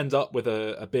just end up with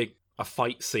a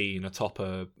fight scene atop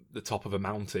the top of a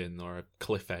mountain or a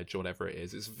cliff edge or whatever it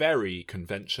is. It's very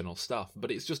conventional stuff,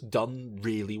 but it's just done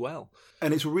really well.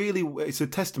 And it's a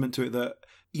testament to it that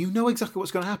you know exactly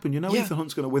what's going to happen. You know Ethan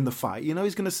Hunt's going to win the fight. You know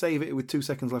he's going to save it with 2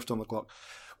 seconds left on the clock.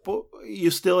 But you're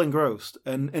still engrossed.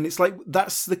 And it's like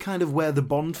that's the kind of where the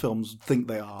Bond films think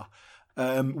they are.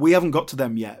 We haven't got to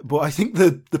them yet, but I think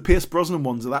the Pierce Brosnan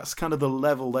ones, that's kind of the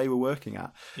level they were working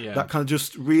at. Yeah. That kind of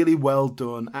just really well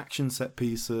done action set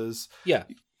pieces. Yeah.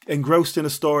 Engrossed in a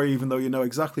story, even though you know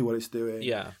exactly what it's doing.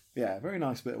 Yeah. Yeah, very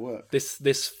nice bit of work.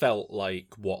 This felt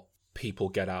like what people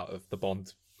get out of the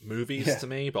Bond movies to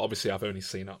me, but obviously I've only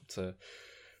seen up to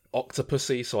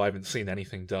Octopussy, so I haven't seen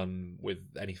anything done with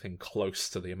anything close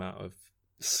to the amount of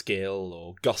skill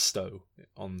or gusto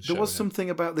on the show. There was something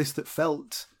about this that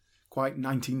felt quite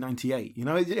 1998, you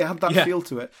know, it had that feel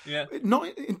to it. Yeah. Not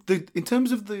in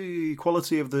terms of the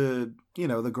quality of the, you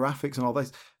know, the graphics and all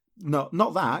this. Not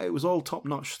that it was all top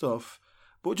notch stuff,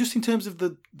 but just in terms of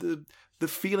the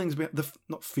feelings,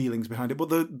 not feelings behind it, but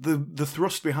the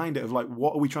thrust behind it of like,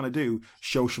 what are we trying to do?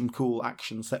 Show some cool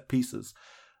action set pieces.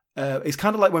 It's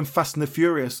kind of like when Fast and the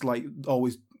Furious, like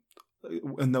always.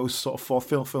 In those sort of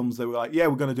 4 films, they were like, yeah,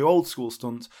 we're going to do old school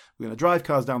stunts. We're going to drive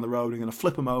cars down the road. We're going to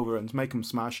flip them over and make them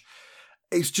smash.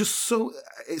 It's so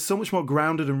much more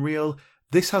grounded and real.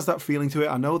 This has that feeling to it.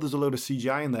 I know there's a load of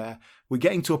CGI in there. We're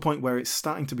getting to a point where it's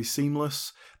starting to be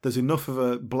seamless. There's enough of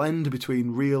a blend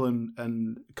between real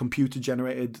and computer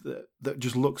generated that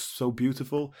just looks so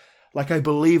beautiful. Like, I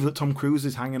believe that Tom Cruise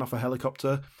is hanging off a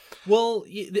helicopter. Well,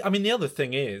 I mean, the other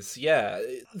thing is,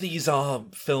 these are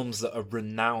films that are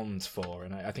renowned for,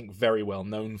 and I think very well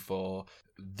known for,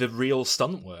 the real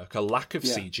stunt work, a lack of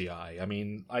CGI. I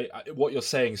mean, what you're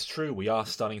saying is true. We are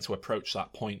starting to approach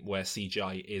that point where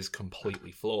CGI is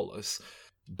completely flawless.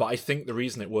 But I think the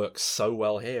reason it works so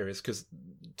well here is because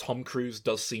Tom Cruise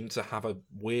does seem to have a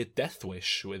weird death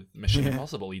wish with Mission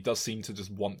Impossible. He does seem to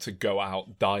just want to go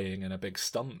out dying in a big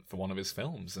stunt for one of his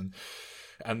films.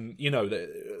 And you know,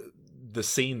 the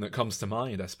scene that comes to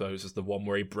mind, I suppose, is the one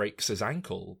where he breaks his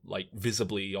ankle, like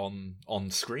visibly on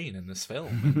screen in this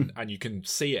film. And you can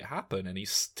see it happen, and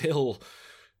he's still...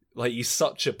 Like, he's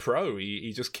such a pro,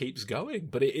 he just keeps going.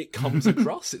 But it comes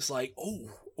across, it's like,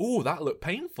 oh, that looked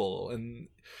painful. And,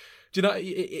 do you know,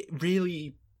 it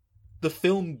really... The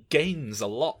film gains a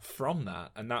lot from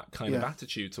that, and that kind of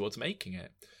attitude towards making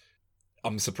it.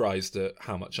 I'm surprised at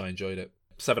how much I enjoyed it.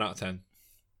 7 out of 10.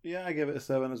 Yeah, I give it a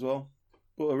 7 as well.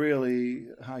 But a really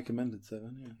high commended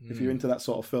 7, If you're into that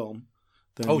sort of film,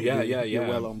 then you're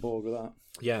well on board with that.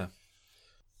 Yeah.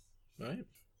 Right.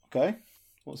 Okay.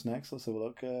 What's next? Let's have a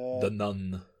look. The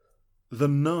Nun. The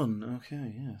Nun.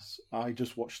 Okay, yes. I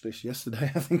just watched this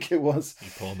yesterday, I think it was. You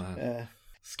poor man.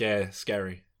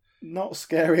 Scary. Not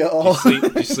scary at all.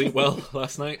 Did you sleep well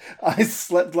last night? I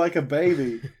slept like a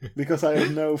baby because I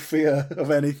had no fear of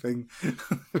anything.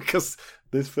 Because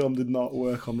this film did not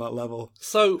work on that level.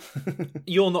 So,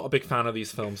 you're not a big fan of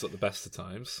these films at the best of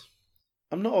times.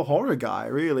 I'm not a horror guy,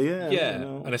 really. Yeah, You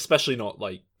know. and especially not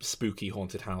like spooky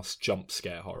haunted house jump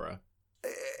scare horror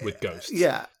with ghosts.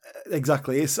 Yeah,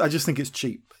 exactly. I just think it's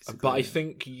cheap. Basically. But I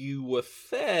think you were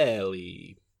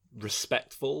fairly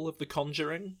respectful of The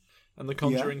Conjuring and The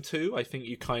Conjuring 2. I think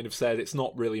you kind of said it's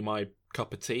not really my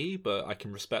cup of tea, but I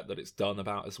can respect that it's done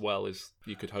about as well as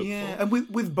you could hope for. And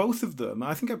with both of them,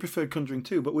 I think I preferred Conjuring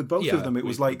 2, but with both of them, it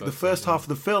was like the first half of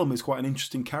the film is quite an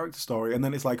interesting character story, and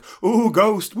then it's like, ooh,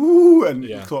 ghost, woo, and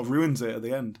it sort of ruins it at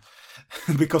the end.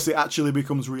 Because it actually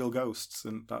becomes real ghosts,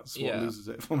 and that's what loses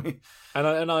it for me.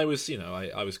 And I was,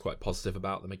 I was quite positive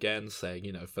about them again,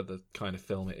 saying, for the kind of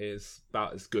film it is,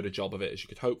 about as good a job of it as you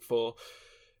could hope for.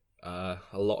 A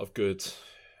lot of good,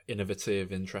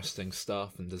 innovative, interesting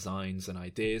stuff and designs and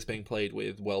ideas being played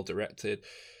with, well directed.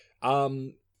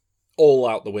 All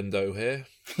out the window here.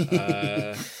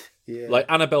 Like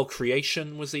Annabelle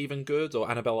Creation was even good, or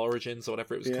Annabelle Origins, or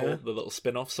whatever it was called, the little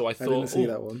spin-off. So I thought, didn't see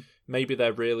that one. Maybe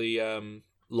they're really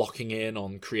locking in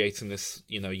on creating this,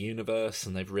 universe,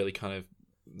 and they've really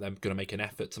they're going to make an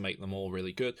effort to make them all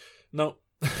really good. No,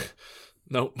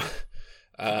 nope.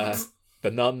 The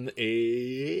Nun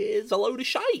is a load of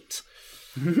shite.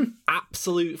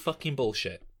 Absolute fucking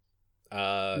bullshit.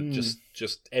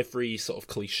 Just every sort of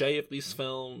cliche of these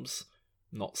films,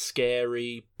 not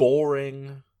scary,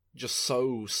 boring, just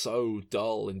so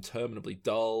dull, interminably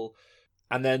dull.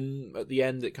 And then at the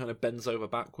end, it kind of bends over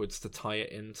backwards to tie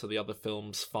it into the other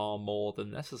films far more than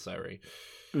necessary.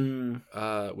 With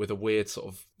a weird sort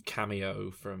of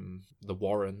cameo from the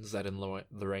Warrens, Zed and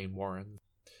Lorraine Warren.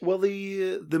 Well,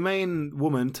 the main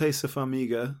woman, Tessa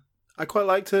Farmiga, I quite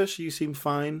liked her. She seemed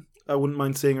fine. I wouldn't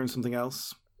mind seeing her in something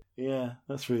else. Yeah,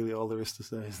 that's really all there is to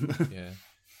say, isn't it? Yeah.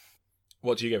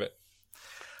 What do you give it?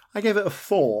 I gave it a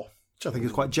 4, which I think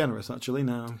is quite generous, actually,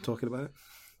 now I'm talking about it.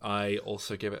 I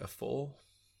also give it a 4.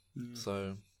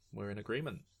 So we're in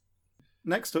agreement.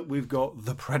 Next up, we've got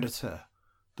The Predator,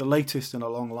 the latest in a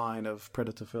long line of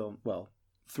Predator film. Well,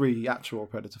 3 actual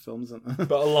Predator films, isn't there?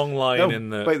 But a long line in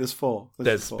the... Wait, there's 4.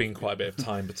 There's been quite a bit of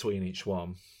time between each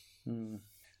one.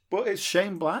 But it's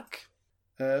Shane Black,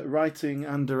 writing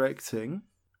and directing.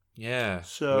 Yeah.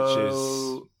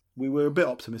 So we were a bit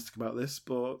optimistic about this,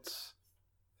 but...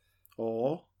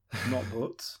 Or, not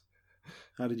but.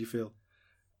 How did you feel?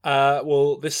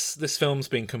 Well, this film's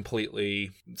been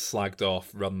completely slagged off,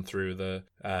 run through the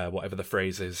whatever the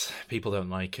phrase is. People don't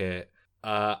like it.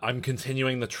 I'm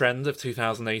continuing the trend of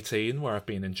 2018, where I've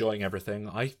been enjoying everything.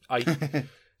 I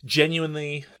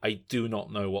genuinely, I do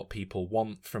not know what people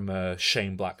want from a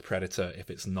Shane Black Predator if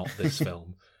it's not this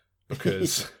film,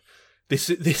 because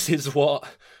this is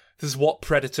what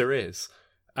Predator is.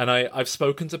 And I've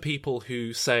spoken to people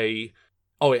who say,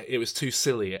 oh, it was too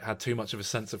silly, it had too much of a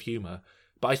sense of humour.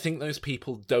 But I think those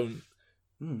people don't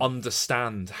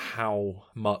understand how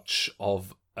much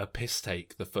of a piss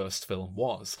take the first film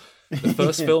was. The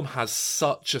first film has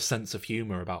such a sense of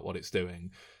humour about what it's doing.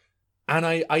 And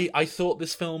I thought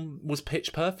this film was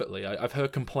pitched perfectly. I've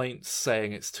heard complaints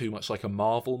saying it's too much like a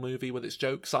Marvel movie with its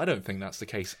jokes. I don't think that's the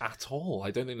case at all.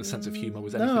 I don't think the sense of humour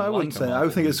was anything like a Marvel movie. No, I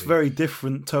wouldn't say. I think it's a very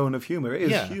different tone of humour.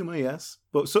 It is humour, yes.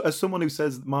 But so, as someone who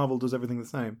says Marvel does everything the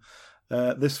same,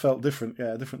 this felt different.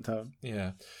 Yeah, a different tone.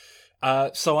 Yeah.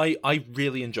 So I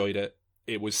really enjoyed it.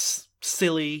 It was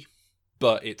silly,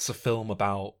 but it's a film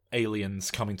about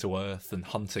aliens coming to Earth and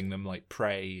hunting them like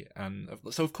prey. And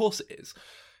so, of course, it is.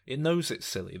 It knows it's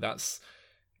silly. That's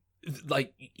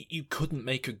like you couldn't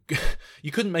make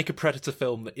a Predator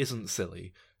film that isn't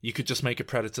silly. You could just make a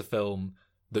Predator film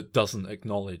that doesn't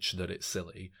acknowledge that it's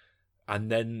silly,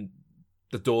 and then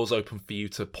the door's open for you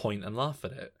to point and laugh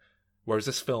at it. Whereas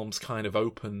this film's kind of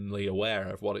openly aware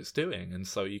of what it's doing, and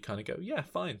so you kind of go, yeah,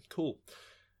 fine, cool.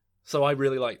 So I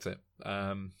really liked it.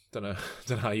 Don't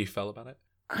know how you felt about it.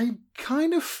 I'm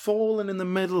kind of falling in the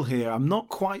middle here. I'm not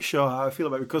quite sure how I feel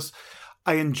about it, because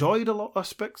I enjoyed a lot of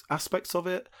aspects of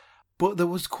it, but there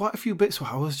was quite a few bits where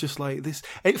I was just like, this.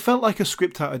 It felt like a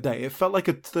script out of date. It felt like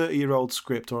a 30-year-old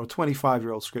script, or a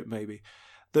 25-year-old script maybe,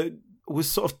 that was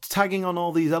sort of tagging on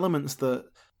all these elements that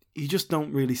you just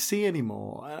don't really see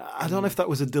anymore. I don't know if that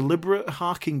was a deliberate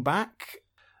harking back,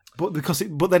 but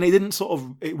then it didn't sort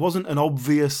of, it wasn't an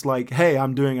obvious like, hey,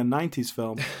 I'm doing a 90s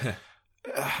film.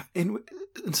 And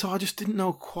so I just didn't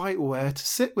know quite where to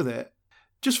sit with it.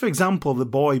 Just for example, the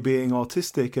boy being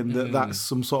autistic and that's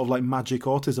some sort of like magic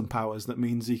autism powers that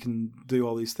means he can do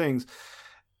all these things.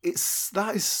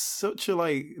 that is such a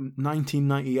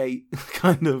 1998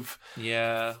 kind of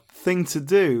thing to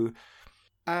do.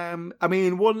 I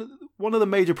mean, one of the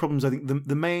major problems, I think,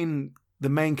 the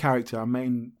main character, our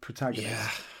main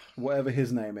protagonist, whatever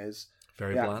his name is,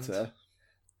 very the bland. Actor,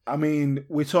 I mean,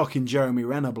 we're talking Jeremy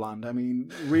Renner bland. I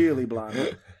mean, really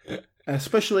bland,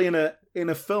 especially in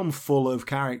a film full of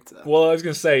character. Well, I was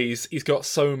going to say he's got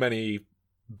so many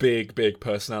big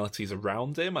personalities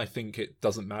around him. I think it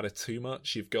doesn't matter too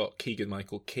much. You've got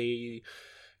Keegan-Michael Key,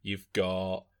 you've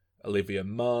got Olivia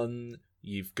Munn,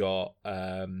 you've got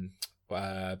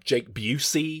Jake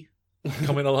Busey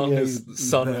coming along as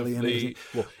son of the...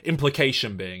 Well,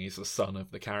 implication being he's the son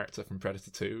of the character from Predator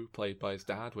 2, played by his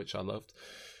dad, which I loved.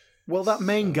 Well, that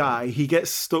main guy, he gets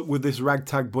stuck with this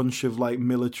ragtag bunch of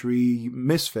military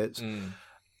misfits.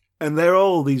 And they're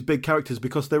all these big characters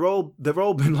because they've all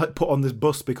been put on this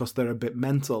bus because they're a bit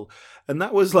mental. And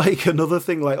that was another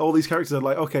thing, all these characters are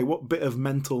okay, what bit of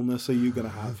mentalness are you going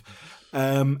to have?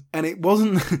 And it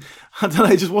wasn't, I don't know,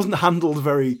 it just wasn't handled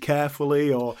very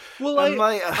carefully or... Well,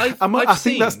 I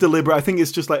think that's deliberate. I think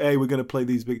it's just hey, we're going to play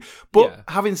these big... But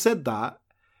having said that,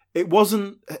 it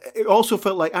also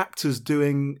felt like actors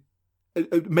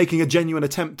making a genuine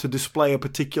attempt to display a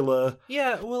particular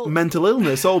mental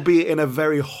illness, albeit in a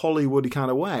very Hollywoody kind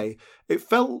of way. It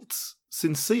felt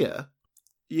sincere.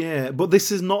 Yeah, but this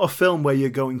is not a film where you're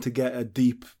going to get a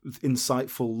deep,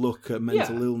 insightful look at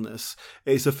mental illness.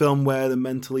 It's a film where the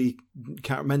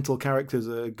mental characters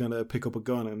are going to pick up a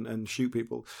gun and shoot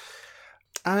people.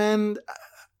 And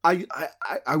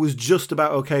I was just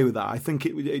about okay with that. I think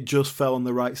it just fell on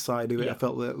the right side of it. I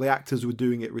felt that the actors were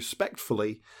doing it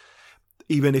respectfully.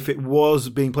 Even if it was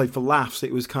being played for laughs,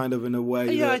 it was kind of in a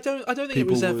way. Yeah, I don't think it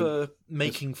was ever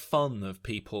making fun of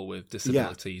people with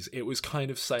disabilities. It was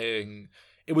kind of saying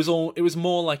it was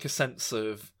more like a sense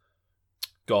of,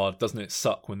 God, doesn't it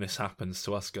suck when this happens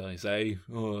to us guys?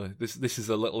 This is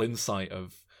a little insight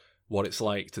of what it's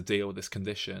like to deal with this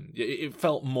condition. It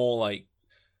felt more like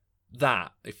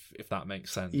that, if that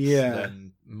makes sense,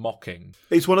 than mocking.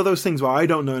 It's one of those things where I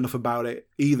don't know enough about it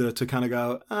either to kind of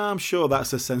go, I'm sure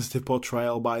that's a sensitive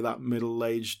portrayal by that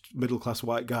middle-class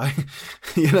white guy.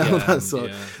 That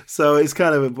sort. So it's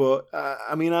kind of but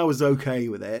I mean, I was okay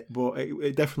with it, but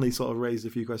it definitely sort of raised a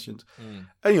few questions.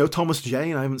 And Thomas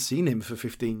Jane, I haven't seen him for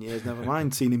 15 years, never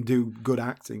mind seen him do good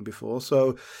acting before,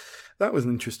 so that was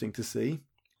interesting to see.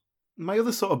 My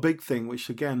other sort of big thing, which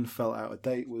again felt out of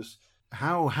date, was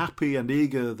how happy and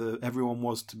eager everyone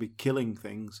was to be killing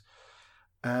things.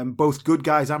 Both good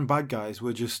guys and bad guys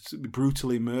were just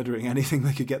brutally murdering anything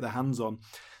they could get their hands on.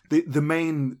 The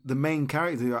main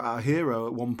character, our hero,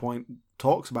 at one point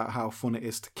talks about how fun it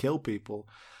is to kill people.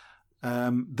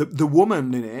 The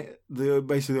woman in it,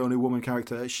 basically the only woman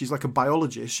character, she's like a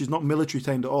biologist. She's not military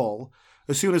trained at all.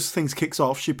 As soon as things kicks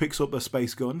off, she picks up a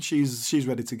space gun. She's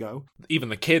ready to go. Even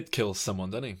the kid kills someone,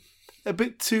 doesn't he? A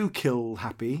bit too kill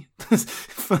happy.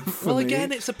 Well,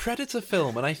 again, it's a Predator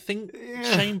film, and I think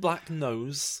Shane Black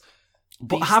knows.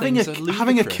 But having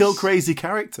a kill crazy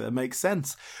character makes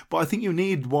sense. But I think you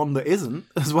need one that isn't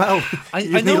as well.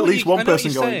 You need at least one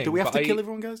person going, do we have to kill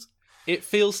everyone, guys? It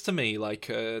feels to me like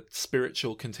a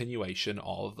spiritual continuation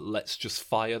of let's just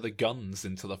fire the guns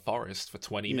into the forest for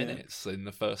 20 minutes in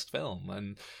the first film,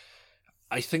 and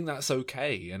I think that's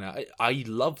okay, and I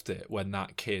loved it when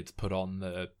that kid put on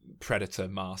the Predator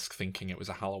mask thinking it was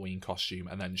a Halloween costume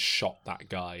and then shot that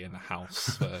guy in the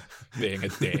house for being a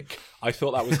dick. I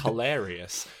thought that was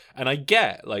hilarious. And I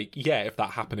get, if that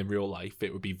happened in real life,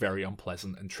 it would be very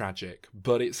unpleasant and tragic,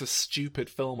 but it's a stupid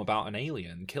film about an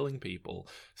alien killing people.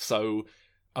 So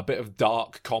a bit of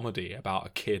dark comedy about a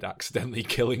kid accidentally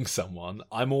killing someone,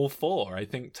 I'm all for. I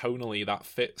think tonally that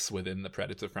fits within the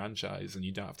Predator franchise and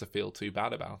you don't have to feel too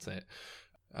bad about it.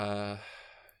 I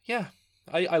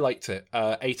liked it.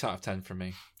 8 out of 10 from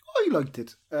me. Oh, you liked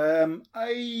it.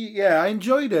 I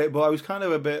enjoyed it, but I was kind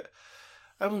of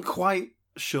I wasn't quite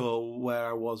sure where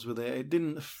I was with it.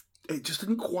 It just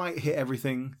didn't quite hit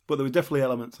everything, but there were definitely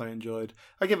elements I enjoyed.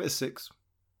 I give it a 6.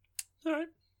 All right,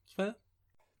 fair.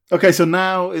 Okay, so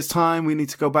now it's time. We need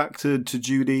to go back to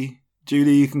Judy.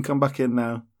 Judy, you can come back in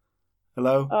now.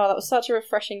 Hello? Oh, that was such a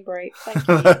refreshing break. Thank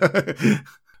you.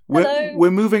 Hello?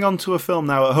 We're moving on to a film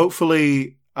now.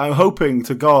 Hopefully, I'm hoping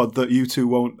to God that you two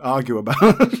won't argue about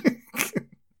it.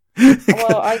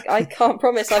 Well, I can't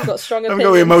promise. I've got strong opinions.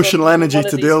 I've got emotional energy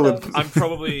to deal with. I'm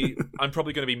probably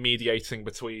going to be mediating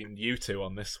between you two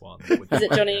on this one. Is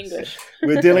it Johnny English?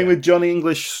 We're dealing with Johnny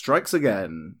English Strikes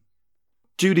Again.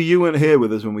 Judy, you weren't here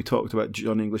with us when we talked about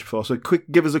Johnny English before, so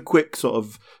give us a quick sort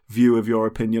of view of your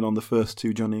opinion on the first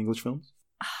two Johnny English films.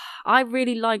 I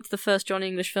really liked the first Johnny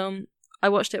English film. I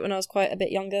watched it when I was quite a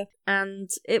bit younger, and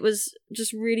it was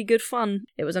just really good fun.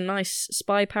 It was a nice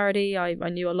spy parody. I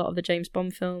knew a lot of the James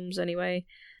Bond films anyway.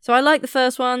 So I liked the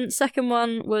first one. Second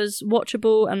one was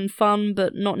watchable and fun,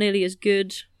 but not nearly as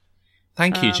good.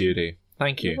 Thank you, Judy.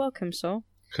 Thank you. You're welcome, Sol.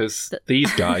 Because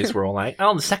these guys were all like,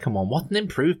 oh, the second one, what an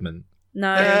improvement.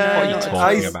 No, What are you not at all.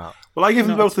 talking about? Well, I give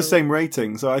them Not both at the all. same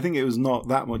rating, so I think it was not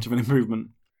that much of an improvement.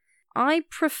 I'm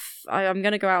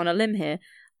going to go out on a limb here.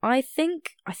 I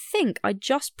think I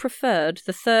just preferred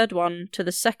the third one to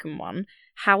the second one.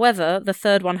 However, the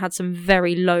third one had some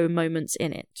very low moments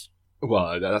in it.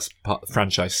 Well, that's part of the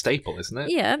franchise staple, isn't it?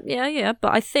 Yeah.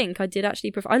 But I think I did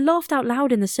actually prefer. I laughed out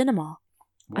loud in the cinema.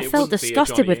 I It felt wouldn't be a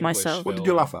disgusted Johnny with English myself. What did film.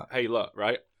 you laugh at? Hey, look,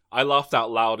 right? I laughed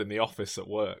out loud in the office at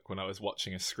work when I was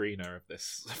watching a screener of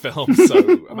this film, so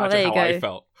imagine there you how I go.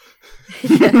 felt.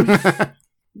 Yeah.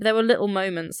 There were little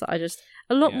moments that I just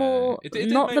a lot Yeah. more. It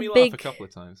did not make the me big. laugh a couple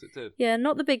of times. It did. Yeah,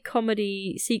 not the big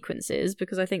comedy sequences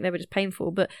because I think they were just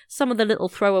painful, but some of the little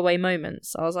throwaway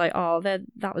moments, I was like, oh,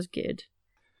 that was good.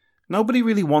 Nobody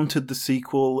really wanted the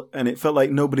sequel, and it felt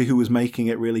like nobody who was making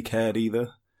it really cared either.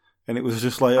 And it was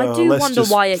just like, I do let's wonder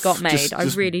just, why it got made. just I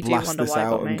really do blast wonder this why it out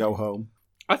got and made. go home.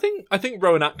 I think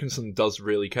Rowan Atkinson does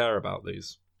really care about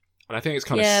these, and I think it's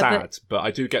kind of Yeah, sad. But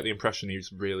I do get the impression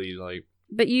he's really like.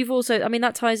 But you've also, I mean,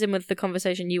 that ties in with the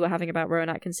conversation you were having about Rowan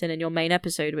Atkinson in your main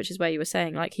episode, which is where you were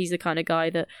saying, like, he's the kind of guy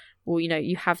that, well, you know,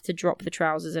 you have to drop the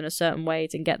trousers in a certain way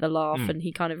to get the laugh, and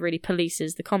he kind of really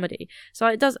polices the comedy. So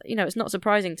it does, you know, it's not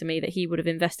surprising to me that he would have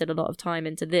invested a lot of time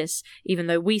into this, even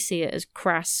though we see it as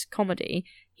crass comedy,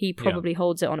 he probably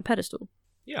holds it on a pedestal.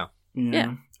 Yeah.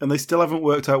 Yeah. And they still haven't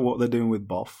worked out what they're doing with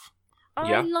Boff.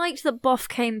 Yeah. I liked that Boff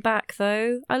came back,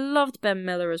 though. I loved Ben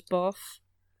Miller as Boff.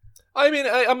 I mean,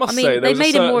 I must I say, mean, there they was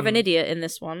made a him more of certain- an idiot in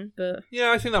this one, but...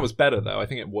 Yeah, I think that was better though. I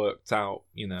think it worked out.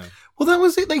 You know. Well, that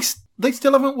was it. They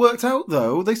still haven't worked out,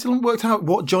 though. They still haven't worked out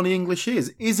what Johnny English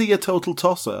is. Is he a total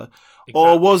tosser?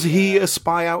 Or was he a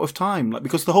spy out of time? Like,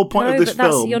 because the whole point no, of this but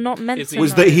film you're not meant Is to he-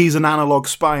 was know. that he's an analog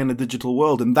spy in a digital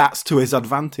world, and that's to his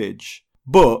advantage.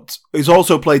 But it's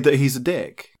also played that he's a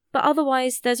dick. But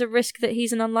otherwise, there's a risk that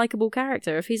he's an unlikable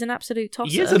character. If he's an absolute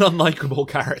tosser... He is an unlikable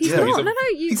character. He's Yeah. not. a- No,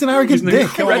 you... He's an arrogant He's an dick.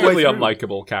 all the way incredibly through.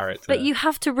 unlikable character. But you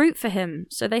have to root for him,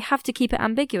 so they have to keep it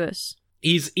ambiguous.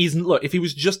 He's look. If he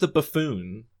was just a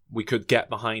buffoon, we could get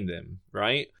behind him,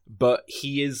 right? But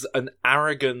he is an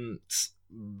arrogant,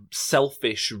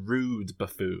 selfish, rude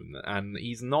buffoon, and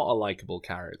he's not a likable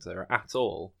character at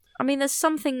all. I mean, there's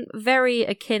something very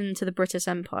akin to the British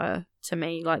Empire to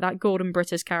me, like that Gordon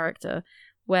British character,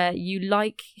 where you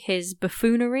like his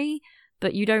buffoonery,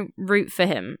 but you don't root for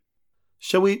him.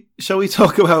 Shall we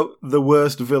talk about the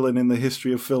worst villain in the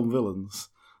history of film villains?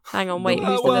 Hang on, wait,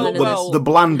 Well, who's the villain in well, this? The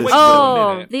blandest Wait a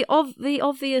Oh, minute. the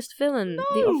obvious villain,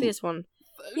 the obvious one.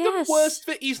 Yes. The worst.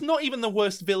 He's not even the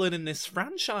worst villain in this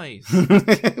franchise.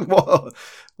 villain. What?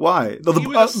 Why? No, He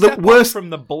was a the step up worst. from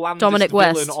the blandest Dominic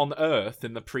villain West. on Earth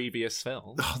in the previous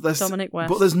film. There's- Dominic West.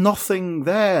 But there's nothing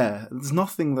there. There's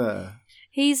nothing there.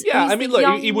 He's Yeah, he's I mean, the look,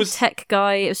 young he was- tech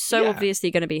guy. It was so Yeah. obviously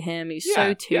going to be him. He's Yeah,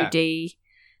 so 2D. yeah.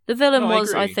 The villain No, I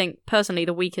was, I agree. think, personally,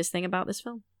 the weakest thing about this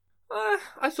film.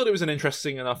 I thought it was an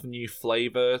interesting enough new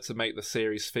flavor to make the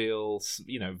series feel,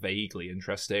 vaguely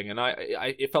interesting, and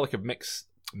it felt like a mix.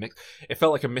 It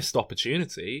felt like a missed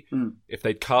opportunity if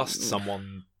they'd cast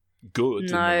someone good.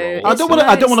 No, in the role. I don't want to.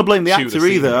 I don't nice. want to blame the Chew the actor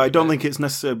either. scenery I a don't bit. think it's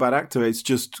necessarily a bad actor. It's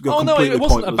just a Oh, no, completely it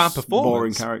wasn't a bad pointless, boring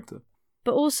performance. character.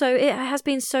 But also, it has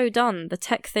been so done. The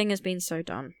tech thing has been so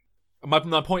done. My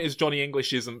point is Johnny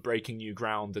English isn't breaking new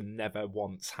ground and never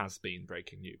once has been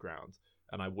breaking new ground,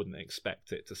 and I wouldn't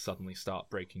expect it to suddenly start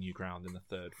breaking new ground in the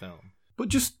third film. But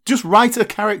just write a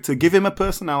character, give him a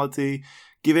personality,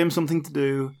 give him something to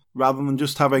do, rather than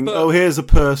just having, here's a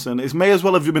person. It may as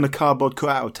well have been a cardboard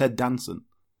cutout of Ted Danson.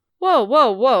 Whoa,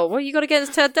 whoa, whoa. What you got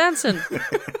against Ted Danson?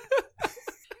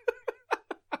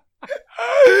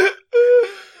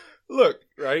 Look,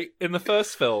 right, in the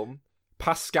first film,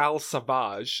 Pascal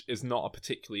Savage is not a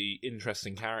particularly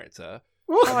interesting character.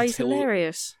 Oh, he's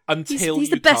hilarious. Until He's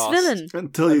you the best cast, villain.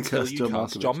 Until you until cast you John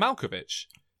cast Malkovich. John Malkovich.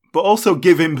 But also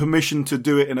give him permission to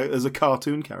do it as a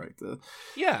cartoon character.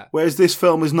 Yeah, Whereas this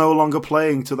film is no longer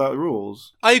playing to that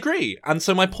rules. I agree. And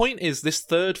so my point is, this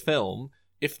third film,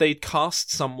 if they'd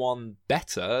cast someone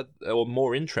better or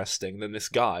more interesting than this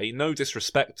guy, no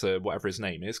disrespect to whatever his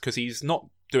name is, because he's not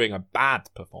doing a bad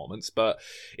performance, but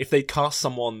if they'd cast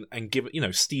someone and give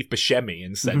it, Steve Buscemi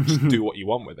and said, just do what you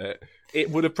want with it,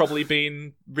 it would have probably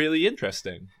been really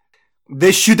interesting.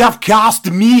 They should have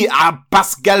cast me as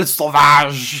Pascal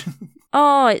Sauvage.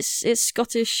 Oh, it's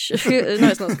Scottish. No,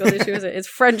 it's not Scottish. Who is it? It's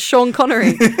French Sean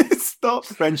Connery. Stop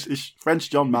French. It's French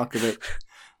John Malkovich.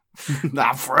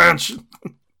 Nah, French.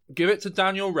 Give it to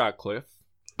Daniel Radcliffe.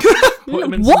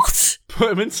 What?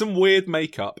 Put him in some weird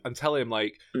makeup and tell him,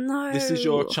 like, No. this is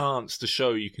your chance to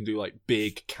show you can do, like,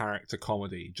 big character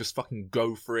comedy. Just fucking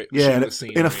go for it. Yeah, shoot the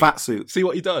scenery. in a fat suit. See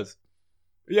what he does.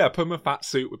 Yeah, put him in a fat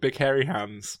suit with big hairy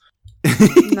hands. No.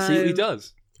 See what he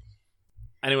does.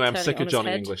 Anyway, I'm Turn sick it on of its Johnny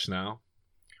head. English now.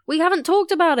 We haven't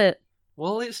talked about it.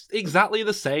 Well, it's exactly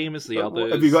the same as the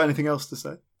others. Have you got anything else to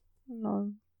say?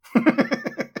 No.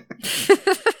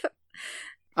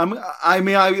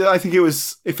 I think it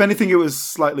was, if anything, it was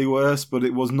slightly worse, but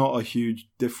it was not a huge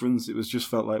difference. It was just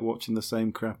felt like watching the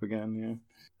same crap again,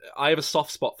 yeah. I have a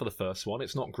soft spot for the first one.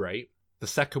 It's not great. The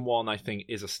second one, I think,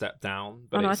 is a step down.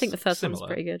 But I it's think the first similar. one's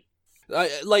pretty good.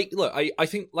 I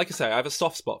think, like I say, I have a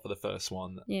soft spot for the first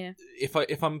one. Yeah.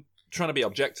 If I'm trying to be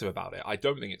objective about it, I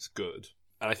don't think it's good.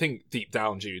 And I think deep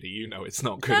down, Judy, you know it's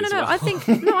not good No. as well. I think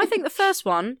the first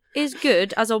one is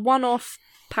good as a one-off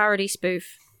parody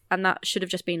spoof, and that should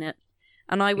have just been it.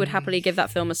 And I would happily give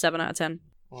that film a 7 out of 10.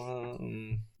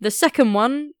 The second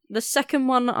one,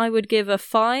 I would give a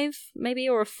 5, maybe,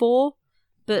 or a 4.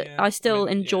 But Yeah, I still I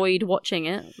mean, enjoyed watching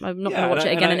it. I'm not Yeah, going to watch and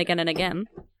it again I- and again and again.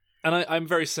 And I'm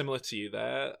very similar to you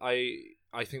there.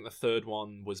 I think the third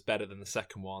one was better than the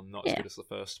second one, not as Yeah. good as the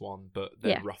first one, but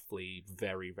they're Yeah. roughly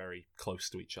very, very close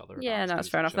to each other. Yeah, about no, as that's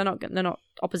good fair as enough. each They're not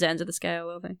opposite ends of the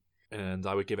scale, are they? other. And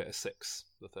I would give it a 6,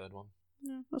 the third one.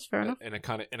 Yeah, that's fair enough. In a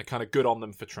kind of good on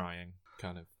them for trying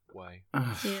kind of way.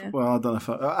 Yeah. Well, I don't know if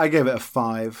I gave it a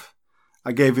 5.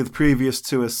 I gave the previous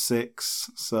 2 a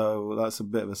 6, so that's a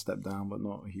bit of a step down, but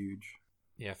not huge.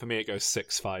 Yeah, for me it goes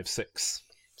 6, 5, 6.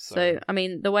 So, I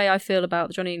mean, the way I feel about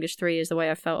the Johnny English 3 is the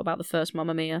way I felt about the first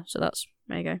Mamma Mia. So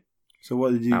there you go. So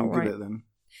what did you About give right. it then?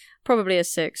 Probably a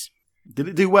 6. Did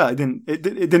it do well? It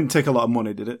didn't take a lot of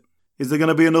money, did it? Is there going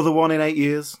to be another one in 8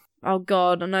 years? Oh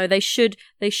God, no! They should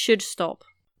stop.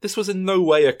 this was in no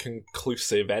way a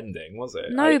conclusive ending, was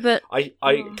it? No, but I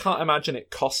can't imagine it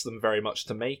cost them very much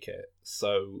to make it.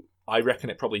 So I reckon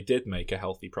it probably did make a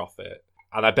healthy profit.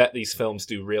 And I bet these films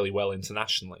do really well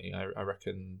internationally. I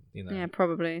reckon, you know. yeah,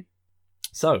 probably.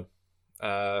 So,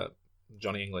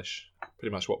 Johnny English,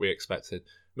 pretty much what we expected.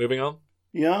 Moving on.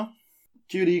 Yeah.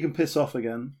 Judy, you can piss off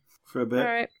again for a bit. All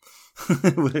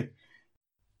right.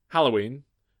 Halloween.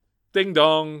 Ding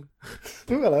dong.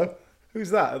 Oh, hello.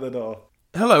 Who's that at the door?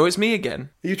 Hello, it's me again.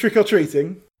 Are you trick or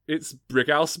treating? It's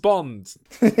Brighouse Bond.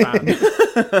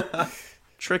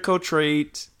 Trick or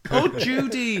treat. Oh,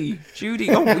 Judy. Judy.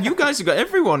 Oh, you guys have got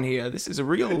everyone here. This is a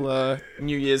real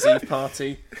New Year's Eve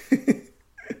party.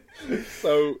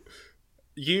 So,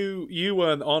 you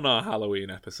weren't on our Halloween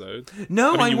episode.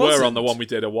 No, I you wasn't. were on the one we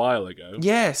did a while ago.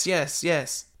 Yes.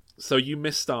 So you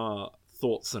missed our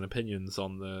thoughts and opinions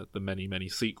on the many, many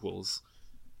sequels.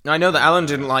 I know that Alan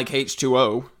didn't like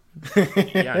H2O.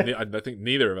 Yeah, I think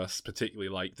neither of us particularly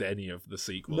liked any of the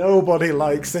sequels. Nobody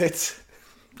likes it.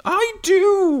 I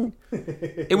do.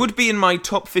 It would be in my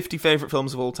top 50 favourite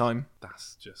films of all time.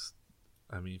 That's just,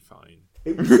 I mean, fine.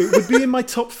 It would be in my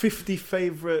top 50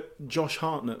 favourite Josh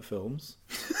Hartnett films.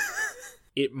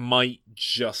 It might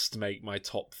just make my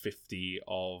top 50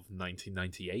 of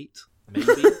 1998,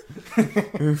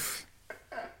 maybe.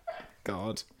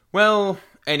 God. Well,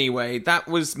 anyway, that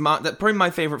was probably my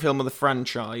favourite film of the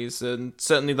franchise, and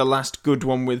certainly the last good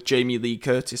one with Jamie Lee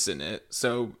Curtis in it.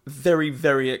 So, very,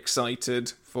 very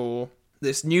excited for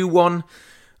this new one.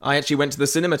 I actually went to the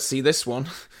cinema to see this one.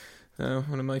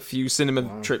 One of my few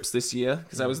cinema trips this year,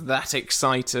 because I was that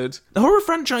excited. The horror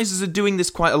franchises are doing this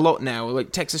quite a lot now.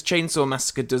 Like Texas Chainsaw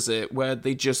Massacre does it, where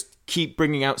they just keep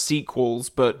bringing out sequels,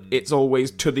 but it's always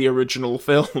to the original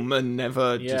film and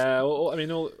never just... Yeah, I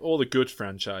mean, all the good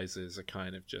franchises are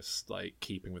kind of just like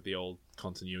keeping with the old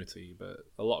continuity, but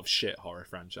a lot of shit horror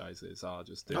franchises are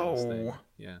just doing this thing.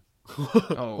 Yeah.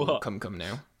 Oh, What? come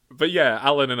now. But yeah,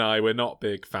 Alan and I, we're not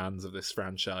big fans of this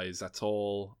franchise at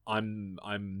all. I'm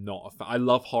not a fan. I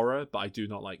love horror, but I do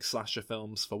not like slasher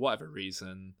films for whatever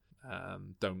reason.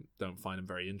 Don't find them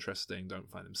very interesting.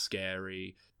 Don't find them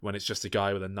scary. When it's just a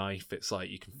guy with a knife, it's like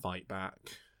you can fight back.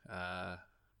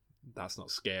 That's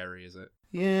not scary, is it?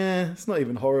 Yeah, it's not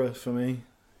even horror for me.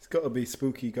 It's got to be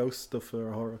spooky ghost stuff for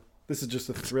a horror. This is just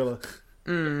a thriller.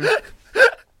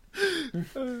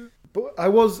 But I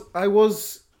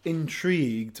was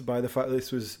intrigued by the fact that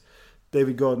this was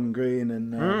David Gordon Green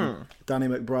and Danny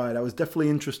McBride. I was definitely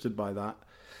interested by that.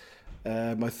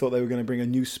 I thought they were going to bring a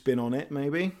new spin on it,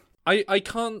 maybe. I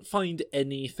can't find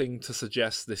anything to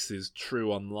suggest this is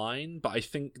true online, but I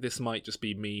think this might just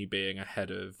be me being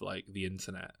ahead of like the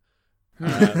internet.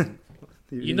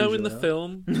 You know, in the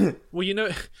film, well, you know,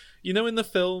 in the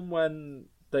film when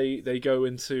they go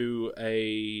into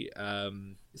a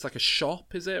it's like a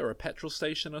shop, is it, or a petrol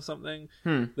station or something?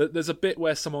 There's a bit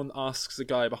where someone asks the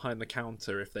guy behind the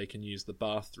counter if they can use the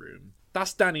bathroom.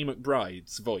 That's Danny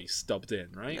McBride's voice dubbed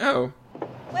in, right? Oh.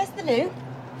 Where's the loo?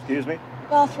 Excuse me?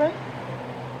 Bathroom?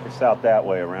 It's out that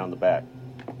way, around the back.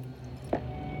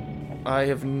 I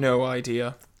have no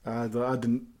idea. I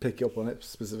didn't pick up on it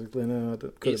specifically. No,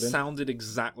 It sounded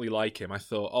exactly like him. I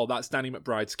thought, oh, that's Danny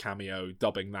McBride's cameo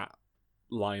dubbing that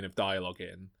line of dialogue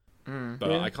in.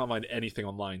 But I can't find anything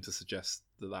online to suggest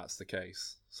that that's the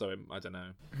case. So I don't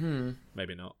know.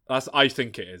 Maybe not. I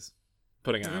think it is.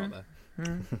 Putting it out there.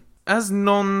 As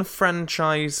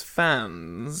non-franchise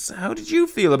fans, how did you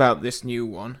feel about this new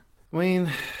one? I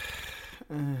mean,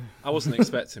 I wasn't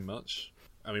expecting much.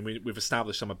 I mean, we've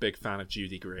established I'm a big fan of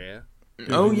Judy Greer.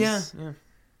 Oh, yeah.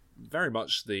 Very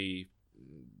much the,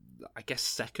 I guess,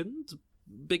 second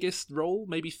biggest role,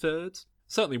 maybe third.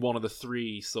 Certainly one of the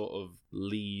three sort of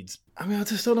leads. I mean, I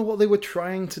just don't know what they were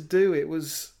trying to do. It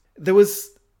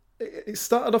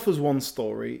started off as one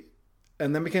story,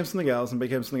 and then became something else, and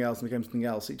became something else, and became something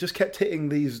else. It just kept hitting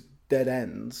these dead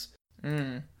ends.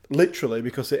 Literally,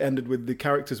 because it ended with the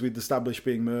characters we'd established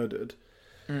being murdered.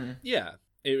 Yeah.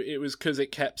 It was because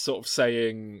it kept sort of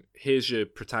saying, here's your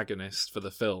protagonist for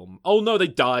the film. Oh no, they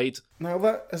died. Now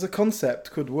that as a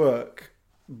concept could work,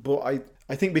 but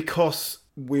I think because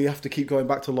we have to keep going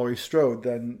back to Laurie Strode,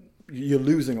 then you're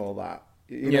losing all that.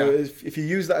 You know, if you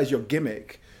use that as your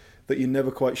gimmick, that you're never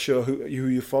quite sure who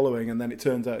you're following, and then it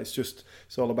turns out it's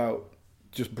all about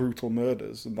just brutal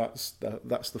murders, and that's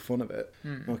the fun of it.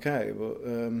 Okay, but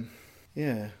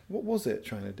yeah, what was it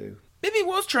trying to do? Maybe it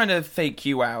was trying to fake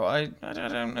you out. I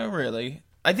don't know, really.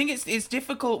 I think it's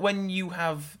difficult when you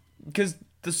have... Because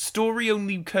the story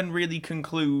only can really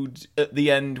conclude at the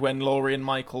end when Laurie and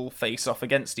Michael face off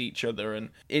against each other,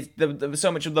 and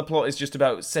so much of the plot is just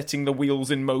about setting the wheels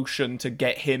in motion to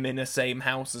get him in the same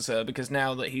house as her, because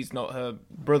now that he's not her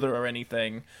brother or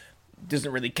anything,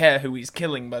 doesn't really care who he's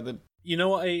killing by the... You know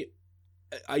what I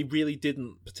really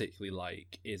didn't particularly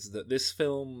like is that this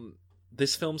film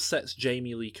sets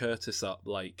Jamie Lee Curtis up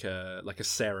like a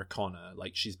Sarah Connor,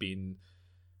 like she's been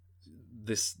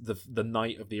the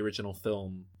night of the original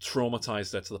film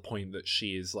traumatized her to the point that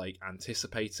she is like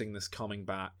anticipating this coming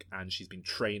back, and she's been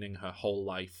training her whole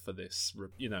life for this,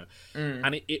 you know.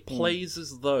 And it plays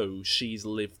as though she's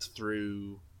lived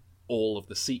through all of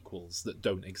the sequels that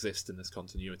don't exist in this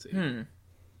continuity.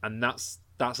 And that's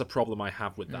a problem I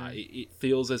have with that. It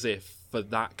feels as if for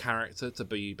that character to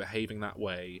be behaving that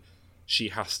way, she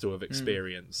has to have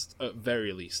experienced, at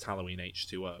very least, Halloween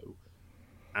H2O.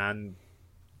 And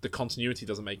the continuity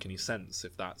doesn't make any sense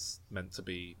if that's meant to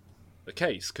be the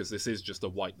case, because this is just a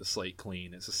wipe the slate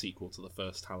clean. It's a sequel to the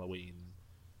first Halloween,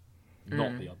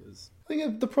 not the others. I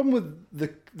think the problem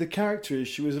with the character is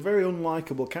she was a very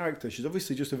unlikable character. She's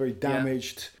obviously just a very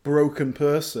damaged, broken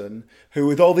person who,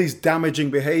 with all these damaging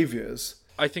behaviours...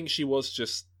 I think she was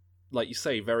just, like you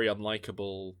say, very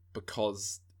unlikable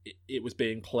because it was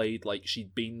being played like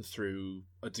she'd been through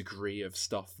a degree of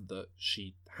stuff that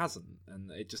she hasn't,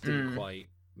 and it just didn't quite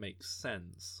make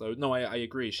sense. So no, I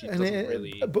agree. She doesn't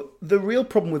really. But the real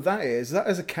problem with that is that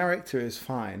as a character is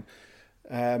fine,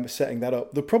 setting that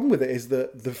up. The problem with it is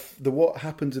that the what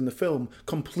happens in the film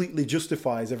completely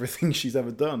justifies everything she's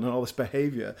ever done and all this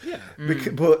behaviour. Yeah,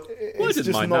 but I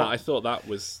didn't mind that. I thought that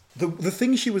was the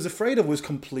thing she was afraid of was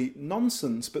complete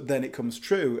nonsense. But then it comes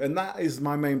true, and that is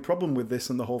my main problem with this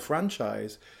and the whole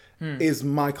franchise. Is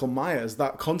Michael Myers,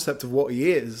 that concept of what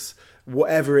he is,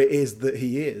 whatever it is that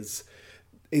he is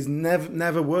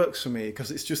never works for me,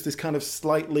 because it's just this kind of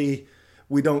slightly,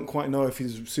 we don't quite know if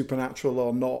he's supernatural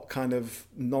or not kind of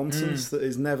nonsense that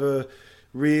is never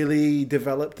really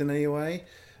developed in any way.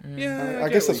 Yeah, I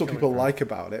guess that's what people like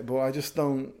about it, but I just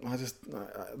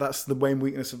that's the main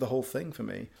weakness of the whole thing for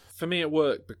me. For me, it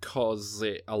worked because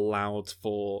it allowed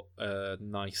for a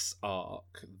nice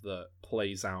arc that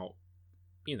plays out,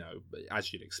 you know,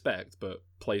 as you'd expect, but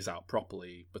plays out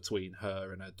properly between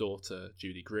her and her daughter,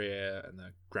 Judy Greer, and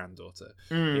her granddaughter.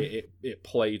 It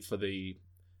played for the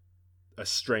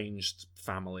estranged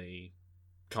family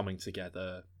coming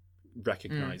together,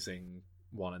 recognizing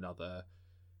one another.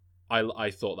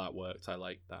 I thought that worked. I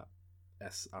liked that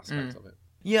aspect of it.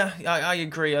 Yeah, I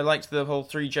agree. I liked the whole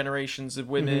 3 generations of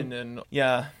women, and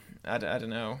yeah, I don't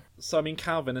know. So, I mean,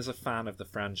 Calvin is a fan of the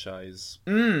franchise.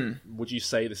 Would you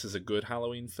say this is a good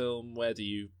Halloween film? Where do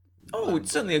you Oh,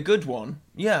 it's certainly a good one.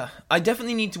 Yeah, I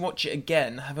definitely need to watch it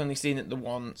again. I've only seen it the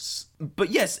once.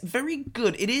 But yes, very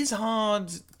good. It is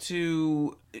hard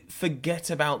to forget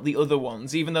about the other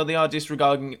ones, even though they are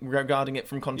regarding it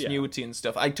from continuity and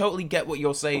stuff. I totally get what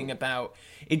you're saying about...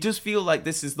 It does feel like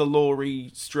this is the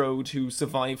Laurie Strode who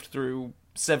survived through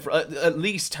several... At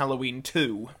least Halloween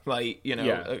 2,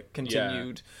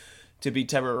 continued to be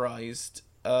terrorized.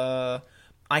 I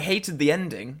hated the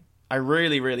ending. I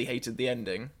really, really hated the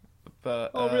ending.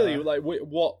 But really? Like,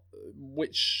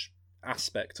 which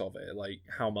aspect of it? Like,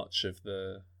 how much of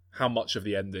the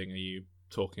ending are you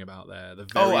talking about there?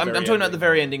 I'm talking about the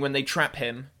very ending when they trap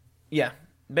him. Yeah,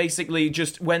 basically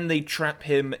just when they trap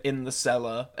him in the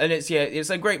cellar, and it's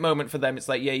a great moment for them. It's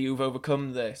like, yeah, you've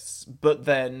overcome this, but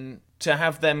then to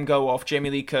have them go off,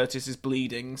 Jamie Lee Curtis is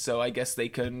bleeding, so I guess they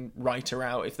can write her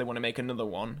out if they want to make another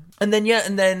one. And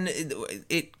then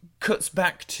it cuts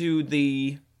back to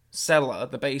the cellar,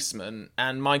 the basement,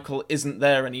 and Michael isn't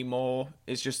there anymore.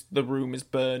 It's just the room is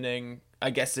burning, I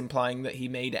guess implying that he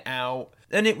made it out.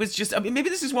 And it was just, I mean, maybe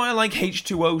this is why I like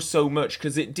H2O so much,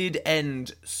 because it did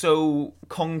end so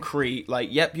concrete, like,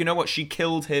 yep, you know what, she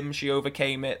killed him, she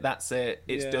overcame it, that's it,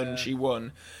 it's done, she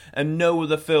won. And no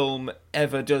other film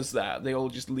ever does that. They all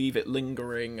just leave it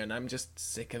lingering, and I'm just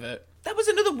sick of it. That was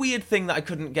another weird thing that I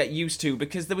couldn't get used to,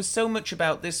 because there was so much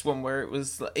about this one where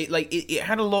it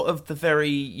had a lot of the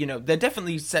very, they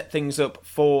definitely set things up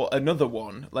for another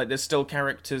one. Like, there's still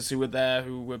characters who were there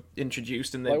who were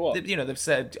introduced, and they've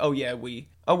said, oh yeah,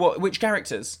 which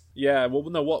characters? Yeah, well,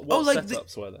 no, what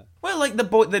setups were there? Well, like the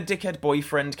dickhead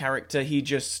boyfriend character,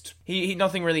 he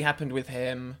nothing really happened with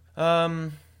him.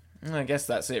 I guess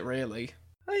that's it, really.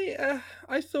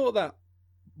 I thought that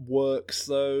works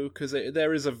though, because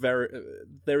there is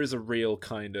a real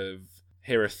kind of,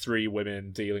 here are three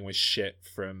women dealing with shit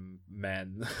from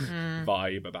men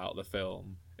vibe about the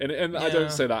film, and I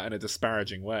don't say that in a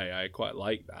disparaging way. I quite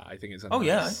like that. I think it's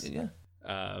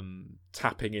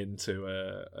tapping into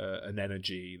an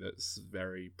energy that's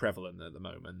very prevalent at the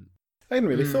moment. I hadn't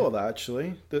really thought of that,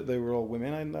 actually, that they were all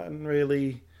women. I hadn't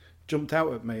really jumped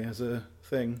out at me as a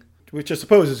thing, which I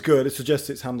suppose is good. It suggests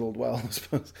it's handled well, I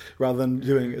suppose, rather than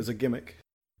doing it as a gimmick.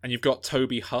 And you've got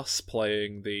Toby Huss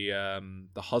playing the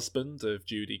husband of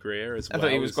Judy Greer as well. I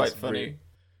thought he was quite funny.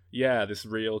 This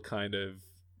real kind of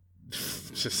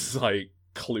just like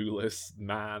clueless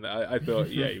man. I thought,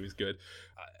 he was good.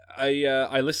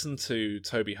 I listened to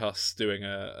Toby Huss doing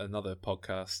another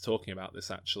podcast talking about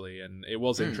this, actually, and it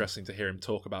was interesting to hear him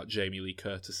talk about Jamie Lee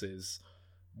Curtis's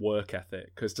work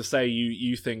ethic, because to say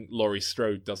you think Laurie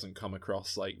Strode doesn't come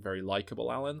across like very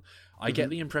likable, Alan, I get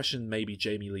the impression maybe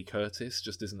Jamie Lee Curtis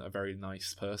just isn't a very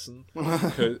nice person.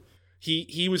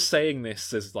 He was saying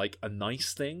this as like a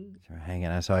nice thing. We're hanging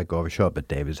out, so I show up at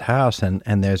David's house,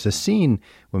 and there's a scene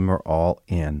when we're all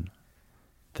in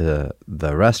the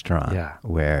restaurant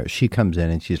where she comes in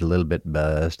and she's a little bit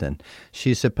buzzed, and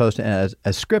she's supposed to, as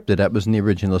scripted, that was in the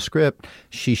original script,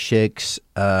 she shakes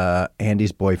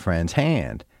Andy's boyfriend's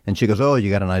hand, and she goes, oh,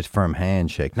 you got a nice firm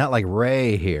handshake, not like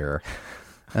Ray here.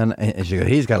 And she goes,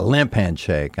 he's got a limp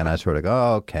handshake. And I sort of go,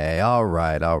 oh, okay, all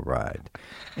right.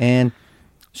 And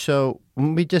so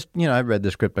we just, I read the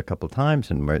script a couple of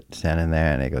times, and we're standing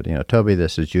there, and they go, Toby,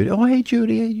 this is Judy. Oh, hey,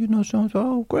 Judy, you know so-and-so.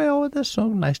 Oh, great. Oh, that's so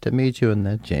nice to meet you. And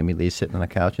then Jamie Lee's sitting on the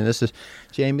couch, and this is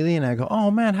Jamie Lee. And I go, oh,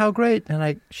 man, how great. And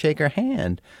I shake her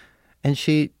hand. And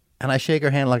I shake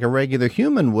her hand like a regular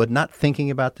human would, not thinking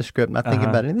about the script, not thinking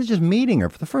about anything. This is just meeting her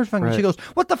for the first time. Right. And she goes,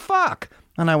 what the fuck?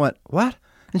 And I went, what?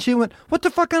 And she went, what the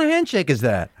fuck kind of handshake is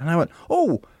that? And I went,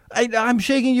 oh, I'm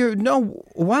shaking your, no,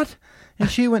 what? And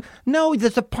she went, no,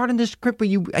 there's a part in the script where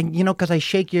because I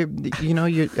shake your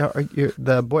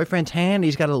the boyfriend's hand.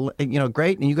 He's got a,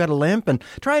 great, and you got a limp, and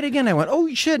try it again. I went,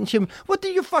 oh, shit. And she went, what are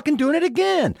you fucking doing it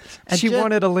again? And she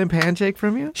wanted a limp handshake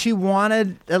from you? She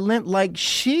wanted a limp, like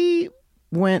she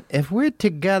went, if we're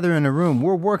together in a room,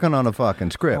 we're working on a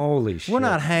fucking script. Holy shit. We're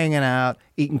not hanging out,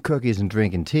 eating cookies and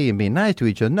drinking tea and being nice to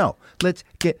each other. No, let's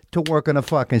get to work on a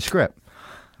fucking script.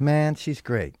 Man, she's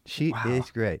great. She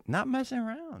is great. Not messing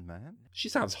around, man. She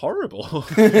sounds horrible.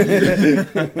 She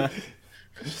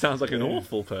sounds like an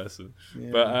awful person.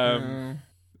 Yeah. But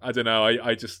I don't know.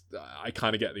 I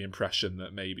kind of get the impression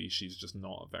that maybe she's just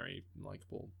not a very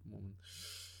likable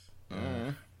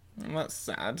woman. That's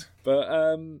sad. But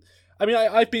I mean,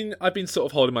 I've been sort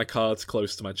of holding my cards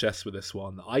close to my chest with this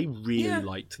one. I really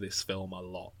liked this film a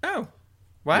lot. Oh,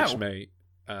 wow! Which may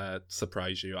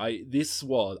surprise you. I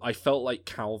felt like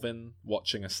Calvin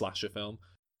watching a slasher film.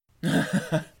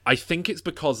 I think it's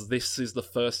because this is the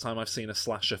first time I've seen a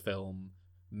slasher film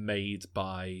made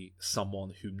by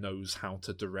someone who knows how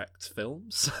to direct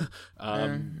films.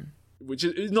 Which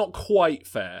is not quite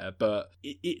fair, but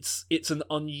it's an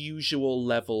unusual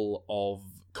level of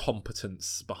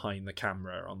competence behind the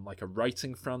camera on like a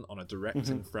writing front, on a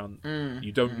directing front.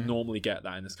 You don't normally get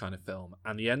that in this kind of film.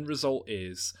 And the end result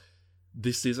is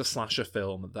this is a slasher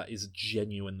film that is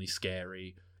genuinely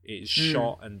scary. It is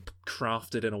shot and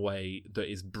crafted in a way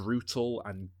that is brutal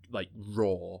and like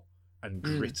raw and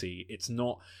gritty. It's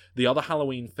not the other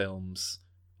Halloween films,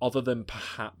 other than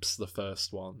perhaps the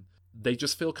first one. They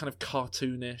just feel kind of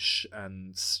cartoonish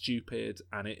and stupid,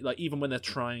 and it like even when they're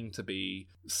trying to be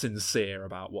sincere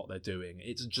about what they're doing,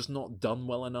 it's just not done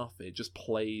well enough. It just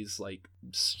plays like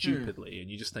stupidly, and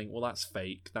you just think, well, that's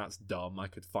fake, that's dumb. I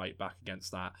could fight back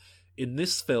against that. In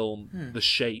this film, the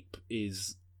shape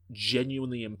is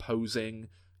genuinely imposing.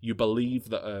 You believe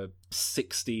that a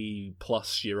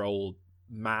 60-plus-year-old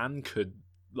man could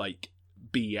like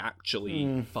be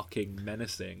actually fucking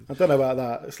menacing. I don't know about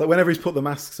that. It's like whenever he's put the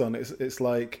masks on, it's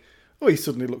like, oh, he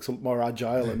suddenly looks more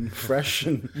agile and fresh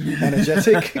and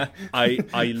energetic.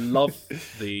 I love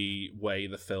the way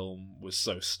the film was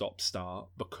so stop-start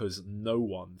because no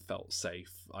one felt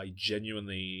safe. I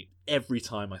genuinely, every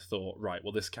time I thought, right,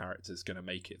 well, this character's going to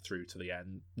make it through to the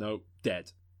end. No,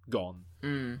 dead. Gone.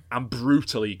 And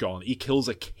brutally gone. He kills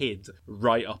a kid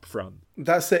right up front.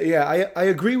 That's it. Yeah, I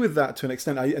agree with that to an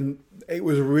extent. And it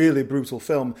was a really brutal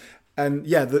film. And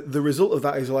yeah, the result of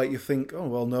that is like you think, oh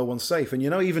well, no one's safe. And you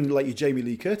know, even like your Jamie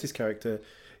Lee Curtis character,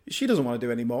 she doesn't want to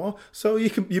do any more. So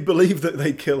you believe that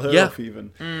they kill her off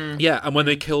even. Yeah, and when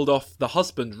they killed off the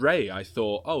husband Ray, I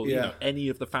thought, oh, you know, any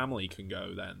of the family can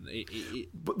go then.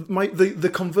 But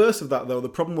the converse of that though, the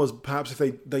problem was perhaps if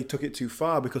they took it too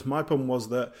far, because my problem was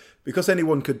that because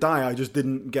anyone could die, I just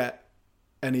didn't get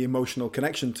any emotional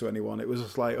connection to anyone. It was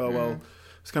just like, oh well.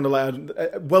 It's kind of like,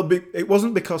 it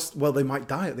wasn't because, well, they might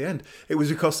die at the end. It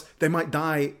was because they might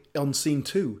die on scene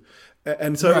 2.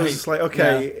 And so it was just like,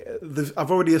 okay, I've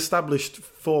already established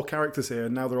 4 characters here,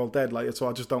 and now they're all dead, like, so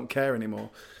I just don't care anymore.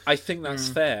 I think that's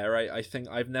fair. I think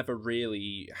I've never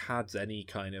really had any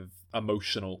kind of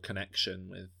emotional connection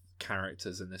with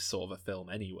characters in this sort of a film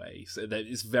anyway. So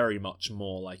it's very much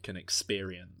more like an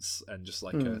experience and just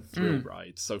like a thrill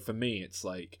ride. So for me, it's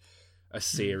like a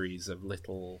series of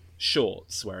little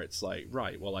shorts where it's like,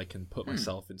 right, well, I can put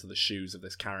myself into the shoes of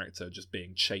this character just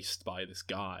being chased by this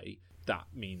guy. That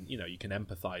mean, you know, you can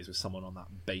empathize with someone on that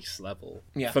base level.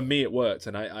 Yeah. For me, it worked,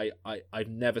 and I've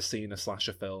never seen a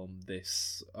slasher film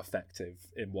this effective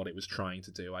in what it was trying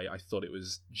to do. I thought it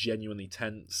was genuinely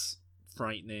tense,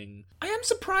 frightening. I am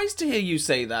surprised to hear you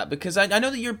say that, because I know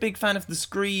that you're a big fan of the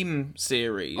Scream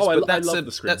series. Oh, but I love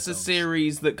the Scream That's films. a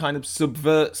series that kind of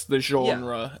subverts the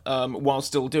genre while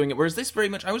still doing it. Whereas this very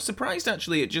much, I was surprised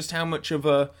actually at just how much of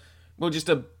a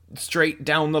straight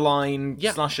down the line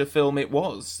slasher film it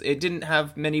was. It didn't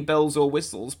have many bells or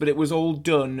whistles, but it was all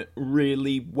done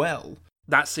really well.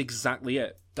 That's exactly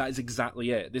it. That is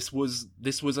exactly it. This was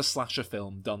a slasher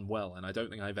film done well, and I don't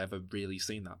think I've ever really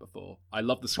seen that before. I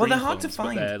love the Scream they're hard films, to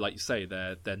find. But they're, like you say,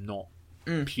 they're not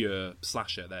pure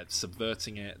slasher. They're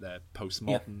subverting it. They're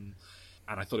postmodern.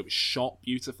 And I thought it was shot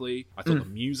beautifully. I thought the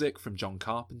music from John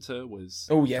Carpenter was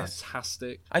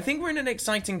fantastic. I think we're in an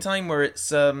exciting time where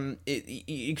it's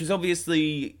because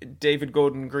obviously David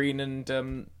Gordon Green and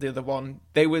the other one,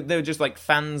 they were just like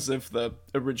fans of the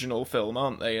original film,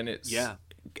 aren't they? And it's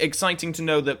exciting to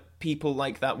know that people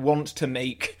like that want to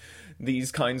make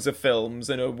these kinds of films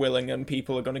and are willing, and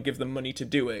people are going to give them money to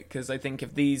do it, because I think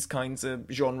if these kinds of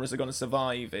genres are going to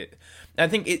survive, I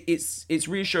think it's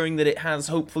reassuring that it has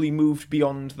hopefully moved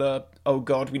beyond the, oh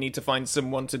god, we need to find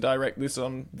someone to direct this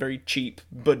on very cheap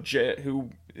budget who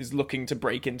is looking to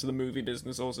break into the movie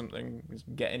business or something.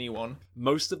 Get anyone.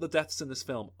 Most of the deaths in this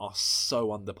film are so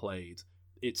underplayed.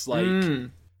 It's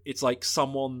like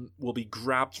someone will be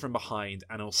grabbed from behind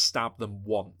and will stab them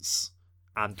once,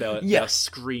 and their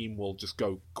scream will just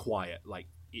go quiet. Like,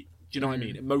 do you know what I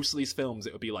mean? In most of these films,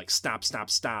 it would be like stab, stab,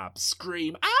 stab,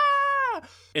 scream, ah!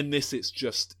 In this,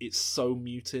 it's so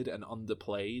muted and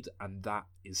underplayed, and that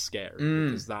is scary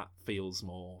because that feels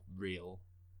more real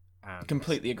and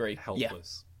completely agree.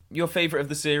 Helpless. Yeah. Your favorite of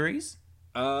the series?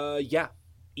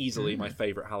 Easily my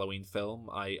favorite Halloween film.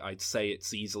 I'd say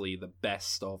it's easily the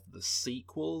best of the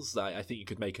sequels. I think you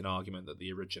could make an argument that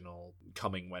the original,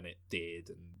 coming when it did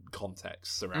and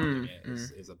context surrounding it,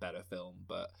 is a better film,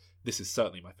 but this is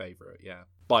certainly my favorite.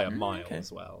 By a mile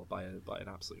as well, by an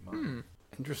absolute mile.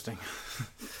 Interesting.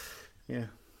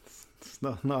 It's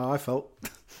not how I felt. Do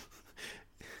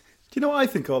you know what I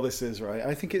think all this is, right?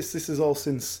 I think this is all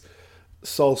since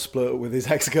soul split with his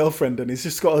ex-girlfriend, and he's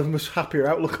just got a much happier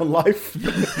outlook on life.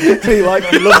 he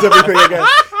loves everything again.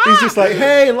 He's just like,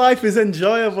 hey, life is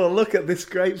enjoyable. Look at this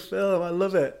great film. I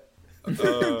love it.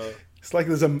 It's like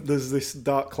there's this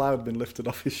dark cloud been lifted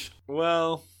off his.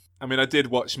 Well, I mean, I did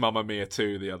watch Mamma Mia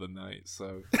 2 the other night,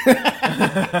 so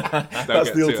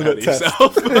That's the ultimate test. Oh,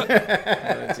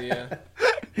 dear.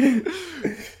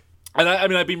 And I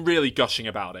mean, I've been really gushing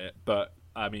about it, but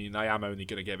I mean, I am only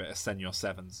going to give it a Senor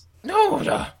Sevens. No,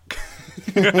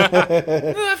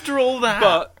 after all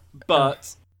that.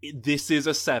 But this is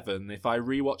a 7. If I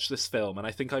rewatch this film, and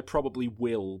I think I probably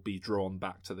will be drawn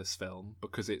back to this film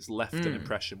because it's left an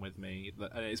impression with me.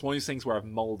 And it's one of these things where I've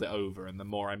mulled it over, and the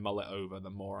more I mull it over, the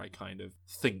more I kind of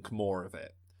think more of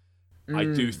it. I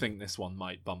do think this one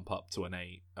might bump up to an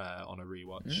 8 on a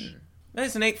rewatch.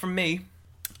 There's an 8 from me.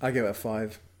 I give it a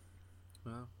 5.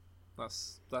 Well,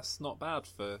 that's not bad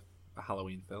for a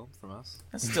Halloween film from us.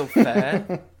 That's still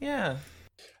fair. Yeah.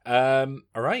 All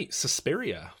right,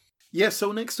 Suspiria. Yeah,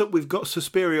 so next up we've got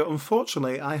Suspiria.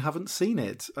 Unfortunately, I haven't seen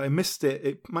it. I missed it.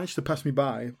 It managed to pass me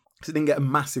by because it didn't get a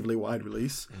massively wide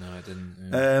release. No, I didn't.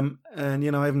 Yeah.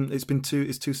 And I haven't. It's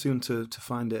too soon to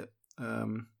find it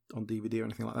on DVD or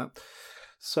anything like that.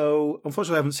 So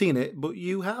unfortunately, I haven't seen it. But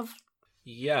you have.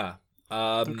 Yeah.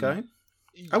 Okay.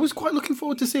 I was quite looking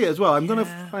forward to see it as well. I'm going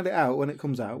to find it out when it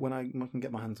comes out, when I can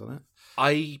get my hands on it.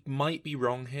 I might be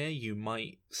wrong here. You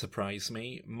might surprise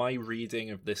me. My reading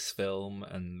of this film,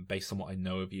 and based on what I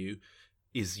know of you,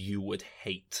 is you would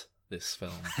hate this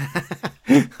film.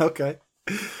 Okay.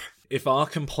 If our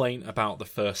complaint about the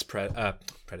first Predator,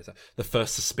 the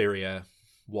first Suspiria,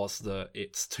 was that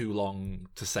it's too long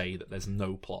to say that there's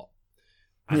no plot,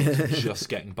 and it's just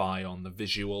getting by on the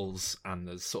visuals and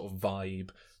the sort of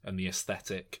vibe and the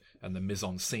aesthetic and the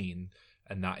mise-en-scene,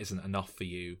 and that isn't enough for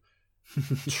you,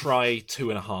 try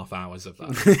 2.5 hours of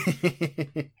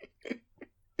that.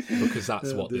 Because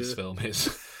that's what this film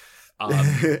is.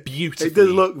 Beautifully, it does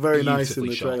look very nice in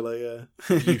the trailer, yeah.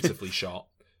 Beautifully shot.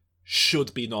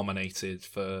 Should be nominated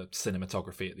for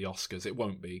cinematography at the Oscars. It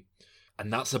won't be.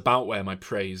 And that's about where my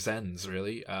praise ends,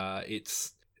 really.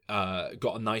 It's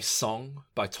got a nice song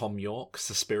by Tom York,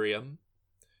 Suspirium,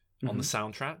 on the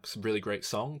soundtrack. It's a really great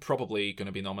song. Probably going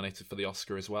to be nominated for the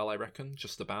Oscar as well, I reckon,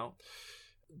 just about.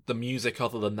 The music,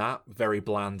 other than that, very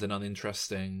bland and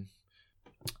uninteresting.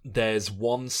 There's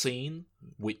one scene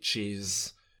which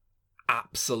is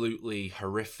absolutely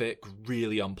horrific,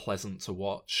 really unpleasant to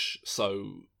watch.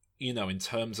 So, in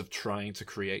terms of trying to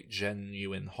create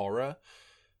genuine horror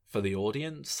for the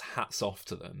audience, hats off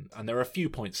to them. And there are a few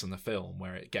points in the film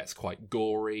where it gets quite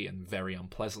gory and very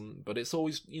unpleasant, but it's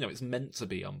always, it's meant to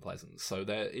be unpleasant, so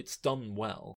it's done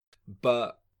well.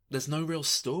 But there's no real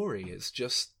story. It's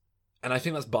just, and I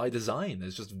think that's by design.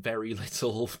 There's just very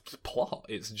little plot.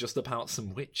 It's just about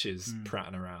some witches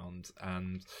prattling around.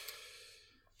 And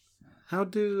how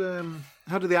do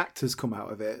the actors come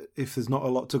out of it if there's not a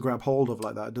lot to grab hold of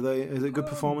like that? Is it good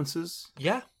performances?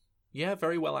 Yeah,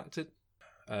 very well acted.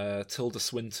 Tilda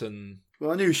Swinton.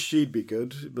 Well, I knew she'd be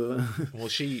good, but well,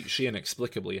 she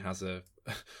inexplicably has a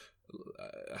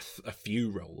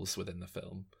few roles within the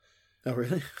film. Oh,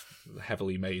 really?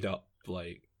 Heavily made up,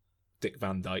 like Dick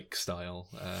Van Dyke style,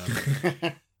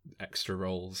 extra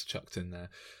roles chucked in there.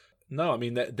 No, I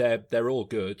mean they're all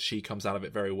good. She comes out of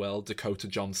it very well. Dakota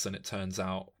Johnson, it turns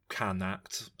out, can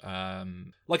act.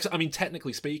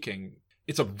 Technically speaking,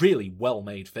 it's a really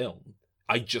well-made film.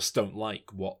 I just don't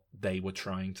like what they were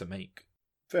trying to make.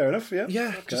 Fair enough, yeah. Yeah,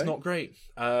 okay. Just not great.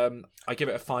 I give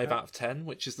it a 5 out of 10,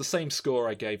 which is the same score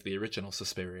I gave the original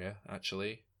Suspiria,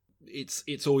 actually. It's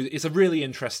a really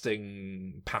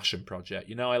interesting passion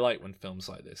project. I like when films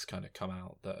like this kind of come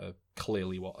out that are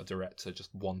clearly what a director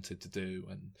just wanted to do.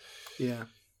 And yeah.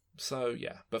 So,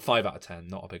 yeah. But 5 out of 10,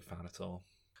 not a big fan at all.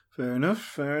 Fair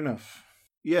enough.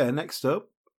 Yeah, next up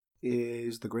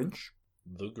is The Grinch.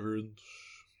 The Grinch.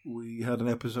 We had an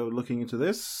episode looking into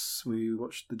this. We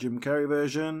watched the Jim Carrey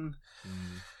version.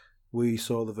 We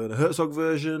saw the Werner Herzog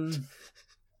version.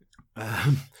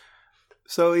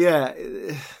 So yeah,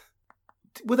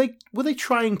 were they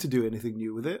trying to do anything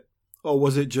new with it, or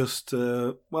was it just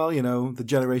the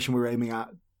generation we're aiming at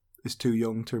is too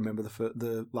young to remember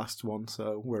the last one,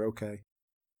 so we're okay?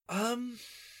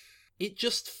 It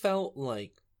just felt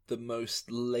like the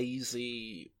most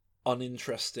lazy,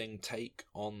 uninteresting take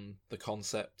on the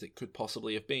concept it could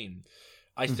possibly have been.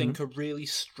 I think a really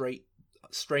straight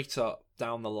up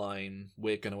down the line,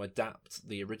 we're going to adapt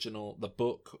the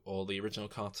book or the original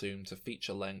cartoon to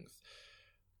feature length.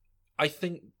 I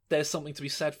think there's something to be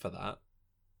said for that,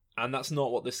 and that's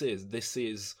not what this is. This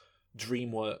is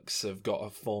DreamWorks have got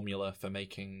a formula for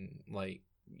making like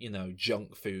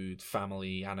junk food,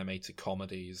 family animated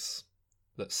comedies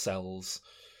that sells.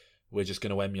 We're just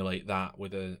going to emulate that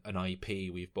with an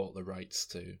IP we've bought the rights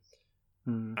to.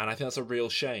 And I think that's a real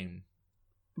shame.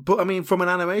 But, I mean, from an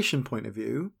animation point of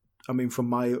view, from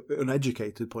my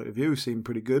uneducated point of view, it seemed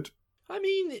pretty good. I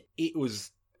mean, it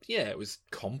was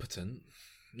competent.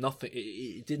 Nothing.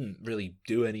 It didn't really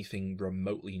do anything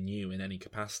remotely new in any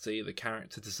capacity. The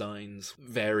character designs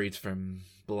varied from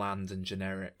bland and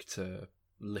generic to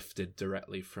lifted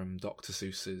directly from Dr.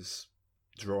 Seuss's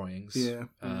drawings. Yeah.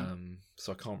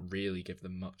 So I can't really give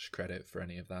them much credit for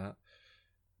any of that.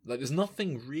 Like, there's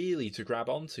nothing really to grab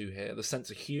onto here. The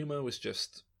sense of humour was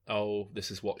just,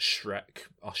 this is what Shrek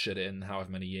ushered in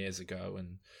however many years ago,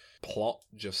 and plot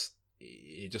just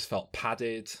felt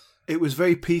padded. It was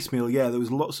very piecemeal, yeah. There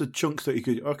was lots of chunks that you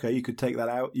could take that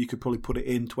out. You could probably put it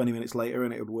in 20 minutes later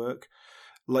and it would work.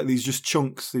 Like, these just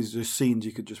chunks, these just scenes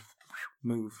you could just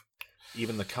move.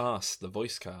 Even the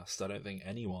voice cast, I don't think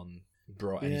anyone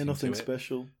brought anything nothing to it.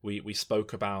 Special. We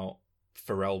spoke about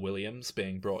Pharrell Williams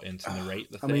being brought in to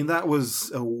narrate the thing. I mean, that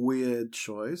was a weird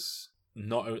choice.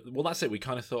 That's it. We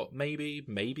kind of thought maybe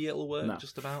it'll work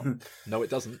just about. No, it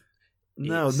doesn't.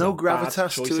 No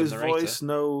gravitas to his voice.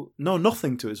 No,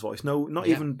 nothing to his voice. No, not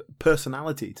even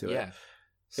personality to it.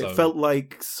 So, it felt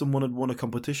like someone had won a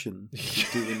competition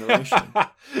doing the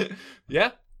narration.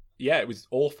 Yeah, it was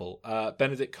awful.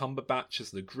 Benedict Cumberbatch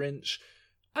as the Grinch.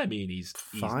 I mean, he's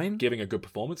fine, giving a good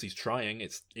performance. He's trying.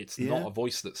 It's not a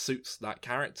voice that suits that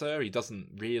character. He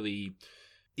doesn't really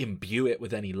imbue it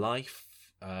with any life.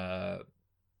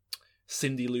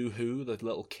 Cindy Lou Who, the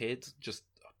little kid, just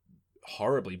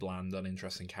horribly bland,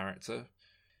 uninteresting character.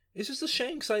 It's just a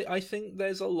shame because I think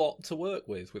there's a lot to work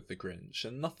with the Grinch,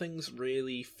 and nothing's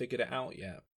really figured it out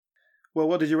yet. Well,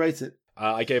 what did you rate it?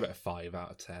 I gave it a 5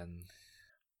 out of 10.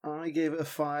 I gave it a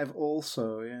 5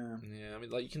 also, yeah. Yeah, I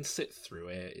mean, like, you can sit through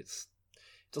it. It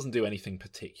doesn't do anything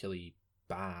particularly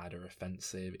bad or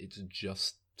offensive. It's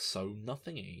just so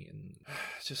nothingy and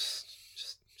just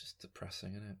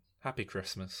depressing, isn't it? Happy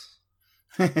Christmas,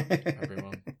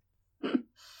 everyone.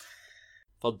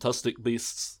 Fantastic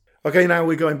Beasts. Okay, now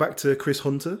we're going back to Chris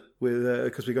Hunter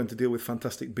because we're going to deal with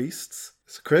Fantastic Beasts.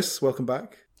 So, Chris, welcome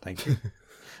back. Thank you.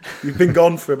 You've been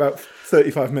gone for about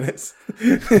 35 minutes.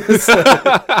 Doesn't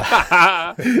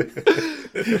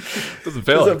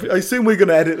feel like it. I assume we're going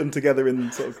to edit them together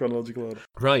in sort of chronological order.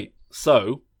 Right.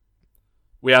 So,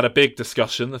 we had a big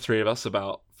discussion, the three of us,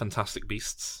 about Fantastic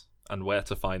Beasts and where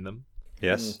to find them.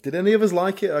 Yes. Did any of us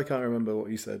like it? I can't remember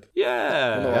what you said.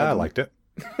 Yeah. I liked it.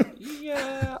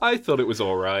 Yeah, I thought it was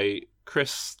all right.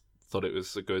 Chris thought it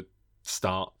was a good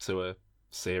start to a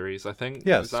series, I think.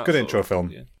 Yeah, it's a good intro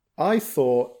film. Yeah. I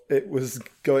thought it was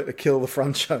going to kill the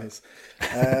franchise.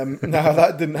 Now,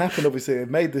 that didn't happen, obviously.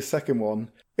 It made the second one.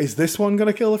 Is this one going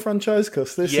to kill the franchise?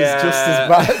 Because this is just as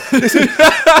bad.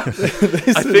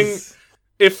 I think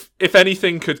if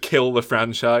anything could kill the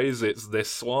franchise, it's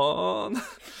this one.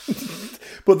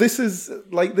 But this is,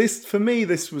 like, this, for me,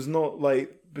 this was not,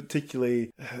 like,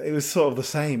 particularly, it was sort of the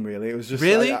same, really. It was just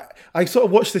really. I sort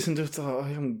of watched this and just thought, I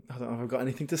don't know if I've got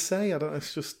anything to say.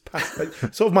 It's just past,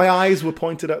 sort of my eyes were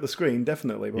pointed at the screen,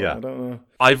 definitely. But yeah. I don't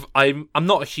know. I'm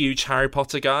not a huge Harry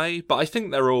Potter guy, but I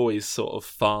think they're always sort of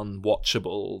fun,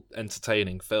 watchable,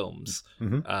 entertaining films.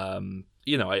 Mm-hmm.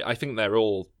 I think they're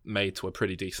all made to a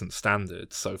pretty decent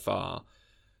standard so far.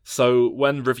 So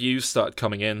when reviews started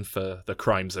coming in for The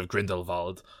Crimes of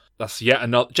Grindelwald, that's yet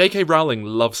another. J.K. Rowling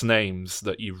loves names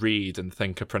that you read and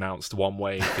think are pronounced one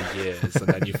way for years, and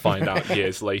then you find out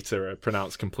years later are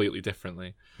pronounced completely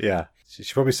differently. Yeah. She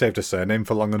probably saved her surname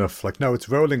for long enough. Like, no, it's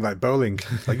Rowling, like bowling.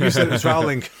 Like, you said it was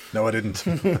Rowling. No, I didn't.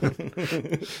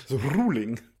 It's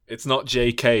Rowling. It's not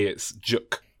J.K., it's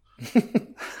Juk.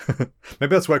 Maybe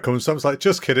that's where it comes from. It's like,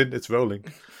 just kidding, it's Rowling.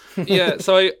 Yeah,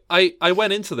 so I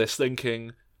went into this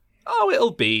thinking,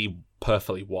 it'll be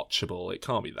perfectly watchable. It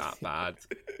can't be that bad.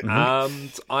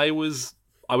 And I was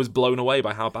blown away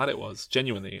by how bad it was.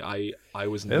 Genuinely, I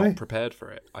was not prepared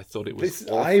for it. I thought it was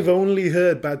awful. I've only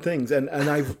heard bad things, and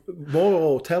I've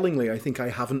more tellingly, I think I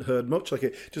haven't heard much. Like,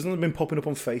 it just hasn't been popping up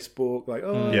on Facebook. Like,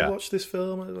 watch this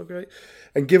film. It's great.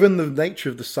 And given the nature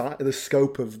of the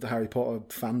scope of the Harry Potter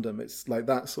fandom, it's like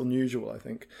that's unusual, I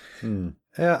think.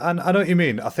 Yeah, and I know what you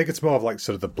mean. I think it's more of like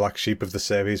sort of the black sheep of the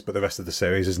series, but the rest of the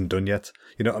series isn't done yet.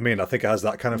 You know what I mean? I think it has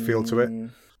that kind of feel to it.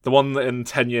 The one that in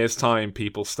 10 years' time,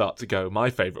 people start to go, my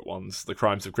favourite one's The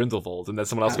Crimes of Grindelwald, and then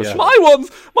someone else goes,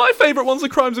 my favourite one's The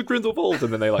Crimes of Grindelwald,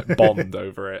 and then they like bond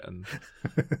over it. And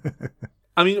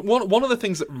I mean, one of the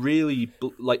things that really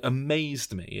like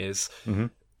amazed me is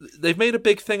they've made a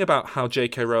big thing about how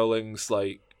J.K. Rowling's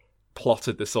like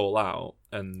plotted this all out,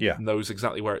 and Yeah. knows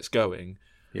exactly where it's going.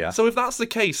 Yeah. So if that's the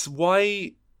case,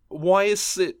 why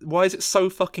is it so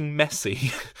fucking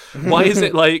messy? Why is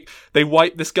it like they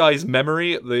wipe this guy's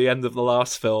memory at the end of the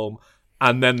last film,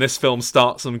 and then this film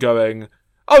starts them going,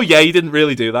 "Oh yeah, he didn't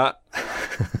really do that.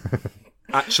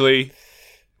 Actually, it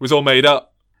was all made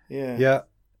up." Yeah. Yeah.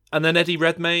 And then Eddie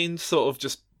Redmayne sort of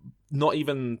just not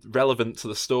even relevant to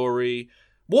the story.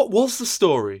 What was the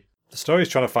story? The story's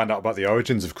trying to find out about the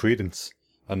origins of Credence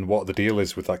and what the deal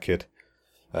is with that kid.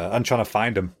 And trying to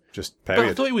find him, just But I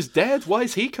period. thought he was dead. Why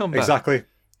has he come back? Exactly.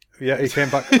 Yeah, he came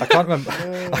back. I can't remember.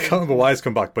 I can't remember why he's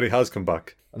come back, but he has come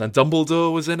back. And then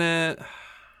Dumbledore was in it.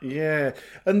 Yeah,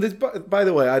 and there's, by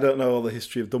the way, I don't know all the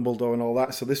history of Dumbledore and all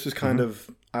that, so this was kind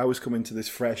of, I was coming to this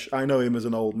fresh. I know him as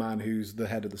an old man who's the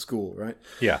head of the school, right?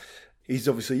 Yeah. He's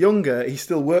obviously younger, he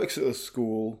still works at the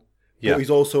school, Yeah. but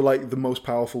he's also like the most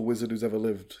powerful wizard who's ever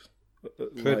lived.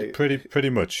 Pretty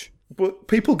much. But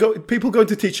people go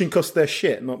into teaching because they're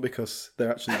shit, not because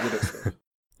they're actually good at stuff.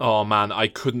 Oh man, I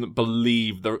couldn't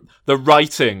believe the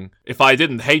writing. If I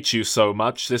didn't hate you so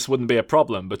much, this wouldn't be a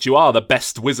problem. But you are the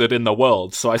best wizard in the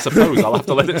world, so I suppose I'll have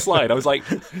to let it slide. I was like,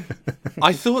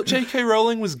 I thought J.K.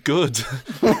 Rowling was good.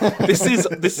 This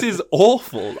is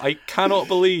awful. I cannot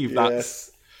believe that.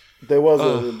 Yes. There was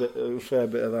a fair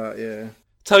bit of that, yeah.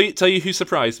 Tell you who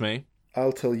surprised me.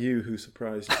 I'll tell you who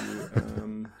surprised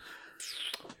you.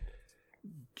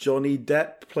 Johnny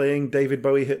Depp playing David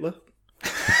Bowie Hitler.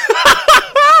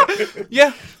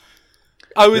 Yeah.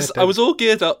 I was all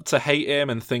geared up to hate him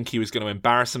and think he was going to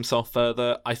embarrass himself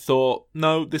further. I thought,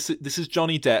 no, this is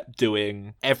Johnny Depp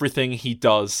doing everything he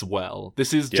does well.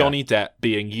 This is Johnny Depp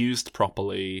being used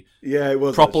properly. Yeah, it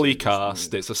was properly actually,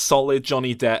 cast. It's a solid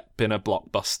Johnny Depp in a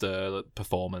blockbuster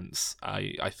performance.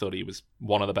 I thought he was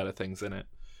one of the better things in it.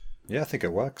 Yeah, I think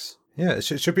it works. Yeah, it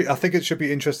should be. I think it should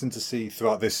be interesting to see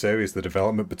throughout this series the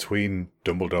development between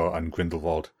Dumbledore and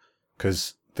Grindelwald,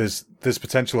 because there's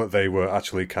potential that they were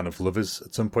actually kind of lovers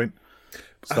at some point.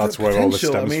 So that's where all this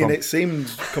stems from. It seemed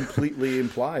completely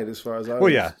implied as far as I was.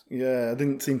 Well, yeah. Yeah, I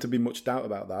didn't seem to be much doubt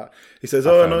about that. He says,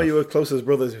 Fair I know enough. you were close as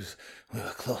brothers. We were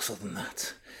closer than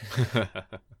that.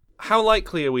 How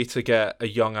likely are we to get a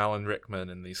young Alan Rickman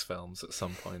in these films at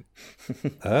some point?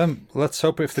 Let's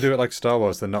hope if they do it like Star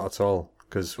Wars, then not at all.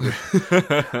 Because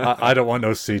I don't want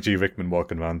no CG Rickman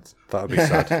walking around. That would be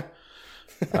sad.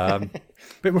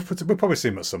 But we'll probably see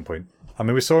him at some point. I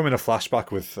mean, we saw him in a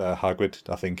flashback with Hagrid,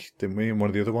 I think, didn't we, in one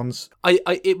of the other ones?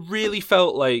 It really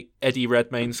felt like Eddie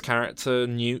Redmayne's character,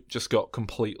 Newt, just got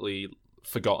completely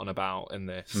forgotten about in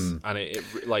this. And it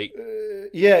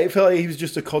yeah, it felt like he was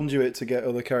just a conduit to get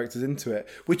other characters into it.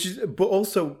 But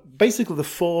also, basically the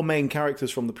four main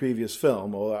characters from the previous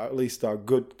film, or at least our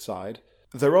good side,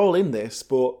 they're all in this,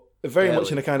 but very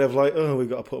much in a kind of like, oh, we've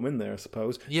got to put them in there, I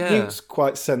suppose. Yeah. Newt's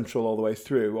quite central all the way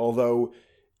through, although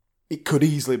it could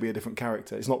easily be a different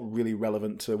character. It's not really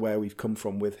relevant to where we've come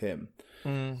from with him.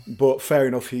 But fair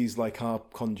enough, he's like our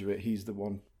conduit. He's the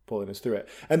one pulling us through it.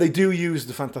 And they do use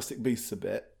the Fantastic Beasts a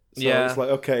bit. So it's like,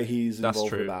 okay, he's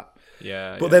involved with that.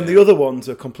 Yeah. But then the other ones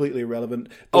are completely irrelevant.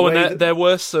 There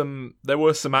were some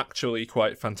actually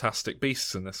quite fantastic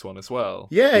beasts in this one as well.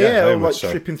 Yeah, like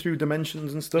tripping through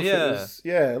dimensions and stuff. Yeah.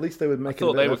 At least they would make it. I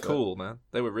thought they were cool, man.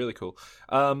 They were really cool.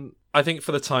 I think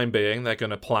for the time being, they're going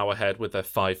to plough ahead with their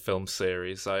 5-film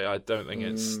series. I don't think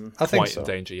it's quite in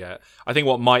danger yet. I think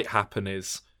what might happen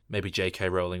is maybe J.K.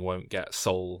 Rowling won't get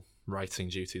sole writing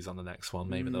duties on the next one.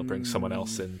 Maybe they'll bring someone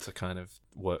else in to kind of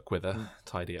work with her,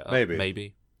 tidy it up.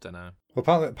 Maybe. Don't know.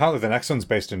 Well, apparently the next one's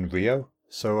based in Rio,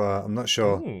 so I'm not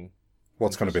sure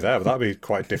what's going to be there, but that'd be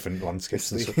quite different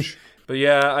landscapes and such. But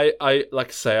yeah, I like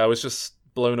I say, I was just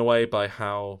blown away by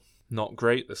how not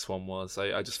great this one was.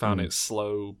 I just found it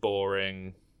slow,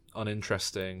 boring,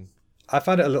 uninteresting. I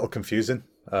found it a little confusing.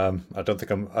 I don't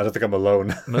think I'm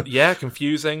alone. Yeah,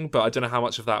 confusing, but I don't know how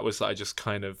much of that was that I just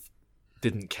kind of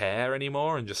didn't care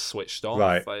anymore and just switched off.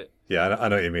 Right. Yeah, I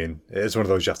know what you mean. It is one of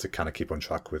those you have to kind of keep on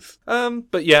track with.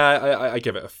 But yeah, I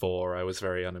give it a 4. I was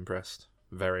very unimpressed.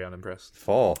 Very unimpressed.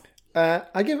 4.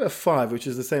 I give it a 5, which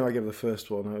is the same I gave the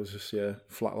first one. I was just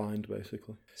flatlined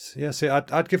basically. Yeah, see,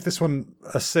 I'd give this one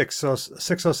a 6 or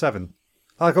 7.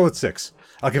 I'll go with 6.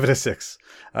 I'll give it a 6.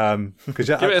 Give it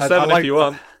a 7 if you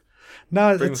want.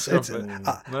 No,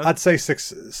 I'd say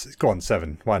 6. Go on,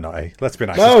 7. Why not? Let's be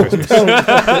nice. No,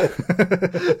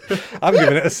 I'm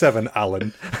giving it a 7,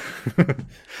 Alan.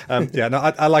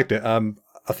 I liked it.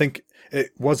 I think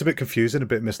it was a bit confusing, a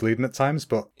bit misleading at times,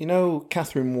 but you know,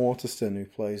 Catherine Waterston, who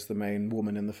plays the main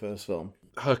woman in the first film,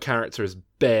 her character is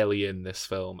barely in this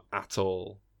film at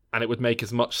all, and it would make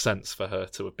as much sense for her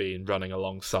to have been running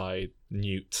alongside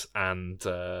Newt and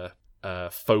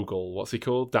Fogel. What's he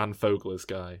called? Dan Fogler's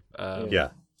guy. Yeah.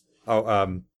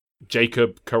 Oh,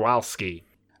 Jacob Kowalski.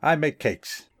 I make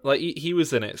cakes. Like he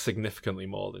was in it significantly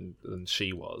more than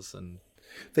she was, and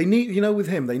they need, with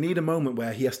him, they need a moment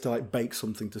where he has to like bake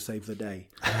something to save the day,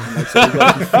 and, so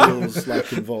he feels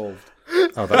like involved.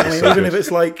 Oh, that is so even good. if it's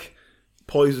like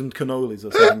poisoned cannolis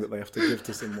or something that they have to give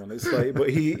to someone, it's like, but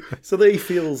so that he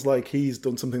feels like he's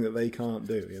done something that they can't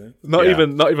do. Not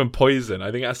even poison.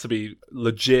 I think it has to be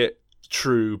legit,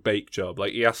 true bake job.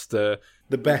 Like he has to.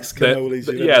 The best cannolis.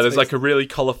 There's like a really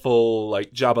colourful,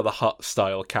 like Jabba the Hutt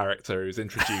style character who's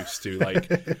introduced to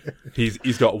like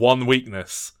he's got one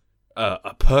weakness,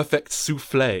 a perfect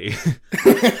souffle,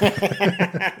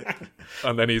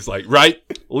 and then he's like, right,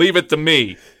 leave it to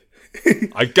me.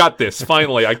 I got this.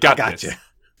 Finally, I got this. You.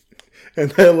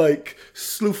 And they're like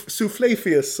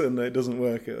soufflefious, and it doesn't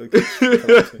work.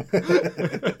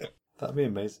 That'd be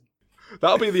amazing.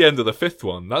 That'll be the end of the fifth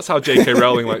one. That's how J.K.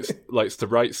 Rowling likes to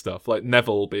write stuff, like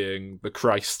Neville being the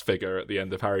Christ figure at the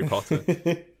end of Harry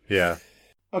Potter. Yeah.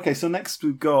 Okay, so next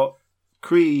we've got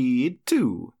Creed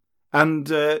 2. And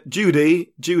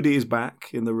Judy is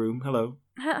back in the room. Hello.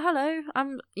 Hello.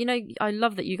 I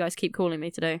love that you guys keep calling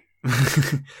me today.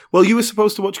 Well, you were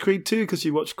supposed to watch Creed 2 because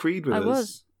you watched Creed with us. I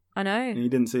was. I know. And you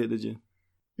didn't see it, did you?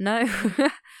 No.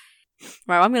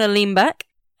 Right, I'm going to lean back.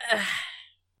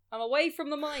 I'm away from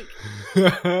the mic.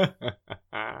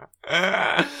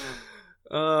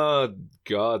 Oh,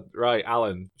 God. Right,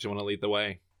 Alan, do you want to lead the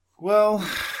way? Well,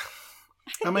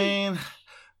 I mean,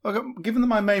 given that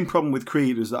my main problem with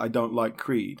Creed is that I don't like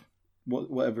Creed,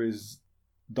 whatever is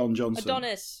Don Johnson.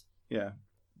 Adonis. Yeah.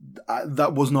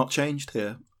 That was not changed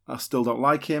here. I still don't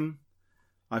like him.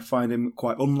 I find him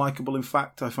quite unlikable, in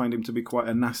fact. I find him to be quite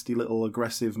a nasty little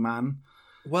aggressive man.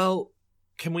 Well,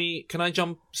 can I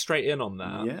jump straight in on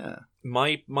that? Yeah.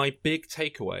 My big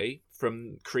takeaway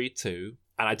from Creed 2,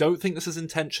 and I don't think this is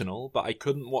intentional, but I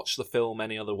couldn't watch the film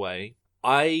any other way.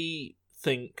 I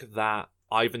think that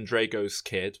Ivan Drago's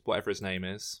kid, whatever his name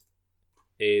is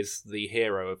the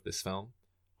hero of this film.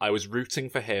 I was rooting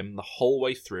for him the whole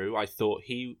way through. I thought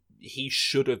he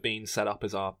should have been set up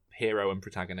as our hero and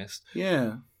protagonist.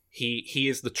 Yeah. He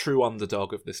is the true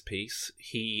underdog of this piece.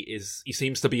 He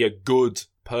seems to be a good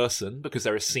person because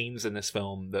there are scenes in this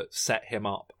film that set him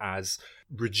up as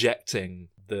rejecting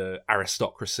the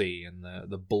aristocracy and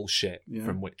the bullshit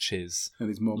from which his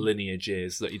lineage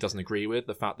is that he doesn't agree with.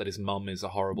 The fact that his mum is a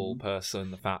horrible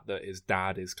person, the fact that his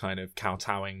dad is kind of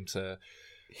kowtowing to...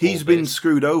 He's been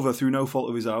screwed over through no fault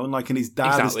of his own, and his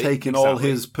dad has taken all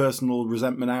his personal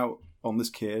resentment out on this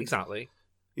kid. Exactly.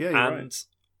 Yeah, you're right.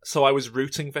 So I was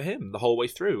rooting for him the whole way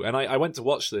through. And I went to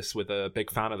watch this with a big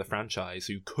fan of the franchise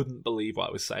who couldn't believe what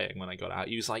I was saying when I got out.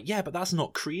 He was like, yeah, but that's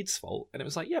not Creed's fault. And it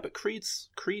was like, yeah, but Creed's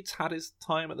had his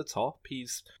time at the top.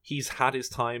 He's had his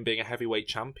time being a heavyweight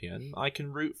champion. I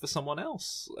can root for someone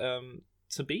else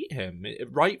to beat him.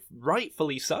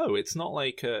 Rightfully so. It's not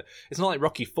like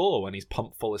Rocky IV when he's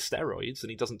pumped full of steroids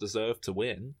and he doesn't deserve to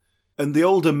win. And the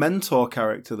older mentor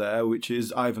character there, which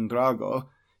is Ivan Drago,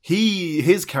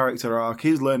 his character arc,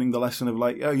 he's learning the lesson of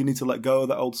you need to let go of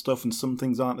that old stuff and some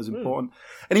things aren't as important.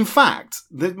 And in fact,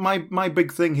 my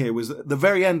big thing here was at the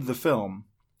very end of the film,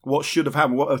 what should have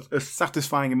happened, what a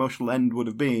satisfying emotional end would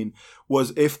have been,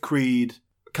 was if Creed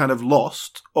kind of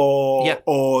lost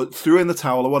or threw in the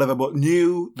towel or whatever, but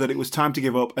knew that it was time to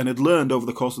give up and had learned over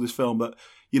the course of this film that,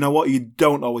 you know what, you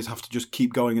don't always have to just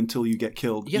keep going until you get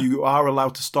killed. Yeah. You are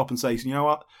allowed to stop and say, you know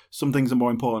what, some things are more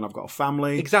important. I've got a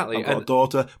family. Exactly. I've got a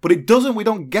daughter. But we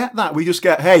don't get that. We just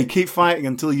get, hey, keep fighting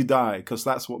until you die, because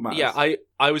that's what matters. Yeah,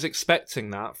 I was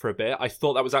expecting that for a bit. I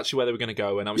thought that was actually where they were going to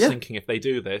go, and I was thinking if they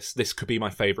do this could be my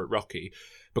favourite Rocky,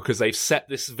 because they've set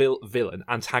this villain,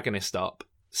 antagonist up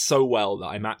so well that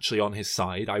I'm actually on his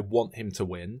side. I want him to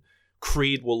win.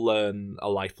 Creed will learn a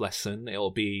life lesson.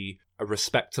 It'll be a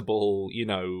respectable,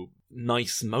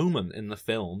 nice moment in the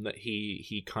film that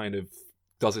he kind of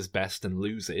does his best and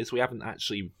loses. We haven't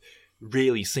actually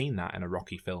really seen that in a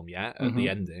Rocky film yet at the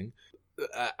ending.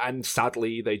 And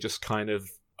sadly, they just kind of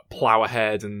plow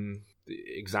ahead and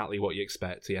exactly what you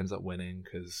expect. He ends up winning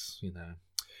because,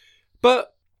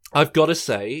 But I've got to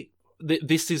say,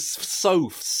 this is so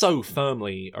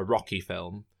firmly a Rocky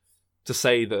film to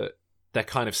say that they're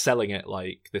kind of selling it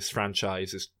like this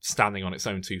franchise is standing on its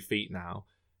own 2 feet now.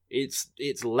 It's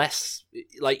less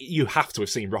like you have to have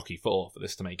seen Rocky IV for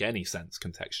this to make any sense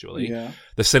contextually. Yeah.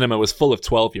 The cinema was full of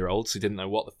 12-year-olds who didn't know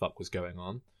what the fuck was going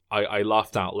on. I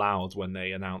laughed out loud when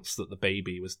they announced that the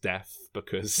baby was deaf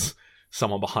because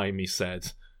someone behind me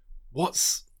said,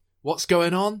 What's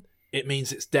going on? It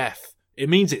means it's deaf. It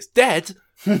means it's dead.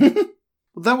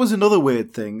 That was another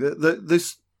weird thing.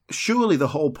 This surely the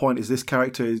whole point is this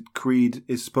character, Creed,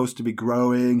 is supposed to be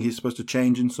growing. He's supposed to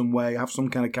change in some way, have some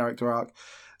kind of character arc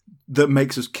that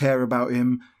makes us care about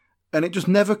him. And it just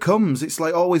never comes. It's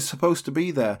like always supposed to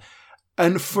be there.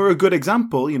 And for a good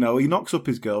example, he knocks up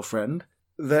his girlfriend.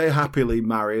 They're happily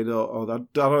married, or I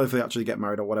don't know if they actually get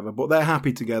married or whatever, but they're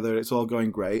happy together. It's all going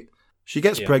great. She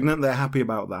gets pregnant. They're happy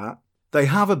about that. They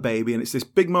have a baby, and it's this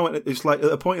big moment. It's like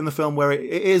at a point in the film where it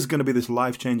is going to be this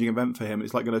life-changing event for him.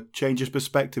 It's like going to change his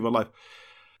perspective of life.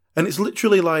 And it's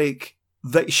literally like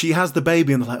that she has the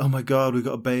baby, and they're like, oh my God, we've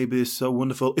got a baby. It's so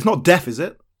wonderful. It's not deaf, is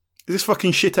it? Is this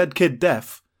fucking shithead kid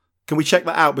deaf? Can we check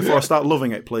that out before I start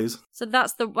loving it, please? So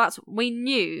we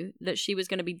knew that she was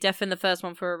going to be deaf in the first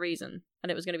one for a reason,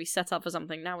 and it was going to be set up for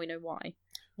something. Now we know why.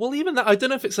 Well, even that, I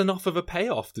don't know if it's enough of a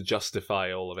payoff to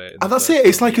justify all of it. And that's it.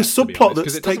 It's like a subplot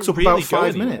that takes up about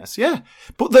 5 minutes. Yeah,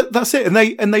 but that's it.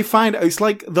 And they find it's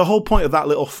like the whole point of that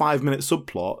little 5-minute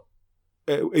subplot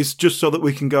is just so that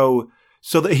we can go,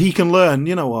 so that he can learn.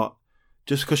 You know what?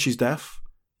 Just because she's deaf,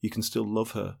 you can still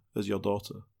love her as your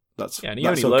daughter. And he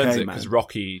only learns it because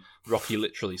Rocky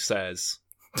literally says,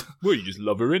 "Well, you just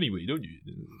love her anyway, don't you?"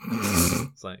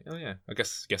 It's like, oh yeah, I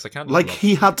guess I can. Like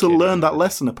he had to learn that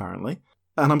lesson apparently,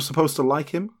 and I'm supposed to like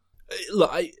him. Look,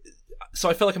 I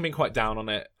feel like I'm being quite down on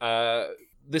it.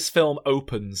 This film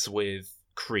opens with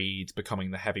Creed becoming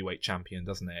the heavyweight champion,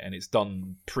 doesn't it? And it's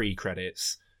done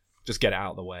pre-credits. Just get it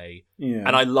out of the way. Yeah.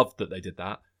 And I loved that they did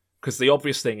that because the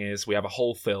obvious thing is we have a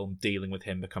whole film dealing with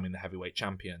him becoming the heavyweight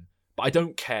champion. But I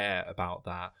don't care about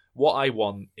that. What I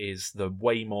want is the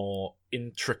way more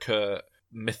intricate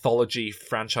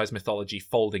franchise mythology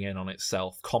folding in on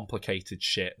itself, complicated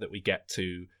shit that we get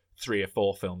to 3 or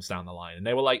 4 films down the line. And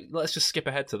they were like, let's just skip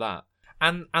ahead to that.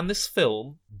 And this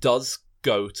film does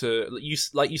go to,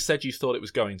 like you said you thought it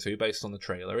was going to based on the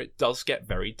trailer, it does get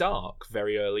very dark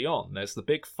very early on. There's the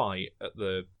big fight at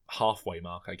the halfway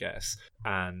mark, I guess.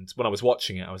 And when I was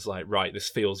watching it, I was like, right, this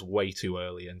feels way too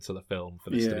early into the film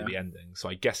for this to be the ending. So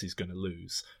I guess he's going to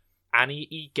lose. And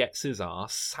he gets his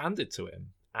ass handed to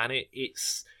him. And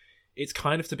it's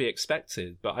kind of to be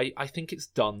expected. But I think it's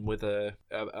done with a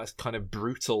kind of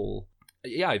brutal...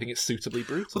 Yeah, I think it's suitably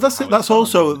brutal. Well, that's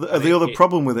also the other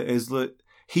problem with it is that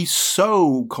he's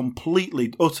so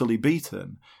completely, utterly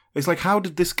beaten. It's like, how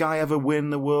did this guy ever win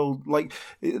the world? Like,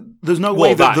 there's no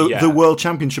way that the world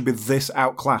champion should be this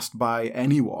outclassed by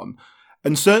anyone.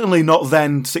 And certainly not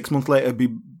then, 6 months later, be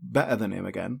better than him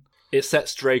again. It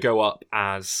sets Drago up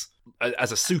as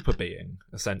a super being,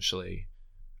 essentially.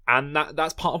 And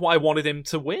that's part of why I wanted him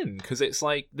to win, because it's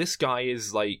like, this guy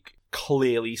is, like,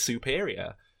 clearly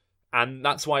superior. And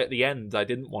that's why at the end I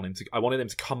wanted him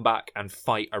to come back and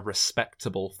fight a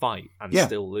respectable fight and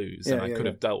still lose. And I could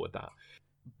have dealt with that.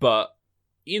 But,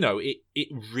 it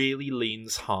really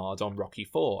leans hard on Rocky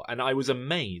IV. And I was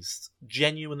amazed,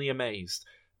 genuinely amazed,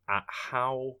 at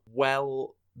how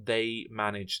well they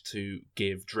managed to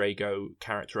give Drago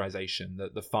characterization,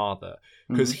 the father.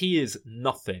 Because he is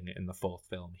nothing in the 4th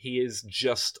film. He is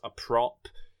just a prop.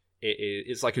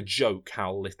 It's like a joke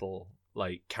how little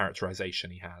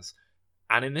characterization he has.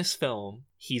 And in this film,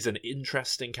 he's an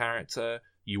interesting character.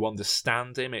 You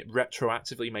understand him. It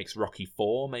retroactively makes Rocky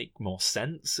IV make more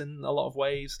sense in a lot of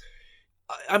ways.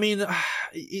 I mean,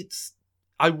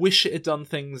 I wish it had done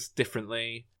things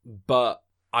differently, but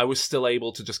I was still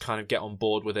able to just kind of get on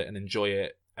board with it and enjoy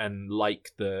it and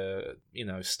like the,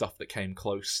 stuff that came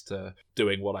close to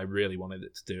doing what I really wanted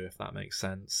it to do, if that makes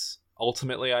sense.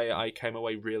 Ultimately, I came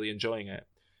away really enjoying it.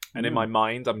 And in my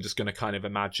mind, I'm just going to kind of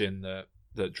imagine that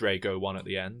Drago won at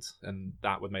the end, and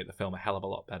that would make the film a hell of a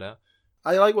lot better.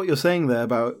 I like what you're saying there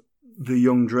about the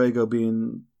young Drago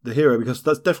being the hero, because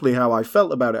that's definitely how I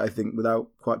felt about it, I think, without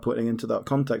quite putting into that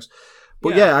context.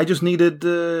 But I just needed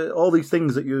all these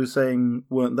things that you were saying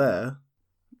weren't there.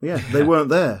 Yeah, they weren't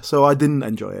there, so I didn't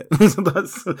enjoy it.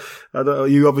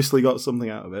 You obviously got something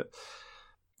out of it.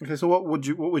 Okay, so what would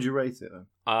you rate it then?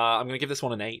 I'm going to give this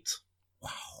one an 8. Wow.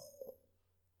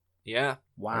 Yeah.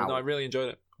 Wow. I really enjoyed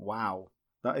it. Wow.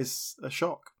 That is a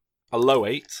shock. A low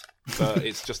 8, but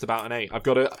it's just about an 8.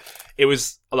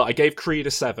 I gave Creed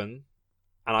a 7,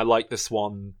 and I like this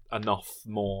one enough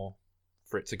more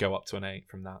for it to go up to an 8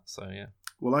 from that, so yeah.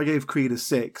 Well, I gave Creed a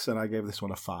 6, and I gave this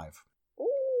one a 5.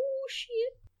 Oh,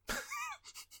 shit.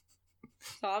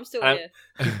 So I'm still here.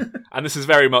 And this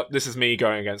is me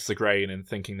going against the grain and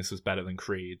thinking this was better than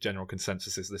Creed. General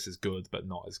consensus is this is good, but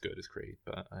not as good as Creed,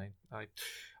 but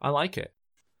I like it.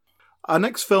 Our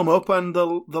next film up, and the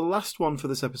last one for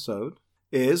this episode,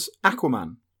 is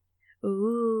Aquaman.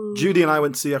 Ooh. Judy and I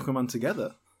went to see Aquaman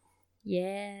together.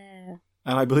 Yeah.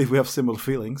 And I believe we have similar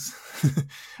feelings.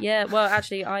 Yeah, well,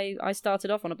 actually, I started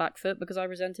off on a back foot because I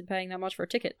resented paying that much for a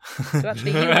ticket. So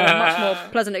actually, you had a much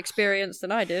more pleasant experience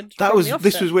than I did.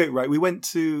 This was weird, right? We went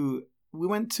to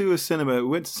a cinema. We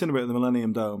went to cinema at the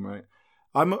Millennium Dome, right?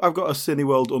 I've got a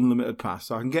Cineworld Unlimited pass,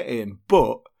 so I can get in.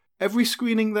 But every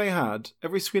screening they had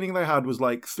was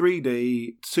like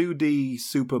 3D, 2D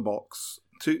super box.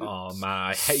 Oh man,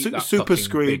 I hate that super fucking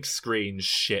screen. big screen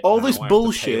shit. All now. this I have to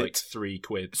bullshit. pay like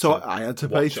 £3. So I had to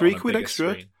pay watch it on a £3 bigger extra.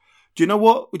 screen. Do you know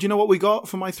what we got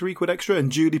for my £3 extra?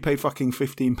 And Judy paid fucking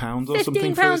 £15 or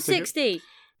something for this ticket. £15.60.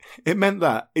 It meant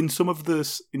that in some of the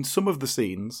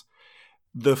scenes,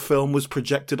 the film was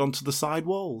projected onto the side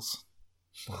walls.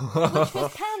 Which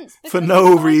was pants. For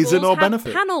no reason or had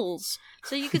benefit. Panels,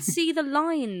 so you could see the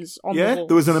lines on the Yeah, walls.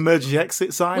 there was an emergency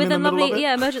exit sign with in the a middle lovely,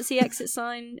 of it. emergency exit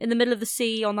sign in the middle of the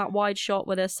sea on that wide shot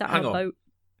where they're sat Hang on a on. boat.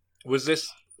 Was this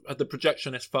the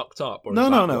projectionist fucked up? Or No.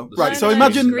 is that what the Right, so screen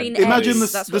imagine is? Screen imagine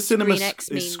X, that's the what cinema Screen X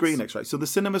is means. Screen X, right? So the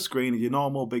cinema screen is your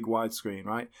normal big wide screen,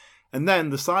 right? And then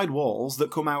the side walls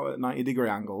that come out at 90-degree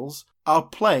angles are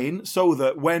plain so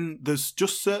that when there's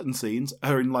just certain scenes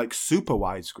are in like super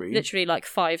wide screen. Literally like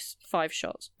five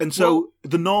shots. And so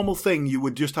the normal thing, you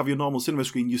would just have your normal cinema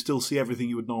screen, you still see everything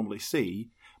you would normally see,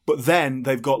 but then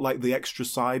they've got like the extra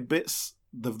side bits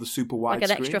of the super wide Like an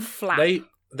screen. extra flap.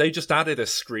 They just added a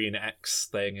Screen X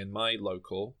thing in my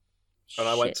local, and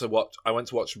I went to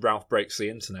watch Ralph Breaks the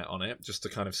Internet on it just to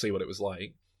kind of see what it was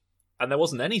like. And there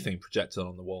wasn't anything projected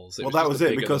on the walls. Well, that was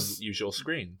it, because usual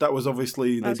screen. That was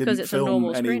obviously they That's 'cause didn't it's a film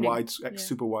normal any screening.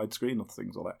 super wide screen or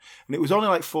things like that, and it was only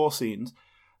like 4 scenes,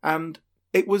 and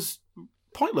it was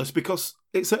pointless because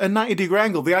it's at a 90-degree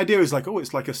angle. The idea is like, oh,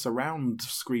 it's like a surround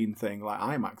screen thing, like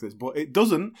IMAX is, but it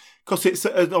doesn't because it's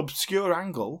at an obscure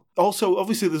angle. Also,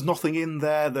 obviously, there's nothing in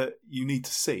there that you need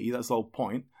to see. That's the whole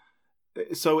point.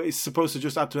 So it's supposed to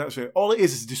just add to the atmosphere. All it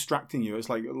is distracting you. It's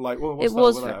like well, what's It that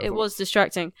was over there? it was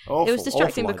distracting. Awful, it was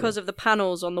distracting awful because idea. of the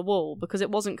panels on the wall because it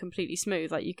wasn't completely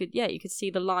smooth. Like you could see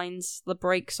the lines, the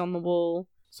breaks on the wall.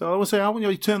 So I would say, I want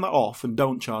you to turn that off and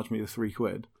don't charge me the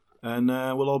 £3, and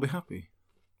we'll all be happy.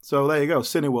 So there you go,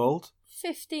 Cineworld.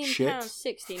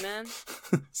 £15.60, man.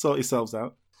 Sort yourselves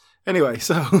out. Anyway,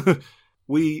 so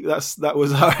that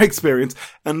was our experience,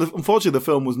 and unfortunately, the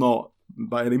film was not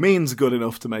by any means good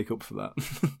enough to make up for that.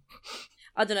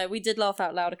 I don't know. We did laugh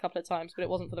out loud a couple of times, but it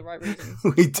wasn't for the right reasons.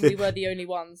 We And did. we were the only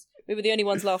ones. We were the only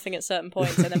ones laughing at certain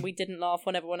points, and then we didn't laugh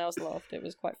when everyone else laughed. It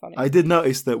was quite funny. I did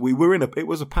notice that we were it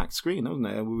was a packed screen, wasn't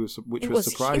it? Which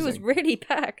was surprising. It was really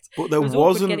packed. But there it was awkward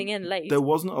wasn't getting in late. There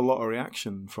wasn't a lot of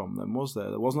reaction from them, was there?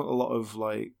 There wasn't a lot of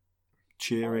like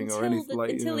cheering or anything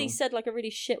until he said like a really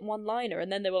shit one-liner,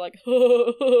 and then they were like,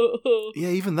 yeah,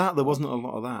 even that there wasn't a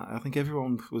lot of that. I think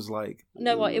everyone was like,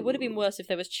 no, what? It would have been worse if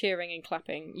there was cheering and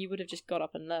clapping. You would have just got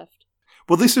up and left.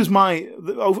 well, this is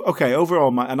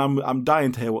overall, and I'm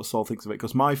dying to hear what Saul thinks of it,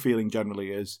 because my feeling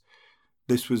generally is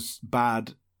this was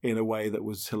bad in a way that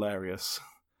was hilarious.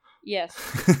 Yes.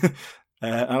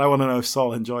 And I want to know if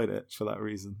Saul enjoyed it for that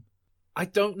reason. I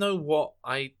don't know what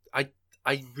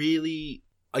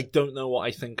I don't know what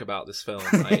I think about this film.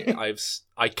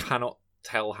 I cannot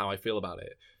tell how I feel about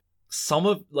it. Some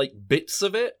of bits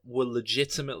of it were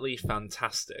legitimately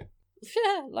fantastic.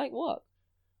 Yeah, like what?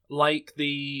 Like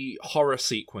the horror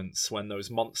sequence when those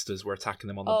monsters were attacking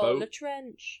them on the boat. Oh, the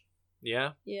trench.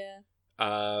 Yeah. Yeah.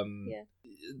 Yeah.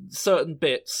 Certain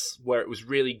bits where it was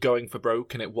really going for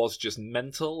broke and it was just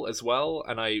mental as well,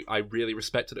 and I really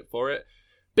respected it for it.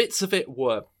 Bits of it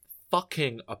were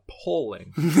fucking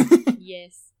appalling.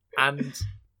 Yes. And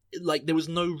there was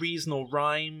no reason or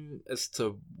rhyme as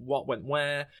to what went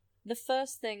where. The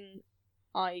first thing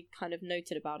I kind of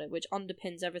noted about it, which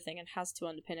underpins everything and has to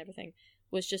underpin everything,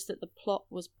 was just that the plot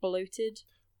was bloated.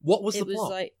 What was the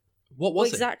plot? What was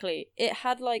it? Exactly. It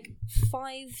had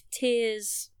 5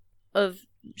 tiers of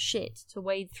shit to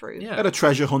wade through. Yeah. Had a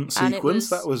treasure hunt And it sequence.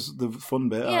 was- That was the fun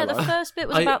bit. Yeah, I the liked. first bit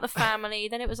was I- about the family,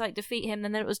 then it was defeat him,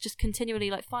 and then it was just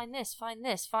continually find this, find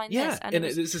this, find Yeah, this. and it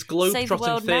was it's this save the globe-trotting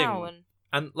world thing. now, and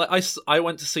And I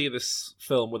went to see this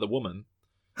film with a woman,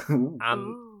 and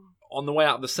Ooh. on the way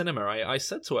out of the cinema, I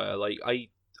said to her,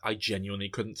 I genuinely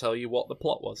couldn't tell you what the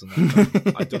plot was, and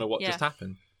I don't know what Yeah. just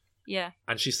happened. Yeah.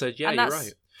 And she said, "Yeah, And you're that's-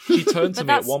 right." She turned to But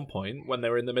me at that's- one point when they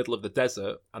were in the middle of the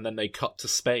desert, and then they cut to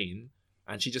Spain,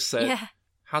 and she just said, Yeah.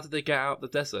 "How did they get out of the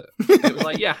desert?" It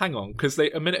was yeah, hang on, because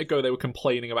a minute ago they were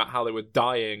complaining about how they were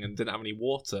dying and didn't have any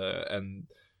water, and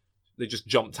they just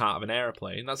jumped out of an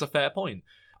airplane. That's a fair point.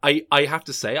 I have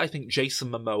to say, I think Jason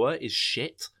Momoa is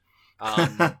shit.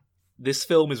 This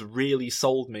film has really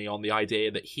sold me on the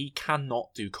idea that he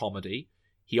cannot do comedy.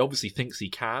 He obviously thinks he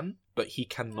can, but he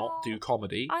cannot do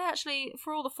comedy. I actually,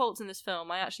 for all the faults in this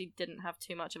film, I actually didn't have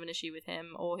too much of an issue with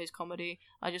him or his comedy.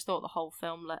 I just thought the whole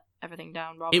film let everything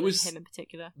down rather than him in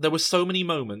particular. There were so many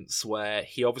moments where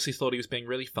he obviously thought he was being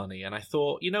really funny, and I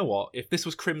thought, you know what? If this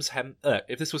was Chris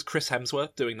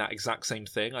Hemsworth doing that exact same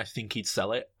thing, I think he'd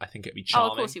sell it. I think it'd be charming.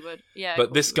 Oh, of course he would. Yeah.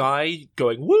 But this guy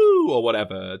going woo or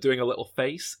whatever, doing a little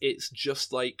face, it's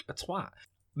just like a twat.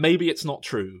 Maybe it's not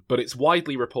true, but it's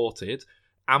widely reported.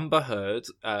 Amber Heard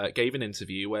gave an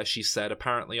interview where she said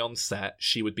apparently on set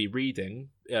she would be reading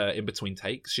in between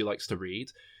takes. She likes to read.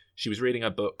 She was reading her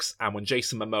books, and when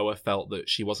Jason Momoa felt that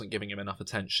she wasn't giving him enough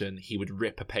attention, he would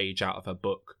rip a page out of her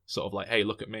book, sort of like, hey,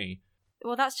 look at me.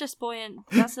 Well, that's just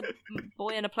that's a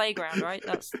boy in a playground, right?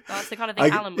 That's the kind of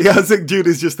thing Alan would Yeah, do. I think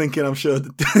Judy's just thinking, I'm sure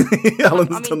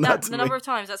Alan's done that to the me. number of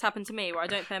times that's happened to me where I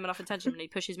don't pay him enough attention and he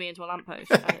pushes me into a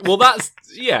lamppost. Well, that's,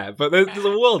 yeah, but there's a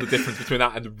world of difference between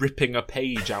that and ripping a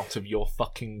page out of your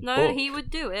fucking No, book. he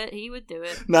would do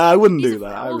it. No, I wouldn't He's do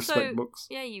that. I also- respect books.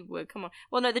 Yeah, you would. Come on.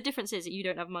 Well, no, the difference is that you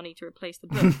don't have money to replace the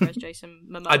book, whereas Jason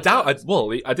Momoa I doubt, does.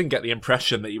 I didn't get the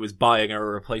impression that he was buying a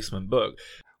replacement book.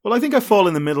 Well, I think I fall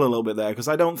in the middle a little bit there because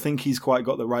I don't think he's quite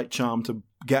got the right charm to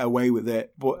get away with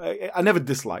it. But I never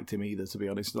disliked him either, to be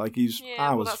honest. Like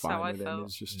I was that's how fine I with him. felt.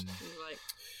 It's just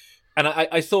And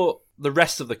I thought the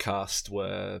rest of the cast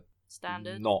were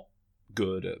Standard. not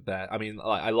good at that. I mean,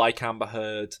 I like Amber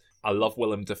Heard. I love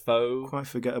Willem Dafoe. quite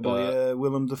forgettable. Yeah,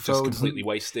 Willem Dafoe Just doesn't- completely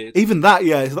wasted. Even that,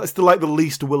 yeah, that's the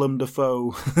least Willem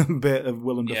Dafoe bit of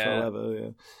Willem Dafoe ever. Yeah.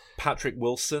 Patrick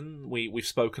Wilson, we've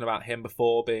spoken about him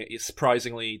before, being a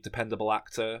surprisingly dependable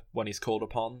actor when he's called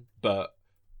upon, but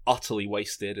utterly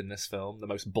wasted in this film. The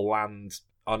most bland,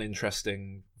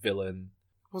 uninteresting villain.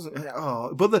 Wasn't it?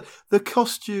 Oh, but the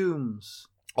costumes.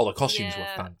 Oh, the costumes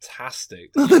Yeah. were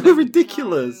fantastic. They were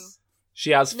ridiculous.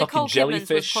 She has Nicole fucking Kidman's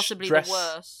jellyfish was possibly dress. the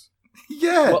worst.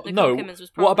 Yeah. Well, Nicole no, Kidman's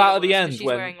was what about at probably the worst, end 'cause she's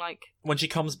when wearing like when she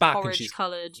comes back and she's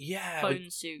orange-coloured bone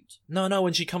suit? No,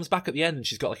 when she comes back at the end and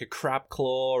she's got like a crab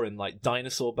claw and like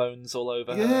dinosaur bones all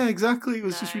over her. Yeah, exactly. It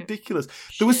was just ridiculous.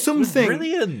 There was It was something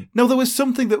brilliant. No, there was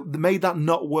something that made that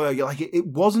not work. Like it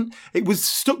wasn't. It was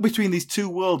stuck between these two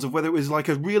worlds of whether it was like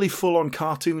a really full-on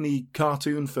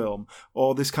cartoon film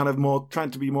or this kind of more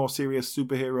trying to be more serious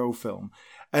superhero film,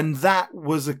 and that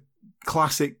was a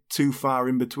classic too far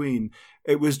in between.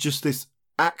 It was just this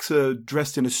actor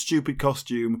dressed in a stupid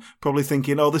costume, probably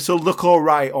thinking, "Oh, this will look all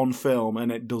right on film,"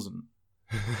 and it doesn't.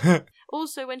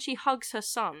 Also, when she hugs her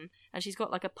son and she's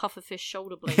got like a pufferfish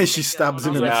shoulder blade, Yeah, she stabs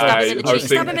him in the stab him in face. the cheek.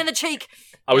 Stab him in the cheek.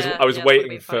 I was Yeah, I was yeah, would've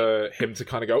waiting been funny. for him to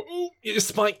kind of go, "Ooh, you just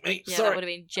spiked me." Yeah, Sorry. that would have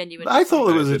been genuine. I thought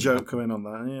there was a didn't joke happen. coming on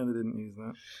that. Yeah, they didn't use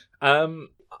that.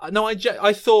 No,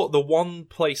 I thought the one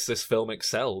place this film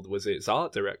excelled was its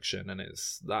art direction and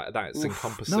it's Oof.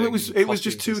 encompassing. No, it was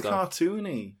just costumes too and stuff.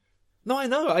 cartoony. No, I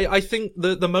know. I think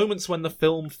the moments when the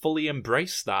film fully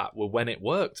embraced that were when it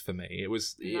worked for me. It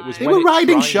was They when were it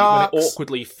riding tried- sharks. when it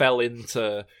awkwardly fell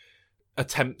into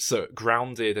attempts at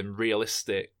grounded and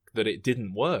realistic that it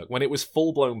didn't work. When it was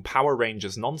full blown Power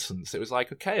Rangers nonsense, it was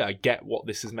like, okay, I get what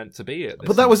this is meant to be. At this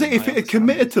But that was it. moment. If it had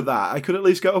committed to that, I could at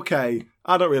least go, okay,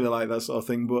 I don't really like that sort of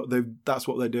thing, but that's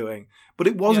what they're doing. But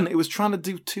it wasn't. It was trying to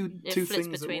do two It two flips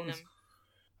things between at once.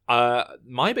 them.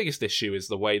 My biggest issue is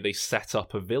the way they set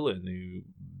up a villain who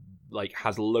like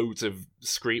has loads of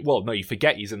screen. Well, no, you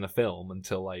forget he's in the film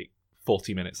until like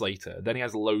 40 minutes later. Then he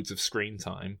has loads of screen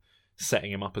time, setting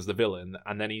him up as the villain,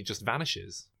 and then he just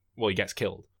vanishes. Well, he gets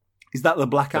killed. Is that the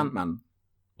Black Ant-Man?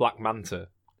 Black Manta.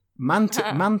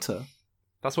 Manta?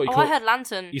 That's what he Oh, called. I heard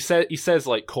Lantern. He says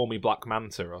like, "Call me Black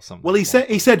Manta" or something. Well, he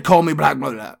said, "Call me Black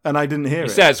Manta," and I didn't hear He it.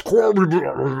 says, "Call me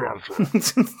Black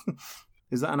Manta."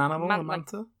 Is that an animal, a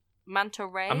manta? Manta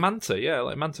Ray. A manta, yeah,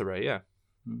 like manta ray, yeah.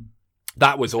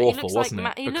 That was But he awful, looks wasn't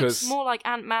like it? he looks more like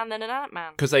Ant-Man than an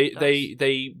Ant-Man. Because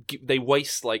they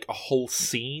waste like a whole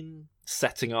scene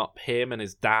setting up him and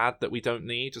his dad that we don't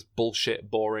need, just bullshit,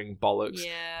 boring bollocks.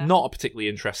 Yeah. Not a particularly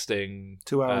interesting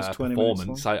 2 hours, 20 minutes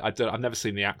performance. I've never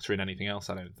seen the actor in anything else,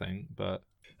 I don't think. But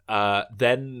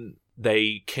then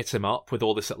they kit him up with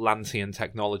all this Atlantean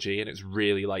technology, and it's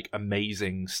really like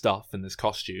amazing stuff in this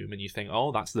costume, and you think,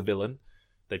 oh, that's the villain.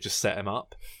 They've just set him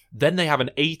up. Then they have an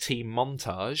A-team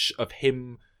montage of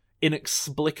him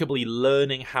inexplicably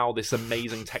learning how this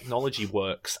amazing technology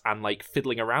works and like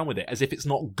fiddling around with it as if it's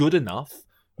not good enough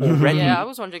already. Yeah, I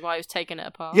was wondering why he was taking it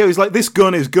apart. Yeah, he's like, this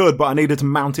gun is good, but I needed to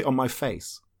mount it on my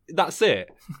face. That's it.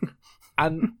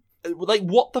 And like,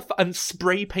 what the and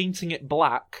spray painting it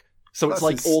black, so it's That's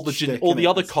like his all the shtick, all the innit?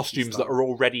 other That's his costumes that style. are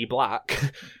already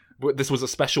black. But this was a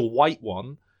special white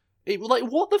one. It like,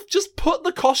 what the? Just put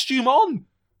the costume on.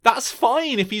 That's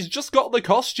fine. If he's just got the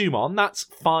costume on, that's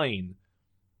fine.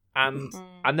 And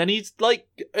then he's, like,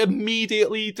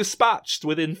 immediately dispatched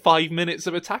within 5 minutes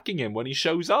of attacking him when he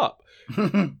shows up.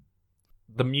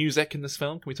 The music in this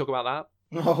film, can we talk about that?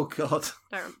 Oh, God.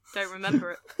 Don't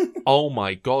remember it. Oh,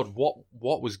 my God.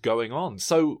 What was going on?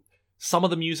 So, some of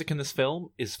the music in this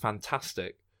film is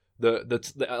fantastic.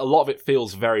 A lot of it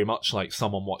feels very much like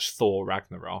someone watched Thor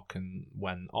Ragnarok and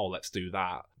went, oh, let's do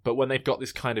that. But when they've got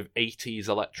this kind of 80s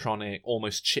electronic,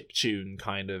 almost chiptune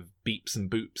kind of beeps and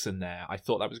boops in there, I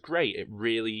thought that was great.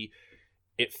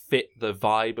 It fit the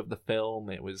vibe of the film.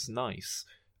 It was nice.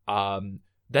 Then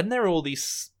there are all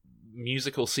these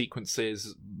musical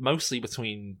sequences, mostly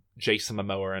between Jason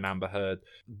Momoa and Amber Heard,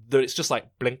 that it's just like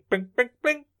blink, blink, blink,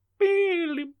 blink,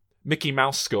 blink, Mickey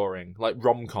Mouse scoring, like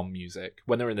rom-com music,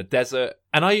 when they're in the desert.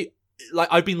 And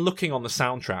I've been looking on the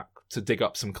soundtrack to dig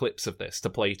up some clips of this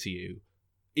to play to you.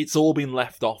 It's all been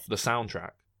left off the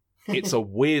soundtrack. It's a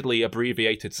weirdly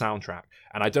abbreviated soundtrack.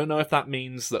 And I don't know if that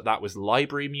means that was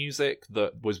library music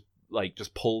that was like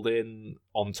just pulled in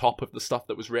on top of the stuff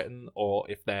that was written, or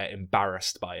if they're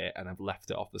embarrassed by it and have left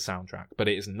it off the soundtrack. But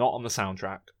it is not on the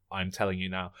soundtrack, I'm telling you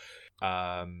now.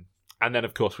 And then,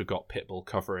 of course, we've got Pitbull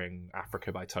covering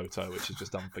Africa by Toto, which is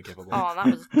just unforgivable. Oh, that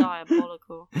was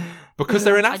diabolical. Because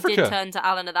they're in Africa. I did turn to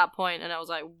Alan at that point, and I was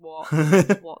like, what?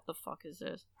 What the fuck is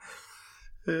this?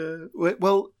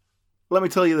 Well, let me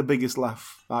tell you the biggest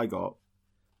laugh I got.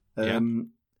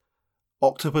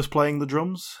 Octopus playing the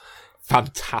drums.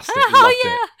 Fantastic. Loved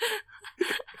it.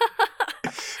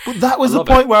 But that was the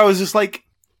point where I was just like,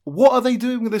 what are they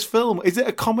doing with this film? Is it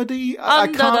a comedy? I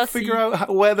can't figure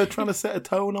out where they're trying to set a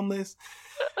tone on this.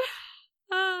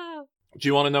 Do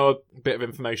you want to know a bit of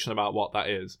information about what that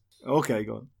is? Okay,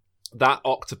 go on. That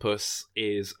octopus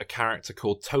is a character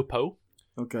called Topo,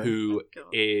 who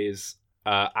is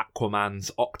Aquaman's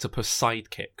octopus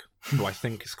sidekick, who I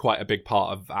think is quite a big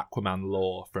part of Aquaman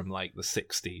lore from like the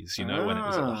 60s, when it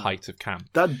was at the height of camp.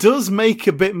 That does make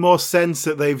a bit more sense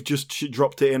that they've just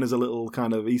dropped it in as a little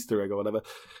kind of Easter egg or whatever.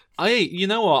 You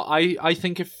know what? I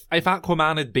think if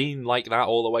Aquaman had been like that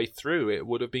all the way through, it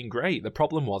would have been great. The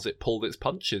problem was it pulled its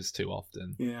punches too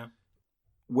often. Yeah.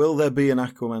 Will there be an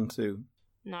Aquaman 2?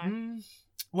 No.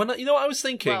 Well, you know what I was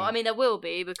thinking? Well, I mean, there will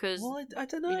be, because I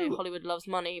don't know. Hollywood loves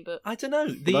money, but I don't know.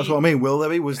 That's what I mean. Will there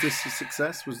be? Was this a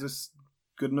success? Was this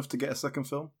good enough to get a second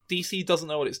film? DC doesn't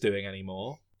know what it's doing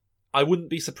anymore. I wouldn't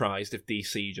be surprised if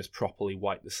DC just properly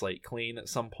wiped the slate clean at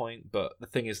some point, but the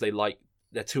thing is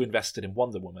they're too invested in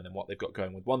Wonder Woman and what they've got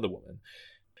going with Wonder Woman.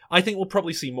 I think we'll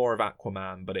probably see more of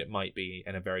Aquaman, but it might be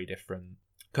in a very different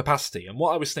capacity. And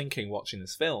what I was thinking watching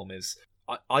this film is,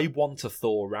 I want a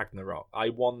Thor Ragnarok. I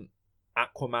want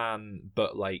Aquaman,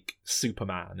 but like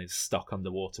Superman is stuck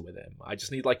underwater with him. I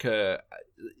just need like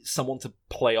someone to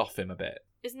play off him a bit.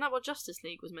 Isn't that what Justice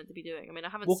League was meant to be doing? I mean, I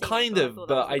haven't well, seen kind it, of,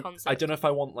 but I don't know if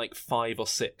I want like 5 or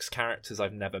 6 characters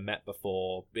I've never met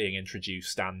before being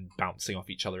introduced and bouncing off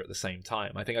each other at the same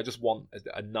time. I think I just want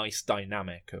a nice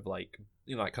dynamic of like,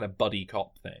 that kind of buddy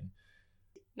cop thing.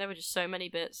 There were just so many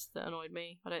bits that annoyed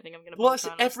me. I don't think I'm going to... Well,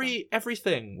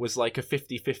 everything was like a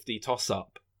 50-50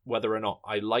 toss-up, whether or not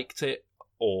I liked it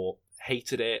or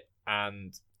hated it,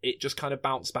 and it just kind of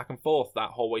bounced back and forth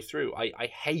that whole way through. I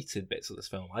hated bits of this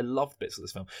film. I loved bits of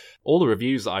this film. All the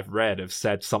reviews that I've read have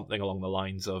said something along the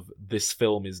lines of, this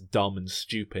film is dumb and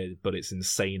stupid, but it's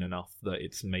insane enough that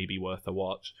it's maybe worth a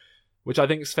watch, which I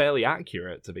think is fairly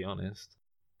accurate, to be honest.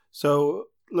 So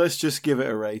let's just give it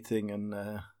a rating. And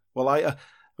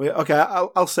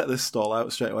I'll set this stall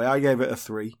out straight away. I gave it a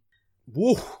 3.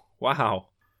 Whoa! Wow.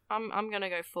 I'm gonna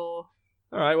go 4.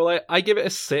 All right, well, I give it a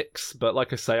 6, but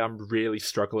like I say, I'm really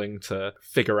struggling to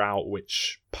figure out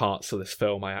which parts of this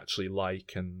film I actually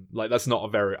like, and like that's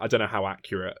not I don't know how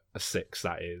accurate a 6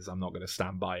 that is. I'm not going to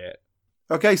stand by it.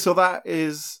 Okay, so that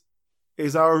is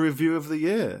our review of the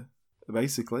year,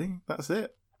 basically. That's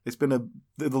it. It's been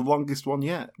the longest one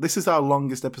yet. This is our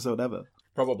longest episode ever.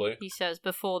 Probably. He says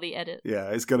before the edit.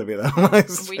 Yeah, it's going to be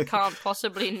that. We can't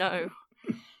possibly know.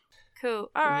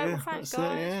 Cool. All right, well, thanks,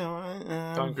 guys. Yeah, all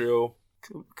right. Thank you.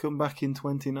 Come back in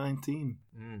 2019.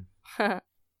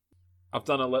 I've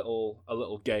done a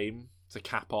little game to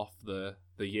cap off the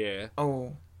year.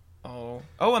 Oh,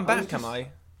 I'm back, am I?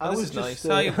 This is nice.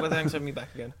 Well, thanks for having me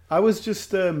back again. I was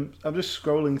just, I'm just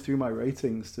scrolling through my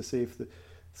ratings to see if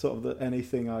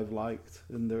anything I've liked,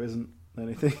 and there isn't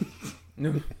anything.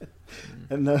 No.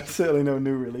 And certainly no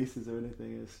new releases or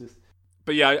anything. It's just.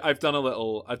 But yeah, I've done a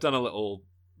little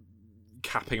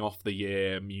capping off the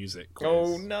year music quiz.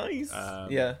 Oh, nice.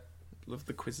 Yeah, love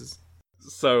the quizzes.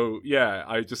 So yeah,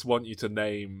 I just want you to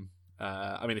name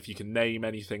I mean, if you can name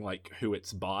anything like who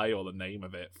it's by or the name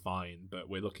of it, fine. But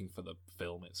we're looking for the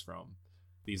film it's from.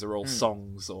 These are all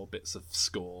songs or bits of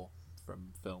score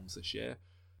from films this year.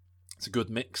 It's a good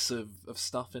mix of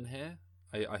stuff in here.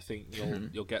 I think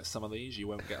you'll get some of these. You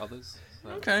won't get others. So.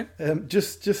 Okay.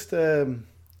 Just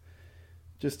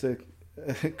a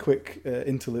quick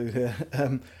interlude here.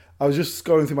 I was just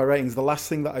scrolling through my ratings. The last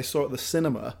thing that I saw at the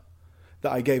cinema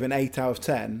that I gave an 8 out of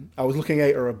 10. I was looking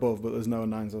 8 or above, but there's no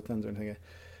 9s or 10s or anything here.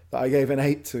 That I gave an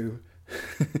 8 to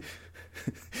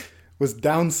was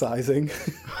Downsizing.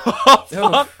 Oh,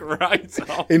 fuck right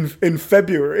off. in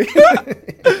February.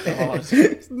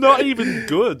 It's not even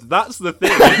good. That's the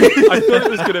thing. I thought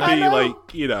it was going to be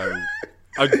like, you know,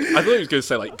 I thought it was going to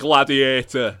say like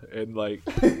Gladiator in like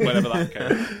whenever that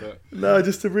came. But... No,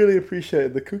 just to really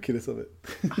appreciate the kookiness of it.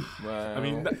 Wow. I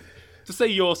mean, to say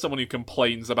you're someone who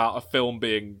complains about a film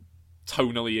being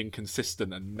tonally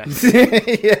inconsistent and messy.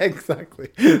 Yeah, exactly.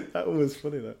 That was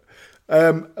funny, though.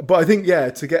 But I think,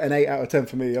 to get an 8 out of 10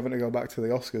 for me, having to go back to the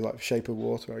Oscars, like Shape of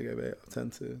Water, I gave 8 out of 10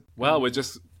 to. Well, we're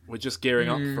just gearing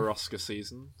up for Oscar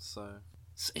season, so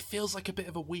it feels like a bit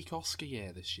of a weak Oscar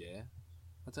year this year.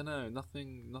 I don't know,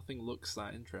 nothing looks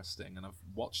that interesting, and I've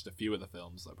watched a few of the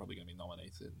films that are probably going to be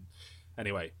nominated.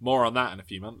 Anyway, more on that in a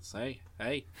few months. Hey.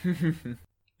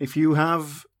 If you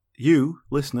have,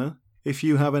 listener, if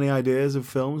you have any ideas of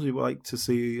films you'd like to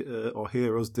see or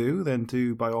hear us do, then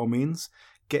do, by all means,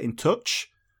 get in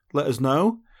touch. Let us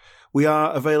know. We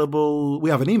are available. We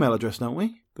have an email address, don't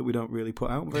we? That we don't really put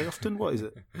out very often. What is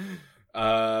it?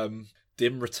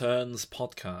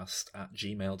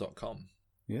 dimreturnspodcast@gmail.com.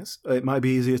 Yes. It might be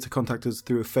easier to contact us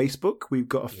through a Facebook. We've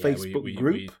got a Facebook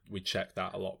group. We check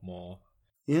that a lot more.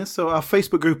 Yeah, so our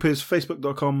Facebook group is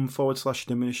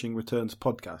facebook.com/diminishing returns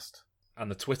podcast.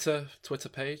 And the Twitter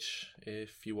page,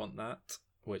 if you want that,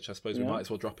 which I suppose we might as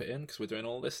well drop it in because we're doing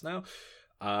all this now.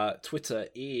 Twitter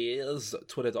is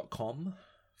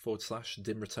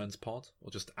twitter.com/dimreturnspod or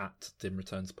just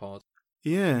 @dimreturnspod.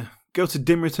 Yeah, go to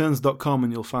dimreturns.com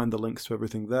and you'll find the links to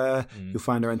everything there. You'll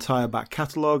find our entire back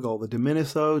catalogue, all the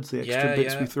diminisodes, the extra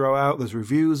bits we throw out. There's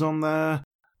reviews on there.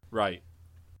 Right.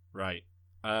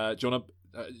 Do you want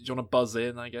to buzz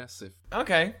in, I guess?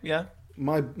 Okay, yeah.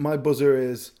 My buzzer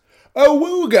is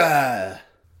Awooga!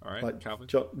 All right, like Calvin.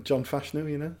 John Fashanu,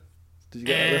 you know? Did you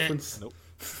get that reference? Nope.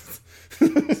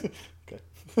 Okay.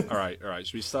 All right.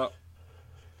 Should we start?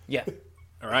 Yeah.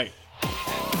 All right.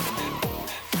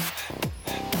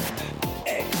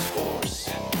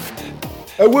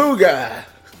 Awooga!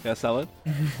 Yes, Alan?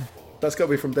 That's got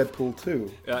to be from Deadpool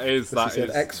 2. That is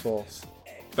X-Force.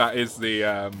 That is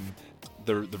the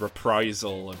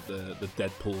reprisal of the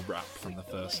Deadpool rap from the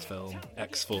first film.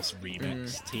 X-Force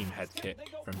remix, Team Head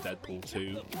Kick from Deadpool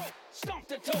 2. Stomp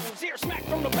the toes, ear smack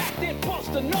from the back, then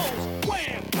bust the nose.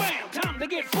 Wham, bam, time to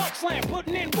get butt slam,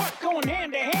 putting in work, going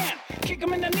hand to hand. Kick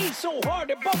him in the knee so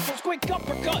hard it buckles, quick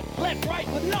uppercut, left, right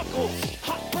with knuckles.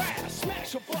 Hot brass,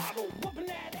 smash a bottle, whooping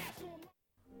that ass.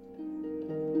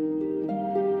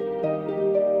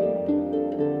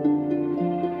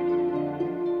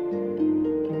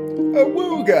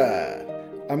 Awooga!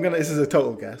 This is a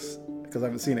total guess, because I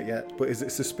haven't seen it yet, but is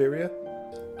it Suspiria?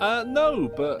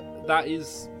 No, but that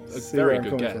is a very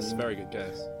good guess. Very good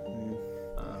guess.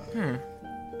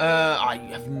 I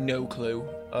have no clue.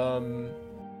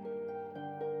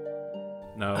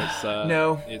 No, it's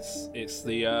no. It's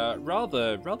the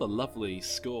rather lovely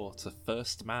score to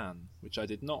First Man, which I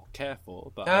did not care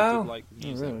for, but I did like the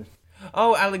music. Really?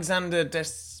 Oh, Alexander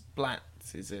Desplat,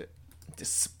 is it?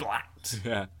 Desplat.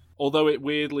 Yeah. Although it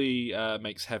weirdly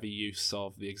makes heavy use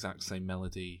of the exact same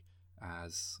melody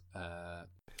as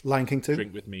Lion King 2.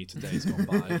 Drink With Me Today's Gone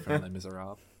By from Les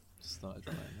Miserables. Just thought I'd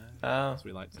drop that in there. Oh,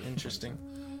 we liked it. Interesting.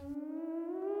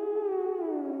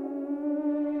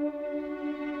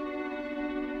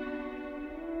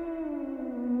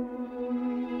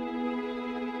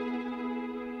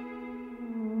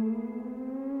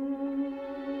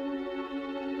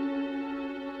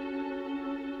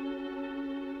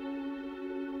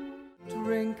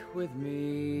 Drink with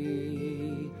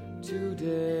me 2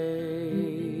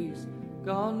 days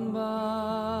gone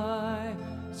by.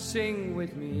 Sing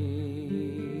with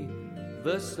me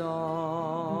the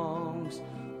songs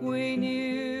we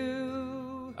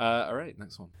knew. All right,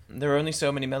 next one. There are only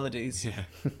so many melodies. Yeah.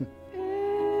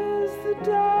 Is the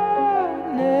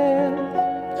darkness.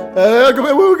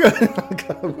 Awooga!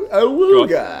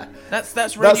 Awooga! That's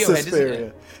Radiohead, That's isn't Suspiria.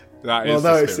 it? That Well, is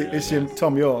no, Suspiria, it's yes.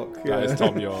 Tom York. That is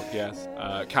Tom York, yes.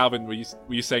 Calvin, were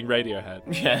you saying Radiohead?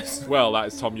 Yes. Well, that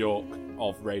is Tom York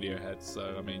of Radiohead,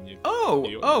 so, I mean, you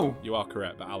are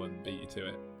correct, but Alan beat you to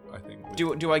it, I think.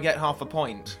 Do I get half a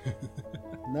point?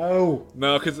 No.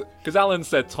 No, because Alan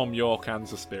said Tom York and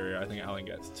Suspiria. I think Alan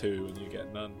gets 2 and you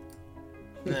get none.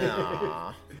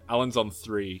 Nah. Alan's on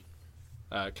 3.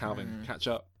 Calvin, catch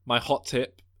up. My hot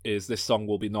tip is this song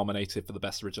will be nominated for the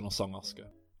Best Original Song Oscar.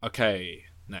 Okay,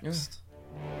 next.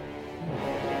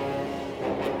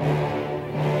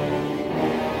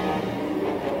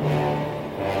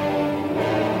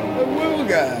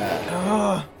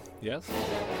 Awooga! Yes?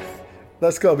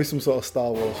 That's got to be some sort of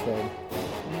Star Wars film.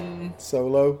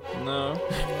 Solo? No.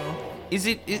 Is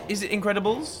it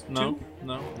Incredibles? No. too?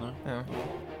 No. Oh.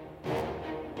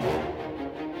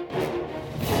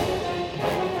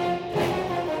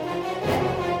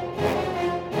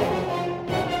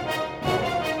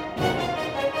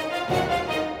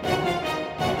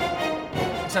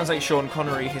 Sounds like Sean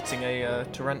Connery hitting a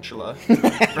tarantula.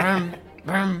 Bram,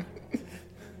 bram.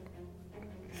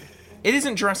 It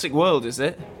isn't Jurassic World, is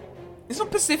it? It's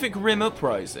not Pacific Rim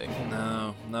Uprising.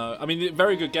 No. I mean,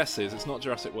 very good guesses. It's not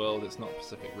Jurassic World, it's not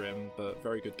Pacific Rim, but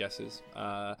very good guesses.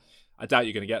 I doubt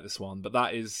you're going to get this one, but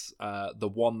that is the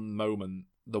one moment,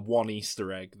 the one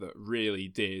Easter egg that really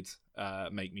did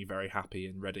make me very happy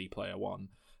in Ready Player One.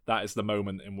 That is the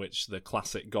moment in which the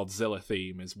classic Godzilla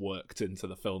theme is worked into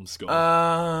the film score.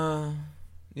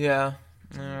 Yeah.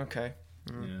 Okay.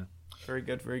 Yeah. Very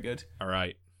good. All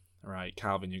right,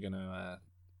 Calvin, you're going to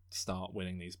start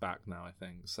winning these back now, I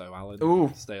think. So,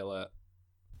 Alan, stay alert.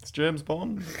 It's James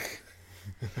Bond.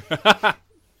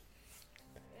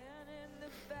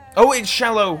 Oh, it's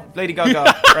Shallow. Lady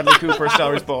Gaga. Bradley Cooper, A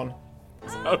Star Is Born.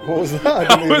 What was that?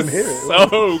 I didn't even hear it.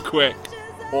 So quick.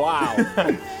 Wow.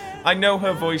 I know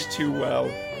her voice too well.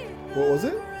 What was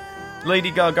it?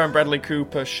 Lady Gaga and Bradley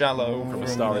Cooper, Shallow. From A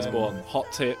Star Is Born.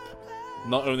 Hot tip.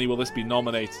 Not only will this be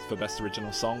nominated for Best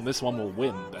Original Song, this one will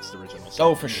win Best Original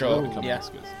Song. Oh, for sure. Yeah.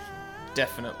 Oscars.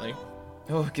 Definitely.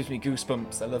 Oh, it gives me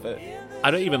goosebumps. I love it. I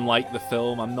don't even like the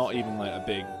film. I'm not even like a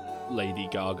big Lady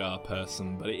Gaga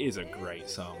person, but it is a great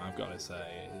song, I've got to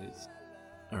say. It is.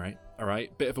 All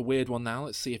right. Bit of a weird one now.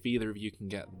 Let's see if either of you can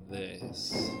get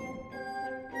this.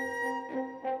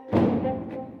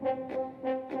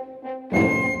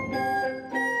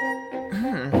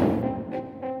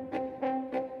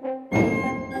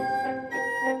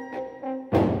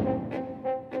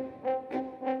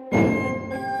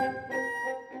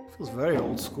 Feels very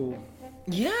old school.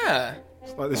 Yeah.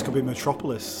 It's like this could be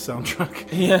Metropolis soundtrack.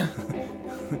 Yeah.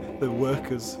 The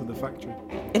workers of the factory.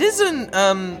 It isn't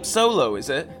Solo, is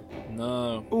it?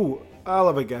 No. Ooh, I'll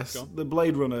have a guess. The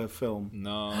Blade Runner film.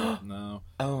 No.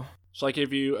 Oh. Shall I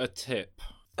give you a tip?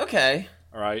 Okay.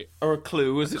 All right. Or a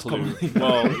clue, as it's commonly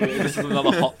Well, this is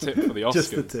another hot tip for the Oscars.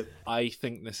 Just the tip. I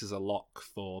think this is a lock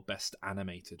for Best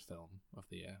Animated Film of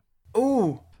the Year.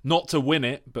 Ooh. Not to win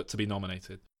it, but to be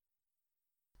nominated.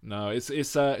 No, it's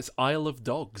Isle of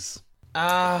Dogs.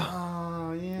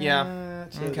 Oh, Yeah.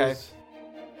 Okay.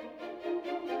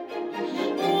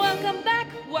 Welcome back,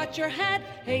 watch your head.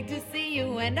 Hate to see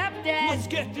you end up dead. Let's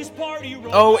get this party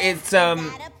rolling. Oh, it's Oh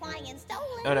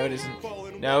no, it isn't.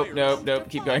 Nope.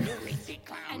 Keep going.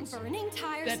 And burning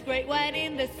tires. That great white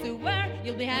in the sewer.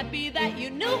 You'll be happy that you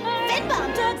knew her. Fin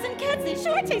bomb dogs and cats, they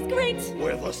sure taste great.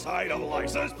 With a side of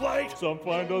license plate. Some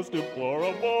find us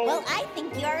deplorable. Well, I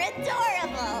think you're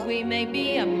adorable. We may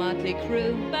be a motley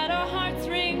crew, but our hearts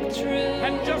ring true.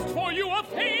 And just for you, a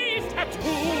face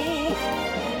tattoo.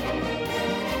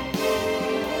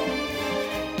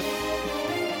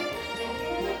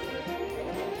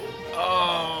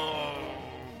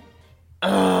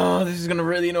 Oh, this is gonna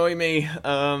really annoy me.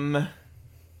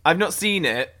 I've not seen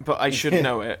it, but I should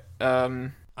know it. I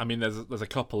mean, there's a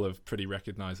couple of pretty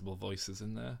recognisable voices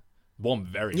in there. One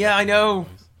very Yeah, I know.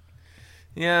 voice.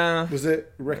 Yeah. Was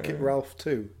it Wreck-It Ralph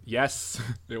 2? Yes,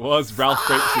 it was. Ralph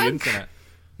Breaks the Internet.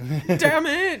 Damn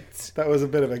it! That was a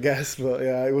bit of a guess, but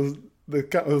yeah, it was. There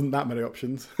wasn't that many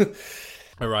options.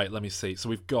 All right, let me see. So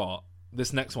we've got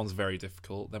this next one's very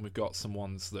difficult. Then we've got some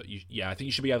ones that I think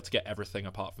you should be able to get everything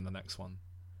apart from the next one.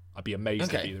 I'd be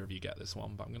amazed if either of you get this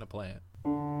one, but I'm going to play it.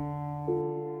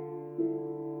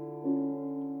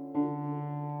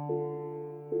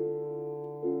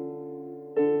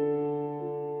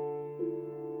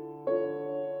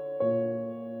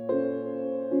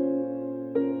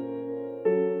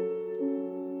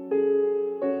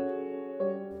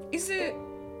 Is it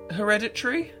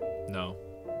Hereditary? No.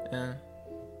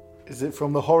 Is it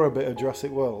from the horror bit of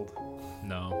Jurassic World?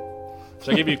 No.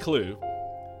 Shall I give you a clue?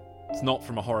 It's not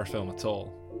from a horror film at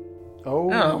all.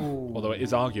 Oh. Although it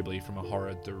is arguably from a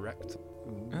horror director.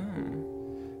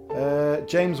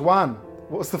 James Wan.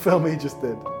 What's the film he just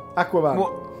did? Aquaman.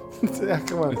 What?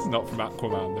 Aquaman. It's not from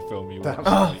Aquaman, the film you watched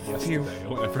Damn. yesterday or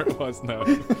whatever it was. No.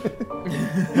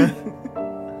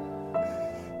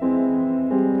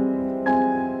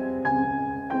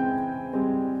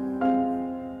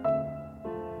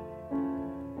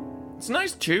 It's a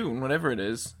nice tune, whatever it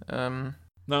is. No.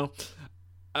 No.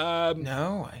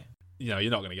 You're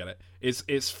not going to get it.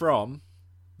 It's from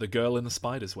The Girl in the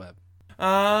Spider's Web,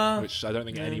 which I don't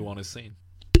think anyone has seen.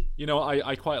 You know,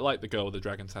 I quite like The Girl with the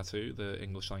Dragon Tattoo, the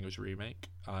English language remake.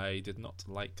 I did not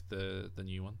like the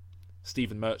new one.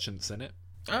 Stephen Merchant's in it.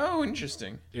 Oh,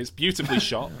 interesting. It's beautifully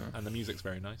shot, and the music's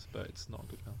very nice, but it's not a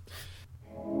good film.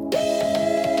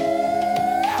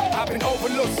 I've been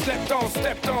overlooked, slept on,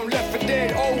 stepped on, left for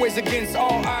dead. Always against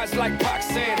all odds, like Pac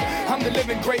said. I'm the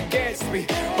living great Gatsby,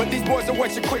 but these boys will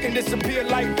watch you quick and disappear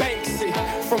like Banksy.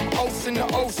 From ocean to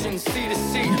ocean, sea to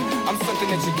sea, I'm something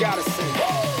that you gotta see.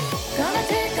 Gonna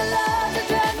take a lot to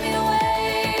drive me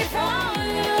away from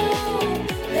you.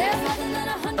 There's nothing that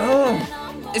 100. Oh,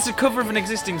 it's a cover of an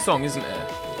existing song, isn't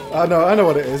it? I know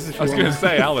what it is. I was going to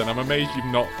say, Alan, I'm amazed you've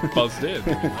not buzzed in. Or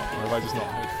have I just not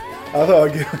heard? I thought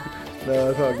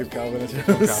I'd give Calvin a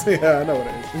chance. Yeah, I know what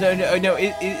it is. No.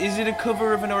 Is it a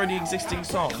cover of an already existing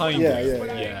song? Kind of. Yeah.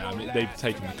 Yeah, I mean, they've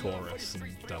taken the chorus and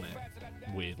done it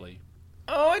weirdly.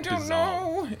 Oh, I don't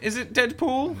know. Is it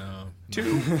Deadpool? No.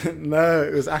 2? No,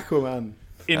 it was Aquaman.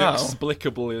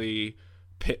 Inexplicably,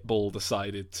 Pitbull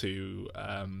decided to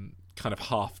kind of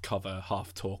half cover,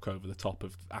 half talk over the top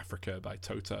of Africa by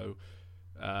Toto.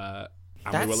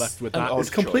 And we were left with that.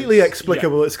 It's completely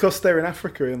explicable. Yeah. It's because they're in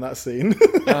Africa in that scene.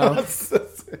 Oh.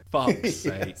 Fuck's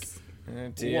sake. Oh,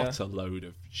 dear. What a load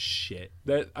of shit.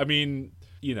 I mean,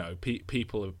 you know,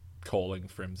 people are calling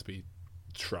for him to be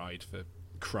tried for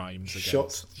crimes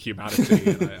against humanity,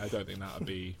 and I don't think that would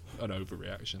be an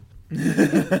overreaction.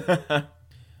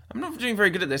 I'm not doing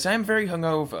very good at this. I am very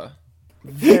hungover.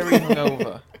 Very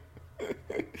hungover.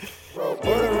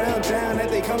 Word around town that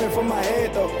they coming from my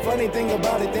head though. Funny thing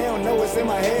about it, they don't know what's in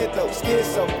my head though.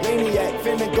 Schizo, maniac,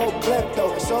 finna go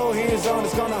klepto. So hands on,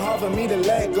 it's gonna hard for me to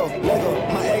let go. Lego,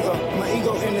 my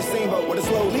ego in the same boat with a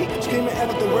slow leak. Screaming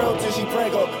at the world till she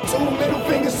prego. 2 middle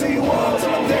fingers to you all till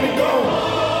I'm dead and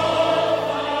gone.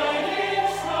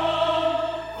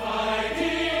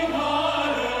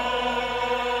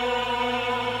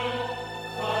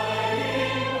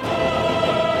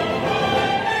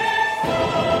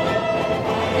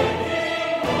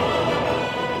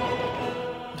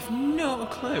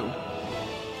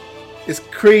 It's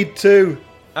Creed 2.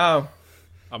 Oh.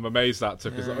 I'm amazed that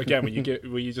took us. Again,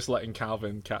 were you just letting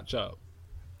Calvin catch up?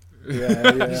 Yeah.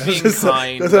 I just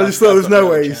thought there's no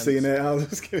way he's seen it. I'll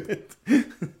just give it.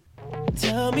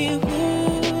 Tell me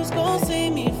who's gonna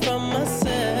save me from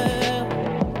myself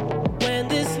when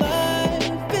this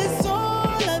life is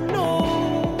all I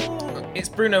know. It's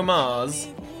Bruno Mars.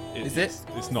 Is it?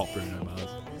 It's not Bruno Mars.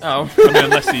 Oh. I mean,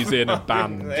 unless he's in a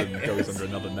band and goes under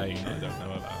another name I don't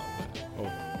know about.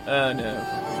 No.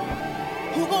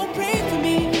 Who gon' pray for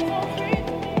me?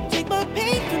 Take my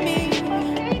pain for me.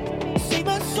 Save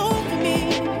my soul for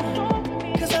me.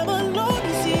 'Cause I'm alone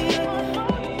to see.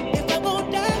 If I'm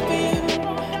gon' die for you,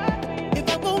 if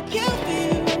I'm gon' kill for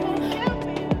you,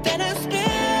 then I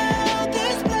spill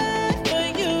this blood for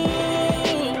you.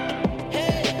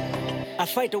 Hey. I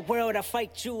fight the world, I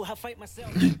fight you, I fight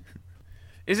myself.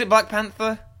 Is it Black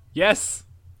Panther? Yes.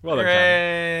 Well done,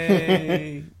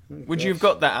 Hooray. Would you have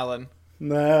got that, Alan?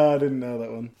 No, I didn't know that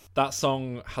one. That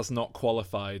song has not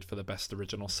qualified for the Best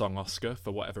Original Song Oscar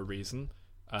for whatever reason.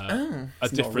 A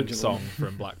different song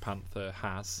from Black Panther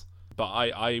has. But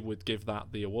I would give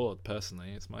that the award,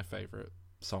 personally. It's my favourite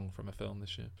song from a film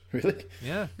this year. Really?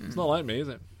 Yeah. It's not like me, is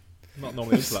it? I'm not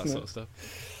normally into that sort of stuff.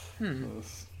 Well,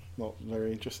 it's not a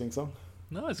very interesting song.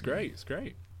 No, it's great. It's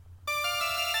great.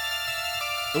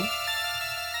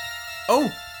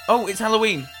 Oh, it's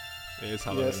Halloween. It is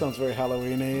Halloween. Yeah, it sounds very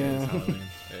Halloween-y. Yeah.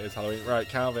 It is Halloween. Right,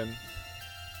 Calvin.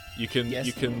 You can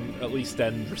at least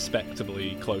end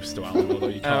respectably close to Alan, although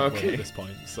you can't win at this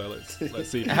point. So let's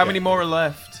see. How many more are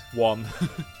left? 1.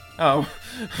 Oh,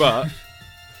 but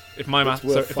if my math,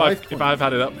 so if I've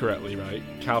had it up correctly, right,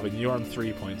 Calvin, you're on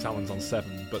 3 points. Alan's on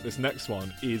 7. But this next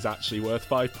one is actually worth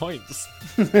 5 points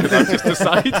because I've just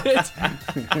decided.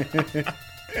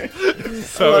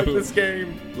 So I like this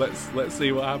game. Let's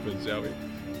see what happens, shall we?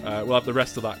 We'll have the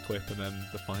rest of that clip and then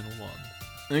the final one.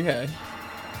 Okay.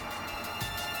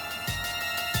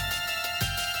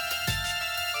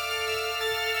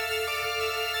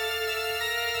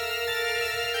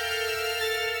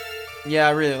 Yeah,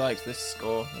 I really liked this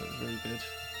score. That was very good.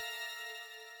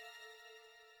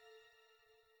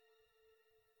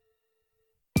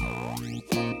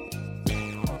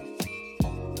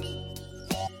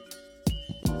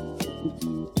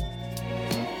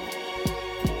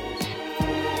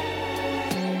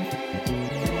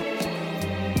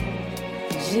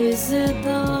 J'ai 7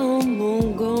 ans,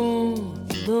 bon gon,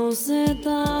 dans 7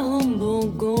 ans, bon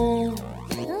gon.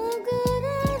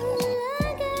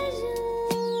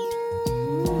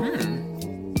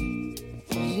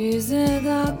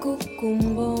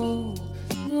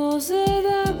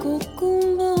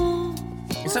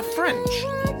 French.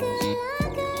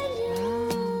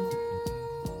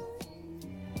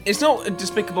 It's not a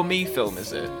Despicable Me film,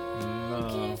 is it?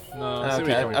 No.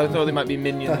 Okay, I thought it might be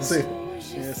Minions. I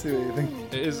see what you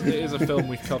think. It is a film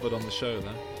we've covered on the show, though.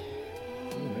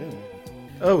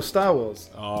 Oh, Star Wars.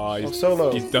 Oh,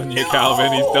 Solo. He's done you,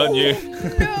 Calvin. He's done you.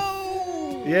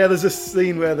 Yeah, there's a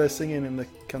scene where they're singing in the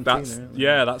cantina.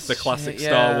 That's the classic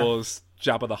Star Wars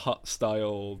Jabba the Hutt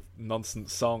style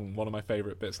nonsense song. One of my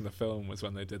favourite bits in the film was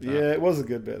when they did that. Yeah, it was a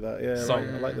good bit of that. Yeah, Song.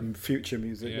 I like the future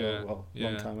music.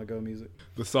 Long time ago music.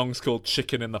 The song's called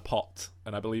 "Chicken in the Pot,"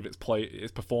 and I believe it's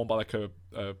performed by like a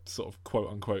sort of quote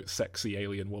unquote sexy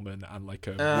alien woman and like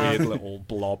a weird little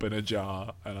blob in a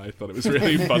jar, and I thought it was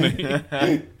really funny. Yeah,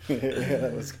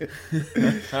 that was good.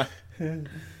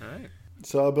 Right.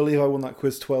 So I believe I won that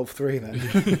quiz 12-3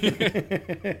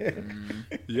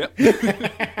 then. Yep.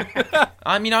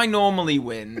 I mean, I normally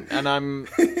win, and I'm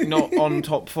not on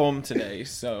top form today,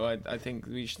 so I think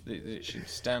it should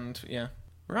stand. Yeah.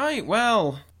 Right.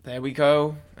 Well, there we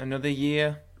go. Another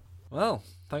year. Well,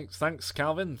 thanks,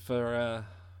 Calvin, for.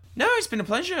 No, it's been a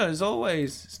pleasure as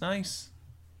always. It's nice.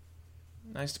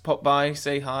 Nice to pop by,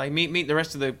 say hi, meet the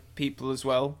rest of the people as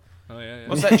well. Oh yeah.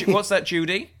 What's that,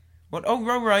 Judy? What? Oh,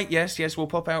 right. Yes. We'll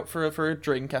pop out for a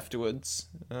drink afterwards.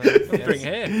 Drink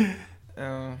here.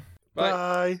 Oh.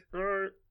 Bye.